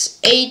 6,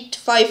 8,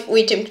 5,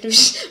 wait,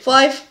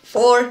 5,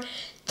 4,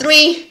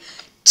 3,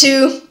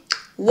 2,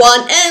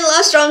 1, and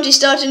last round is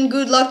starting.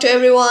 Good luck to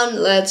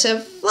everyone. Let's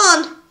have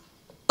fun.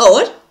 Oh,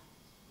 what?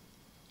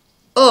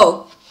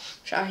 Oh,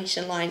 Shah is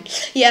online.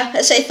 Yeah,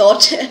 as I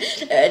thought,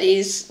 it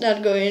is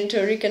not going to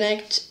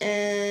reconnect.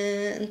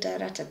 And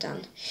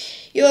ta-ra-ta-tan.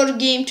 Your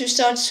game to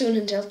start soon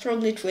until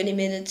probably 20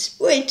 minutes.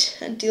 Wait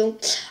until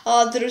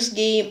others'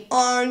 game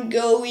are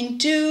going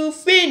to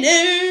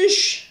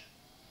finish.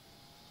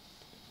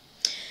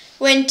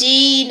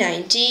 20,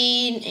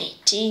 19,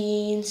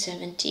 18,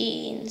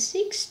 17,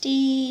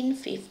 16,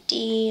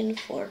 15,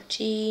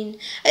 14.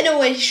 I know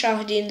why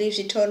Shahdin leaves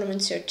the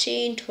tournament.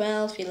 13,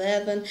 12,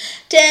 11,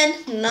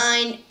 10,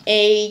 9,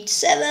 8,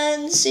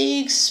 7,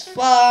 6,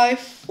 5,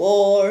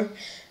 4,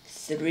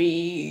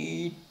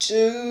 3,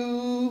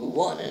 2,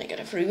 1. And I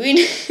got a free win.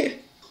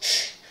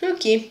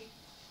 Okay.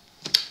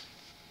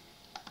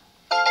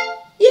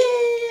 Yeah,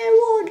 I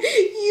won.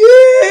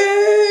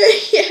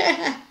 Yeah.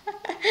 Yeah.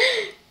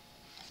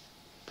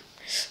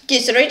 Okay,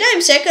 so right now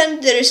I'm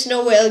second. There is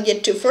no way I'll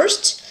get to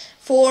first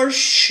for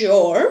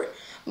sure,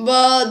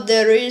 but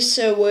there is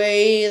a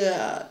way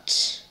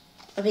that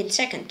I'll be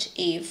second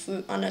if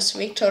Anas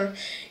Victor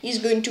is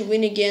going to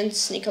win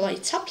against Nikolai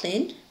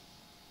Tsaplin.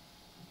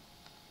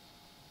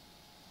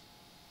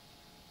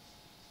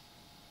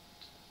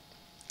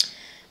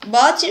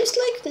 But seems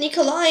like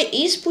Nikolai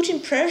is putting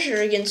pressure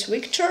against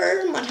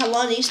Victor.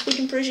 Madhavan is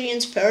putting pressure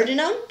against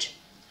Ferdinand.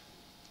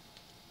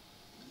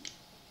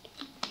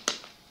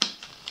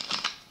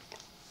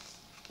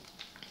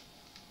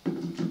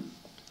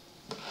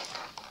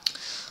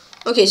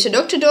 Okay, so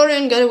Dr.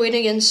 Dorian got a win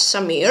against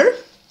Samir.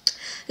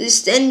 The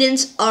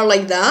standings are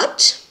like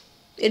that.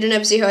 I don't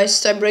have the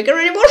highest tiebreaker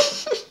anymore.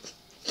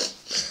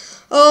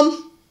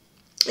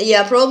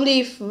 Yeah, probably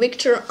if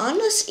Victor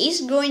Anas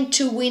is going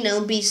to win,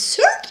 I'll be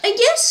third, I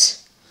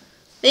guess.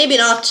 Maybe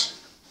not.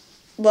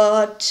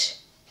 But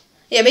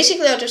yeah,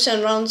 basically out of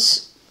 7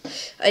 rounds,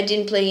 I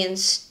didn't play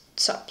against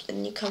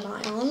Tsaplin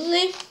Nikolai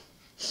only.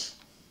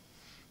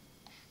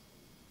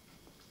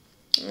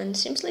 And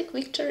seems like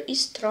Victor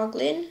is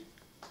struggling.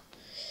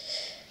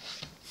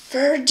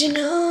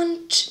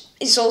 Ferdinand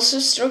is also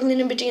struggling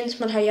a bit against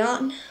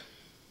Madhayan.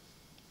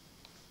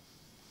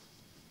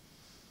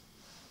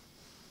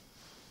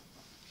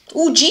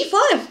 Ooh,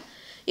 G5!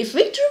 If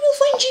Victor will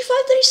find G5,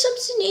 there is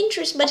something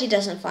interesting, but he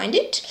doesn't find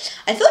it.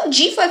 I thought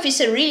G5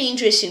 is a really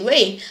interesting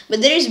way,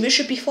 but there is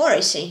Bishop E4, I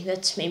say.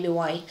 That's maybe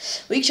why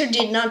Victor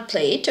did not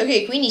play it.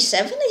 Okay, Queen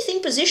E7, I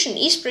think position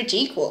is pretty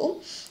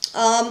equal.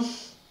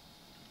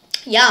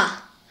 Yeah.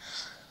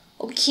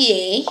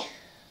 Okay.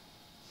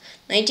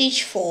 Knight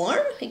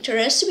H4. Victor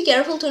has to be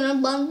careful to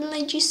not blunder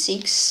Knight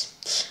G6.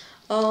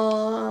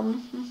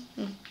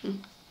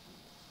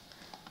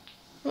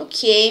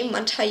 Okay,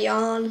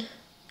 Madhayan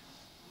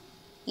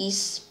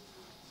is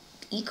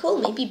equal,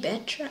 maybe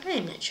better,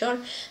 I'm not sure.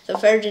 So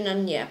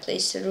Ferdinand, yeah,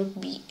 plays the rook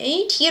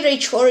b8. Here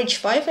h4,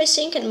 h5, I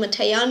think, and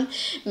Madhayan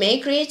may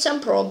create some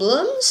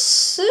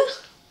problems.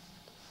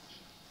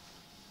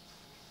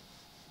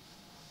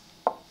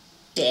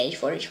 Yeah,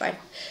 h4, h5.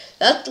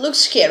 That looks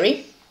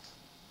scary.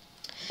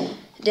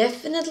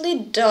 Definitely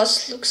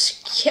does look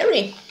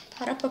scary.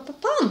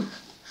 Pa-ra-pa-pa-pam.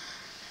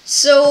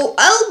 So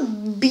I'll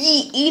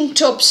be in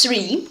top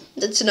 3.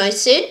 That's a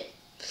nice thing.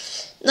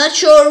 Not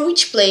sure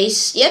which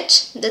place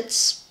yet.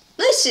 That's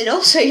nice thing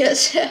also,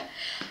 yes.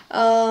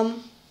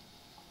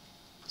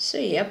 So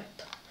yep.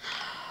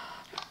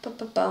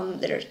 Pa-pa-pam.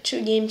 There are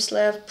 2 games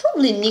left.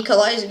 Probably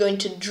Nikolai is going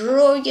to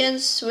draw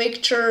against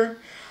Victor.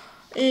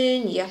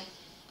 And yeah.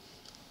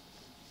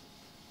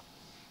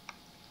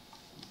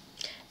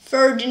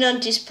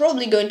 Ferdinand is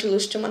probably going to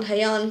lose to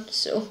Madhayan,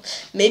 so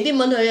maybe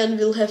Madhayan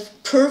will have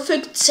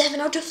perfect 7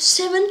 out of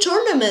 7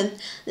 tournament.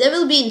 That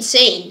will be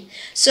insane.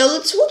 So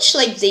let's watch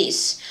like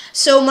this.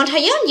 So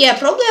Madhayan, yeah,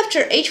 probably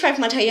after h5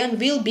 Madhayan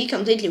will be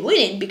completely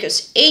winning,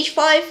 because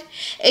h5,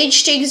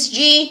 h takes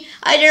g,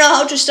 I don't know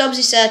how to stop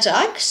this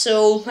attack,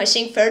 so I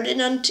think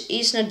Ferdinand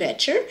is not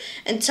better.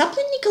 And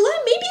Tsaplin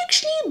Nikolai maybe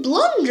actually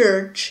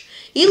blundered.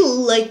 He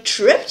like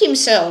trapped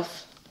himself.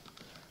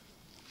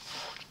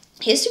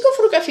 He has to go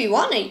for rook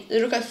f1,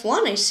 rook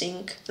f1, I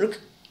think. Rook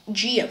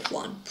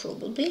gf1,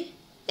 probably.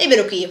 Maybe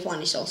rook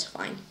e1 is also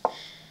fine.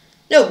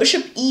 No,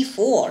 bishop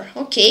e4.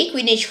 Okay,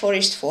 queen h4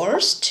 is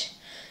forced.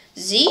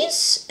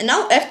 This, and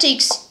now f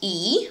takes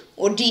e,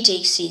 or d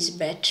takes e is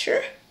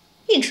better.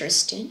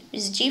 Interesting.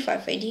 This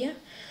g5 idea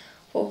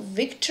for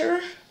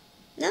Victor.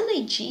 Now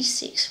knight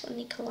g6 for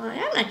Nikolai.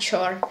 I'm not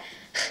sure.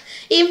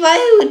 If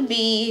I would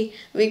be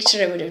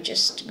Victor, I would have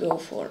just go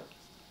for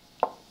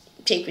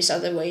take this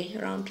other way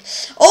around.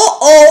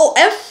 Oh,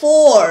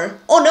 f4.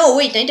 Oh no,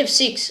 wait, knight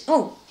f6.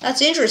 Oh,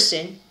 that's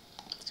interesting.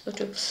 Let's go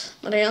to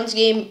Madhayan's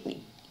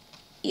game.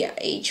 Yeah,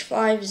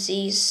 h5,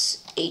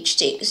 this, h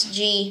takes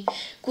g,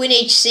 queen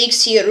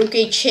h6 here, rook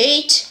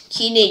h8,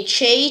 king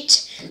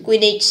h8,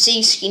 queen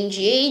h6, king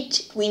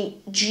g8,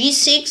 queen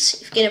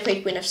g6, if king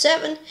f8, queen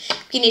f7,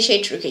 king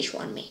h8, rook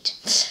h1 mate.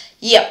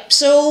 Yep,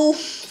 so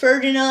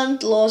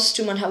Ferdinand lost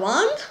to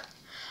Madhayan.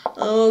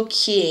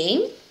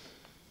 Okay.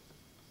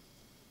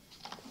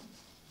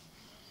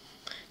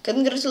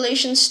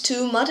 Congratulations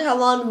to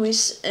Madhayan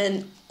with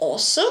an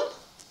awesome,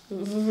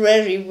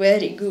 very,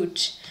 very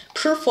good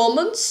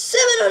performance,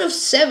 7 out of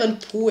 7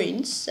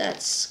 points.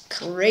 That's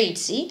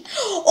crazy.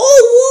 Oh,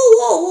 whoa,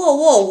 whoa, whoa,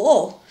 whoa,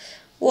 whoa.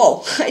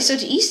 Whoa, I thought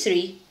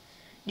e3.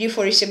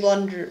 d4 is a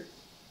blunder.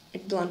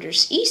 It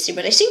blunders e3,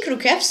 but I think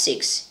rook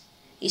f6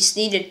 is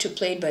needed to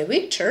play it by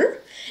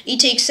Victor. E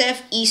takes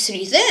f,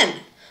 e3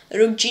 then.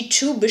 Rook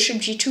g2, bishop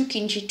g2,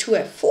 king g2,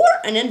 f4,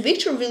 and then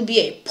Victor will be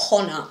a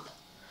pawn up.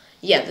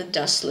 Yeah, that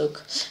does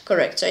look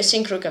correct. So I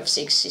think rook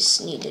f6 is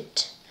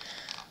needed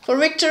for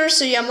Victor.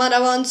 So Yamada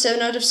won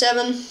 7 out of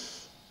 7.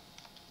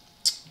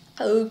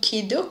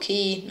 Okie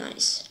dokie,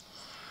 nice.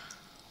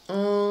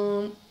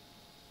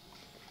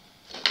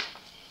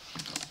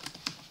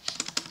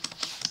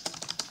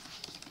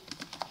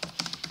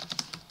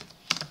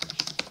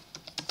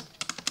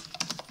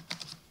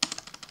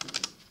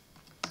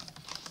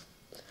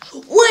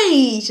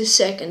 Wait a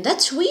second,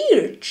 that's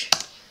weird.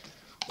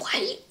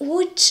 Why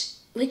would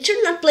Victor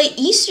not play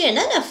e3 and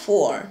then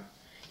f4?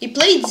 He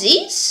played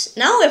this,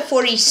 now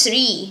f4,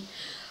 e3.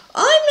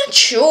 I'm not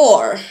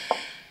sure.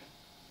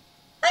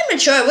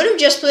 I would have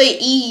just played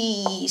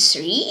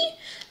e3,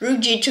 rook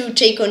g2,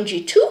 take on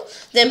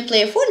g2, then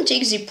play f4 and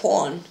take the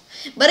pawn.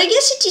 But I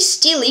guess it is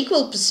still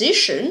equal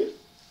position.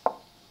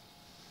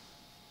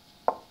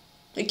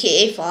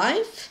 Okay,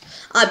 a5.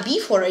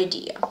 b4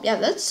 idea. Yeah,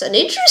 that's an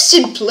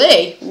interesting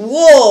play.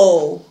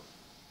 Whoa.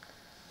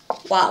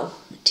 Wow.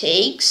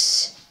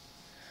 Takes.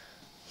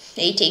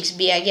 A takes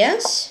b, I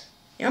guess.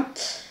 Yep.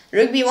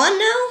 Rook b1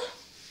 now.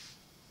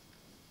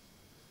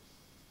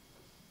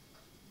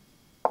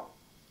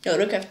 No,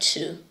 rook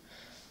f2.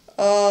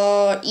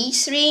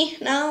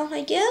 E3 now,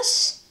 I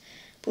guess.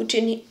 Put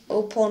in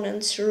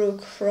opponent's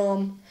rook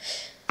from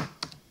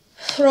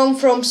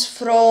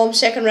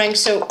second rank.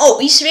 So, oh,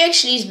 e3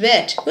 actually is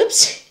bad.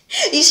 Whoops.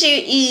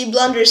 e3, he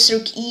blunders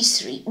rook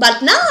e3.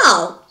 But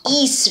now,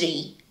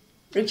 e3.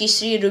 Rook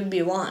e3, rook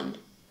b1.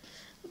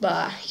 But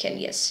I can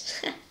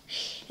guess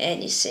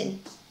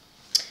anything.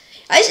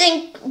 I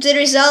think the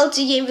result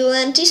the game will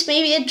end is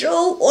maybe a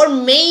draw, or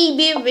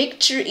maybe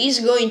Victor is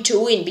going to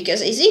win,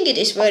 because I think it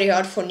is very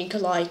hard for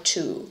Nikolai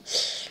to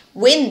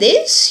win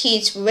this.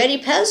 He's very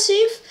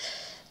passive,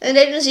 and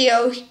I don't see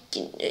how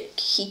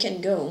he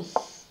can go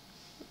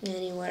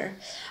anywhere.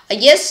 I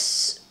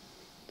guess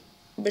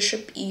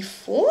bishop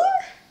e4?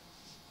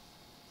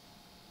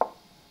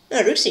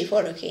 No, rook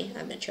c4, okay,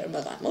 I'm not sure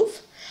about that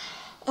move.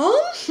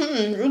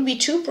 Rook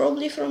b2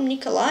 probably from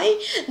Nikolai.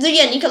 Though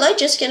yeah, Nikolai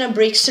just cannot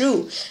break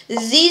through.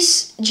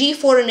 These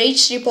g4 and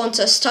h3 pawns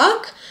are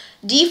stuck.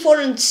 d4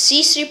 and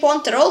c3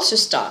 pawns are also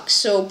stuck.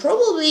 So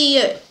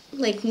probably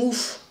like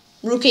move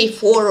rook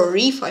a4 or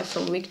e5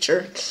 from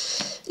Victor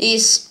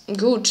is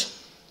good.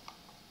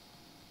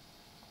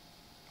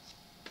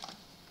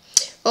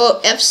 Oh,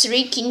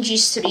 f3, king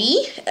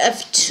g3,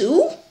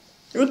 f2,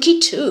 rook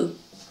e2.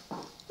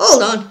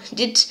 Hold on,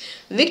 did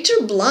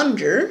Victor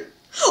blunder?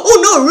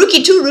 Oh no, rook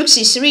e2, rook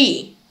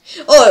c3.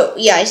 Oh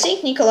yeah, I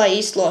think Nikolai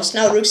is lost.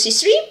 Now rook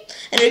c3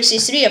 and rook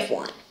c3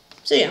 f1.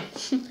 So yeah,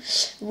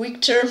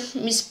 Victor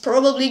is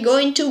probably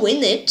going to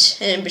win it.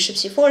 And bishop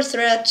c4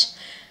 threat.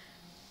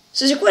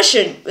 So the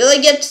question, will I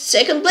get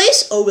second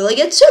place or will I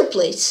get third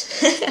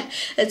place?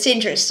 That's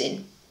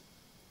interesting.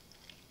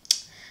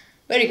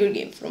 Very good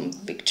game from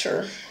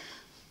Victor.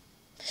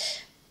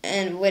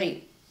 And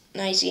very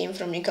nice game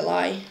from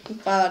Nikolai,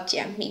 but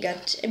yeah, he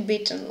got a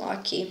bit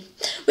unlucky.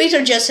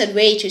 Victor just had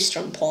way too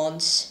strong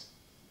pawns.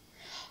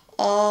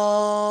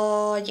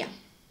 Yeah.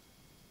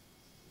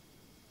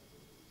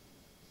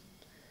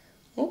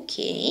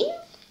 Okay,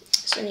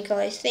 so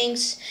Nikolai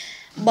thinks,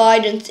 but I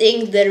don't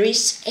think there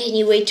is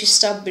any way to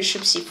stop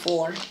bishop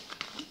c4.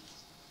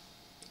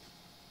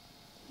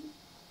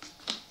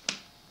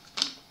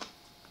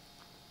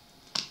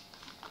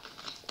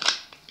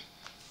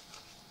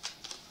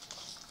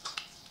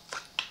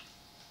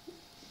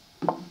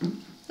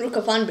 Rook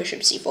f1,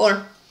 bishop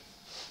c4,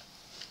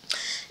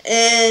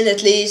 and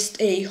at least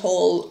a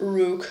whole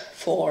rook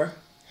for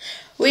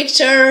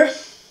Victor.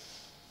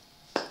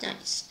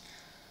 Nice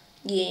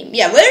game.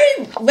 Yeah,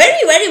 very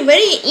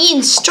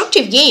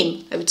instructive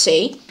game, I would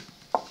say.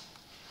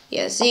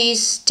 Yes,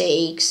 this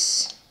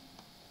takes.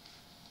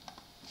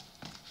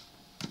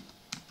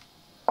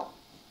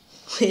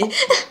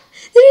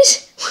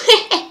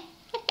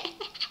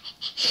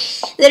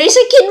 there is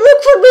a king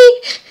rook for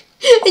me.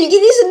 And he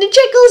is in the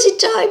check all the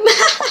time.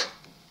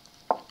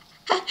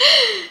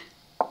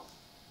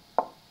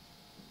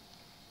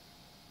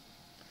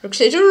 Rook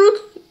c2,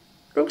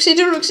 rook c2,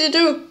 rook c2,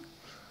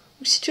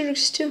 rook c2, rook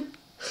c2.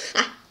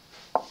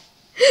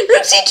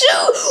 Rook c2!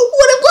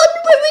 What a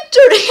blunder by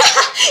Victor!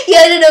 Yeah,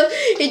 I don't know.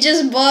 He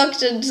just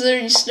balked and there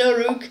is no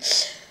rook.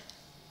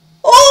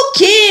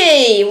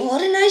 Okay,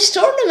 what a nice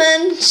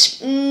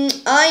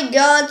tournament. I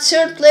got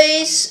third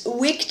place.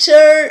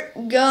 Victor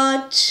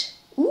got.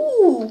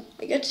 Ooh,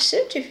 I got a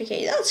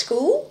certificate. That's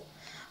cool.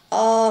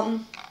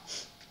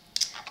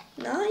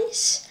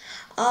 Nice.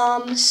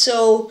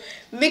 So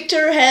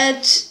Victor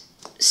had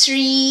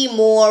 3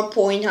 more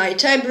point high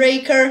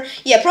tiebreaker.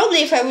 Yeah,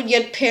 probably if I would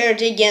get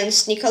paired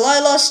against Nikolai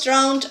last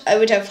round, I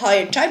would have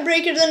higher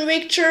tiebreaker than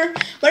Victor.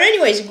 But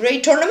anyways,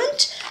 great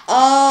tournament.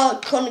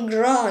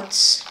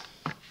 Congrats.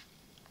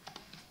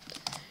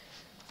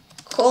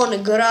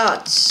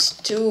 Congrats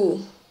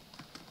to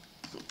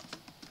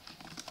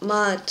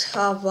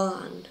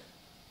Madhavan.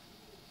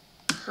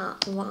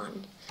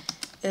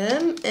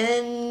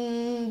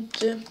 And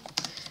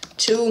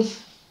to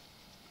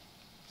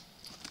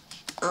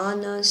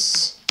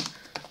Anna's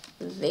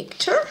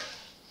Victor.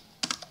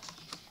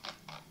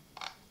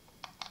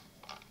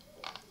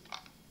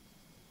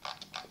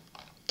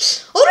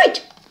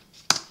 Alright,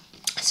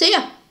 so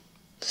yeah,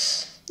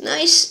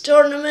 nice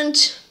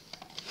tournament.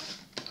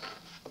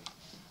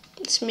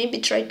 Let's maybe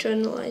try to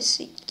analyze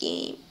the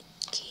game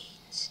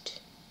against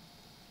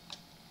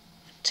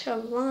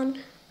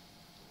Taiwan.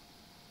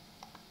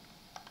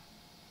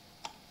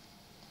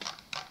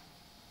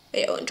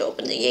 Wait, I want to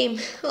open the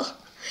game.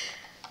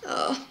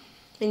 I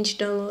need to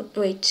download.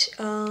 Wait.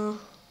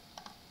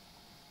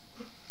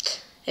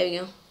 There we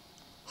go.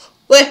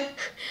 Where?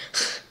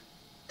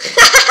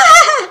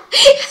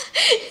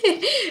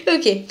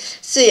 Okay.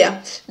 So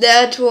yeah,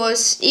 that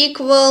was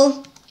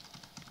equal.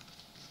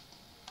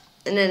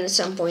 And then at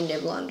some point they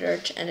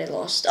blundered and they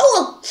lost. Oh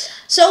well.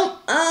 So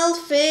I'll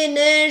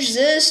finish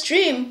the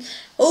stream.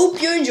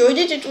 Hope you enjoyed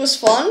it. It was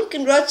fun.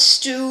 Congrats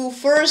to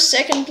first,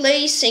 second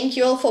place. Thank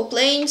you all for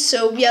playing.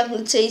 So yeah,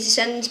 let's say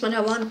Descendants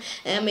Madhavan,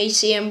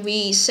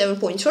 ACMV 7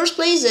 points first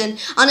place, and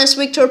Anna's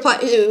Victor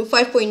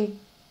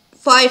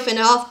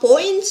 5.5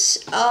 points.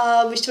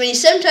 With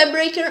 27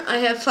 tiebreaker, I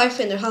have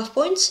 5.5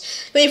 points.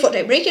 24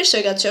 tiebreaker, so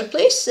I got third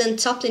place. Then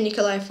Taplin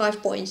Nikolai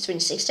 5 points,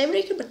 26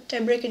 tiebreaker, but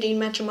tiebreaker didn't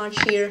matter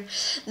much here.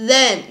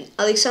 Then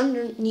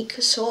Alexander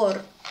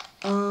Nikosor.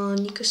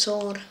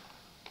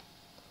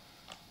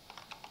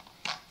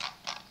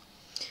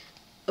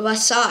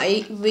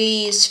 Vasai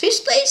with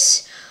 5th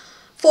place,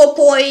 4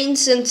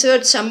 points, and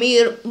third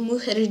Samir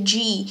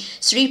Mukherjee,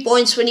 3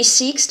 points,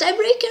 26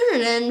 tiebreaker,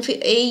 and then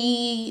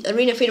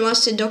Arena FIDE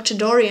Master Dr.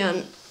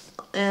 Dorian,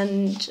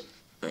 and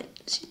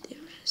let's see the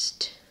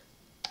rest.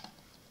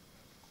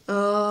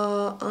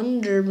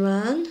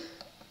 Underman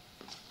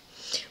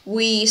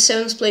with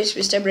 7th place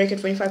with tiebreaker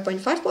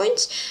 25.5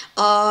 points,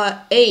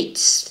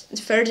 8th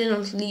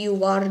Ferdinand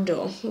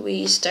Liuardo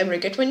with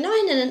tiebreaker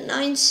 29, and then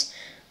 9th.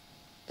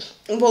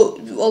 Well,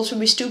 also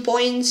with 2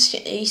 points,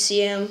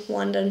 ACM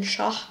Wandan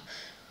Shah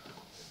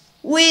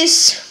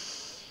with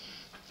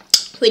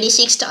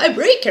 26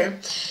 tiebreaker.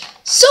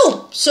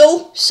 So,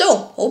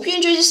 hope you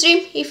enjoyed the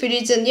stream. If you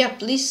did, then yeah,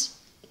 please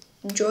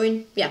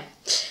join. Yeah.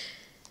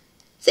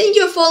 Thank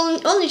you for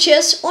following Only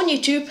Chess on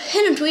YouTube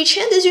and on Twitch.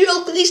 And as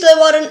usual, please like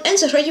button and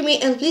subscribe to me,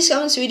 and please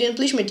comment this video and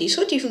please my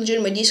Discord. If you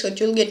join my Discord,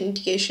 you'll get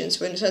notifications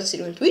when I start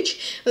streaming on Twitch,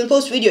 when I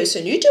post videos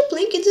on YouTube,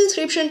 link in the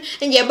description.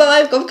 And yeah,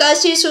 bye bye,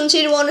 guys, see you soon,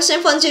 see you tomorrow,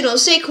 same fun, see you,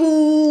 stay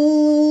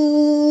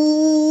cool.